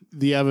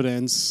the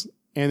evidence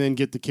and then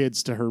get the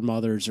kids to her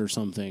mother's or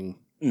something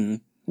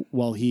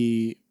while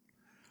he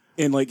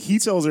And like he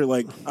tells her,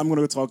 like, I'm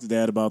gonna go talk to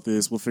dad about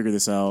this. We'll figure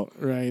this out.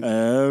 right.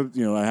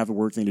 I have a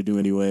work thing to do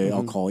anyway.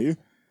 I'll call you.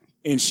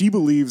 And she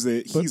believes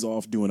that he's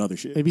off doing other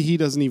shit. Maybe he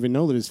doesn't even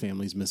know that his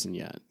family's missing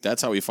yet.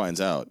 That's how he finds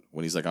out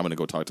when he's like, "I'm going to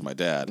go talk to my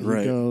dad."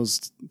 Right. He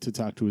goes to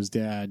talk to his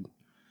dad.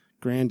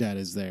 Granddad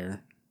is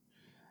there.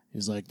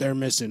 He's like, "They're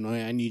missing.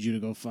 I need you to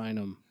go find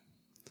them."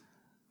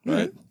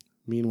 Right?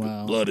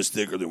 Meanwhile, Blood is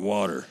thicker than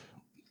water.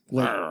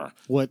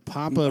 what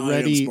Papa I am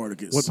Reddi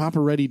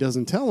Spartacus.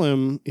 doesn't tell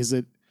him is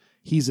that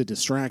he's a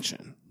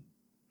distraction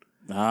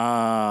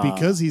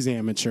because he's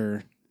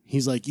amateur.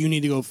 He's like, "You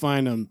need to go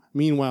find him."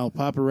 Meanwhile,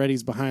 Papa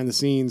Reddi's behind the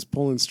scenes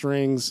pulling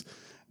strings,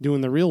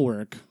 doing the real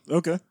work,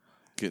 Okay.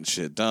 Getting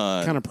shit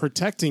done. kind of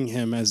protecting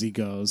him as he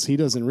goes. He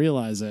doesn't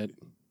realize it.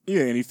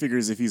 Yeah, and he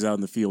figures if he's out in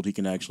the field, he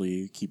can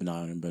actually keep an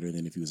eye on him better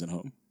than if he was at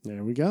home.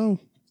 There we go.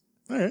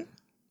 All right.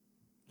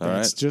 All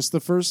That's right. just the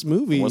first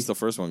movie. What's the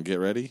first one? Get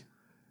Ready?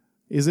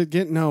 Is it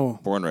no?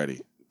 Born Ready.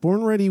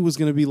 Born Ready was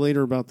going to be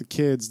later about the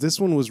kids. This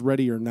one was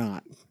Ready or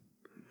Not.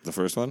 The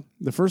first one?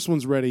 The first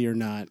one's Ready or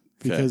Not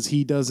because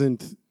he doesn't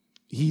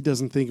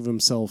think of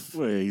himself.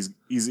 Well,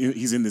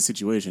 he's in this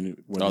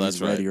situation whether Oh, that's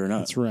he's ready right. or not.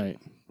 That's right.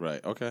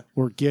 Right. Okay.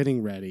 Or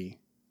getting ready.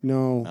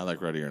 No. Not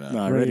like Ready or Not.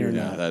 Nah, Ready Ready or or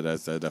Not. Not.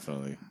 That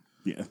definitely.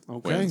 Yeah.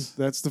 Okay, Wins.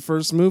 that's the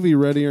first movie,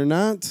 Ready or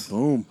Not,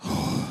 Boom.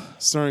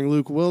 starring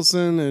Luke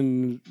Wilson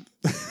and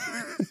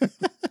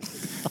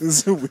This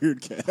is a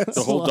weird cast.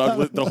 The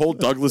whole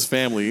Douglas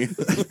family.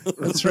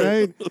 that's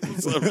right,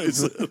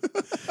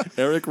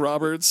 Eric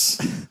Roberts.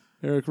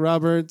 Eric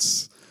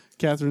Roberts,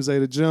 Catherine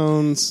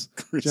Zeta-Jones,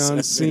 John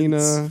Evans.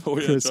 Cena, Oh,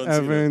 yeah, Chris John Cena.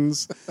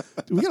 Evans.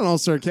 We got an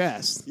all-star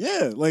cast.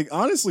 Yeah, like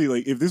honestly,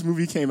 like if this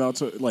movie came out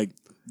to like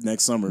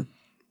next summer,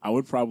 I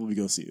would probably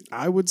go see it.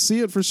 I would see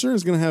it for sure.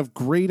 It's going to have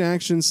great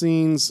action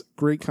scenes,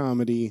 great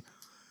comedy,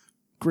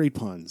 great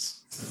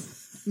puns.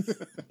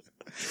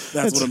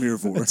 That's what I'm here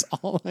for. That's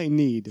all I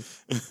need.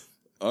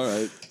 All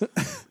right.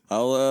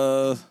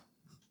 I'll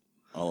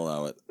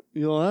allow it.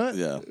 You know what?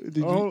 Yeah. Did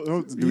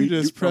you, Do you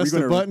just are we pressed the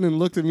gonna- button and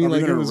looked at me are we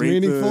like it gonna was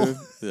rate meaningful?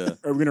 Yeah.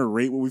 Are we gonna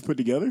rate what we've put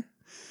together?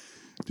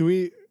 Do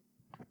we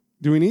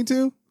need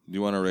to? Do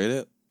you want to rate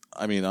it?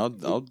 I mean, I'll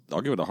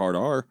give it a hard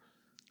R.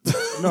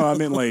 No, I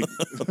meant like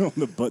on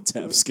the butt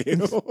tap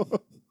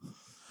scale.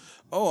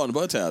 Oh, on the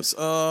butt taps.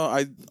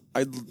 I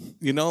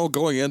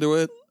going into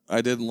it,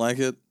 I didn't like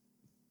it,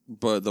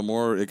 but the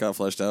more it got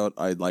fleshed out,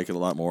 I like it a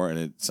lot more, and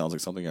it sounds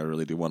like something I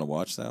really do want to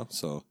watch now.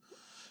 So,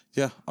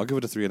 yeah, I'll give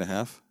it a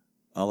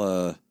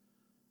 3.5.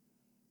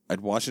 I'd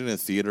watch it in a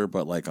theater,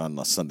 but like on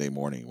a Sunday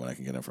morning when I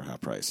can get it for half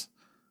price.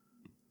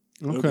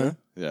 Okay.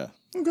 Yeah.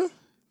 Okay.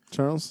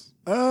 Charles?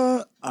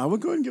 I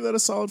would go ahead and give that a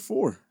solid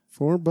 4.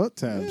 4 butt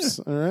tabs.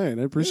 All right.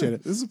 I appreciate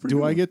it. This is a pretty Do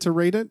good I one. get to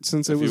rate it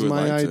since it If was you would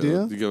my like to,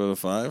 idea? you give it a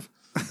 5.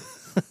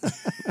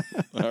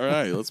 All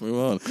right, let's move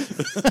on.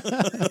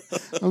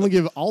 I'm gonna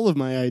give all of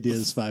my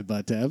ideas 5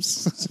 butt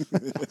tabs.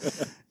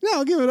 No,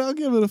 I'll give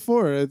it a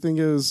 4. I think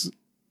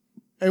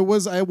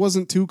I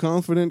wasn't too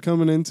confident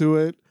coming into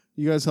it.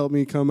 You guys helped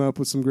me come up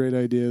with some great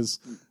ideas.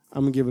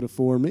 I'm gonna give it a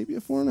 4, maybe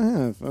a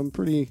 4.5. I'm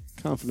pretty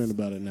confident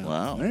about it now.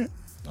 Wow. All right.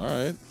 All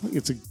right. I think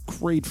it's a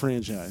great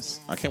franchise.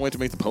 I can't wait to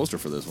make the poster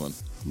for this one.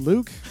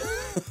 Luke,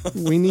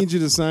 we need you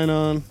to sign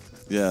on.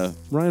 Yeah.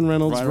 Ryan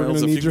Reynolds, Ryan we're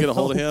Reynolds, gonna if need you can your get a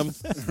hold of help.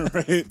 him.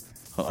 Right.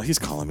 Oh, he's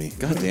calling me.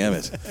 God damn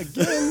it.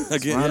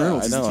 Again, Ryan yeah,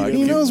 Reynolds, I know. he's I He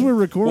keep- knows we're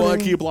recording. Well, I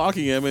keep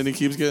blocking him, and he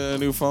keeps getting a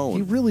new He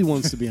phone. really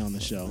wants to be on the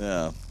show.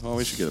 Yeah. Well,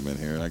 we should get him in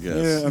here, I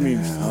guess. Yeah, I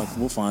mean,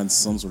 we'll find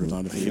some sort of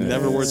time to He fit it.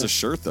 never wears a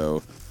shirt,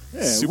 though.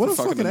 Yeah, Super what a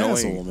fucking annoying.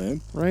 asshole,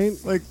 man. Right?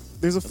 Like,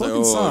 there's a fucking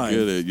Oh, sign. I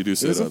get it. You do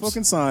There's a sit-ups.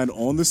 fucking sign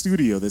on the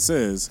studio that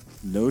says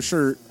no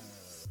shirt,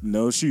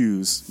 no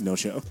shoes, no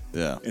show.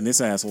 Yeah. And this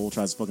asshole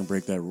tries to fucking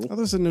break that I rule. thought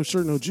there said no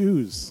shirt, no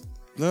Jews.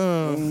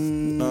 No,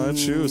 it's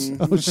shoes.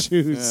 Oh,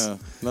 shoes. Yeah.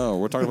 No,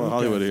 we're talking about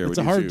Hollywood here. It's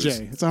We a do hard shoes.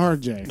 J. It's a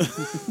hard J.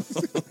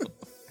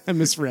 I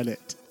misread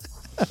it.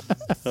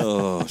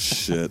 Oh,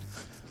 shit.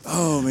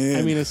 Oh, man.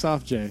 I mean a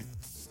soft J.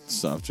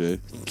 Stop, Jay.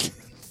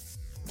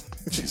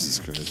 Jesus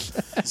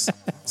Christ.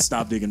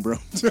 stop digging, bro.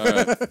 All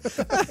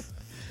right.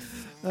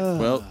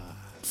 Well,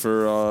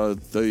 for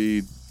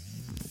the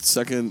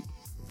second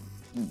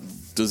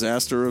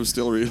disaster of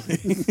still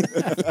reeling,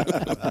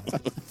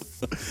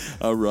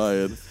 I'm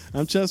Ryan.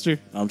 I'm Chester.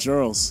 I'm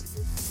Charles.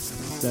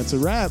 That's a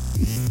wrap.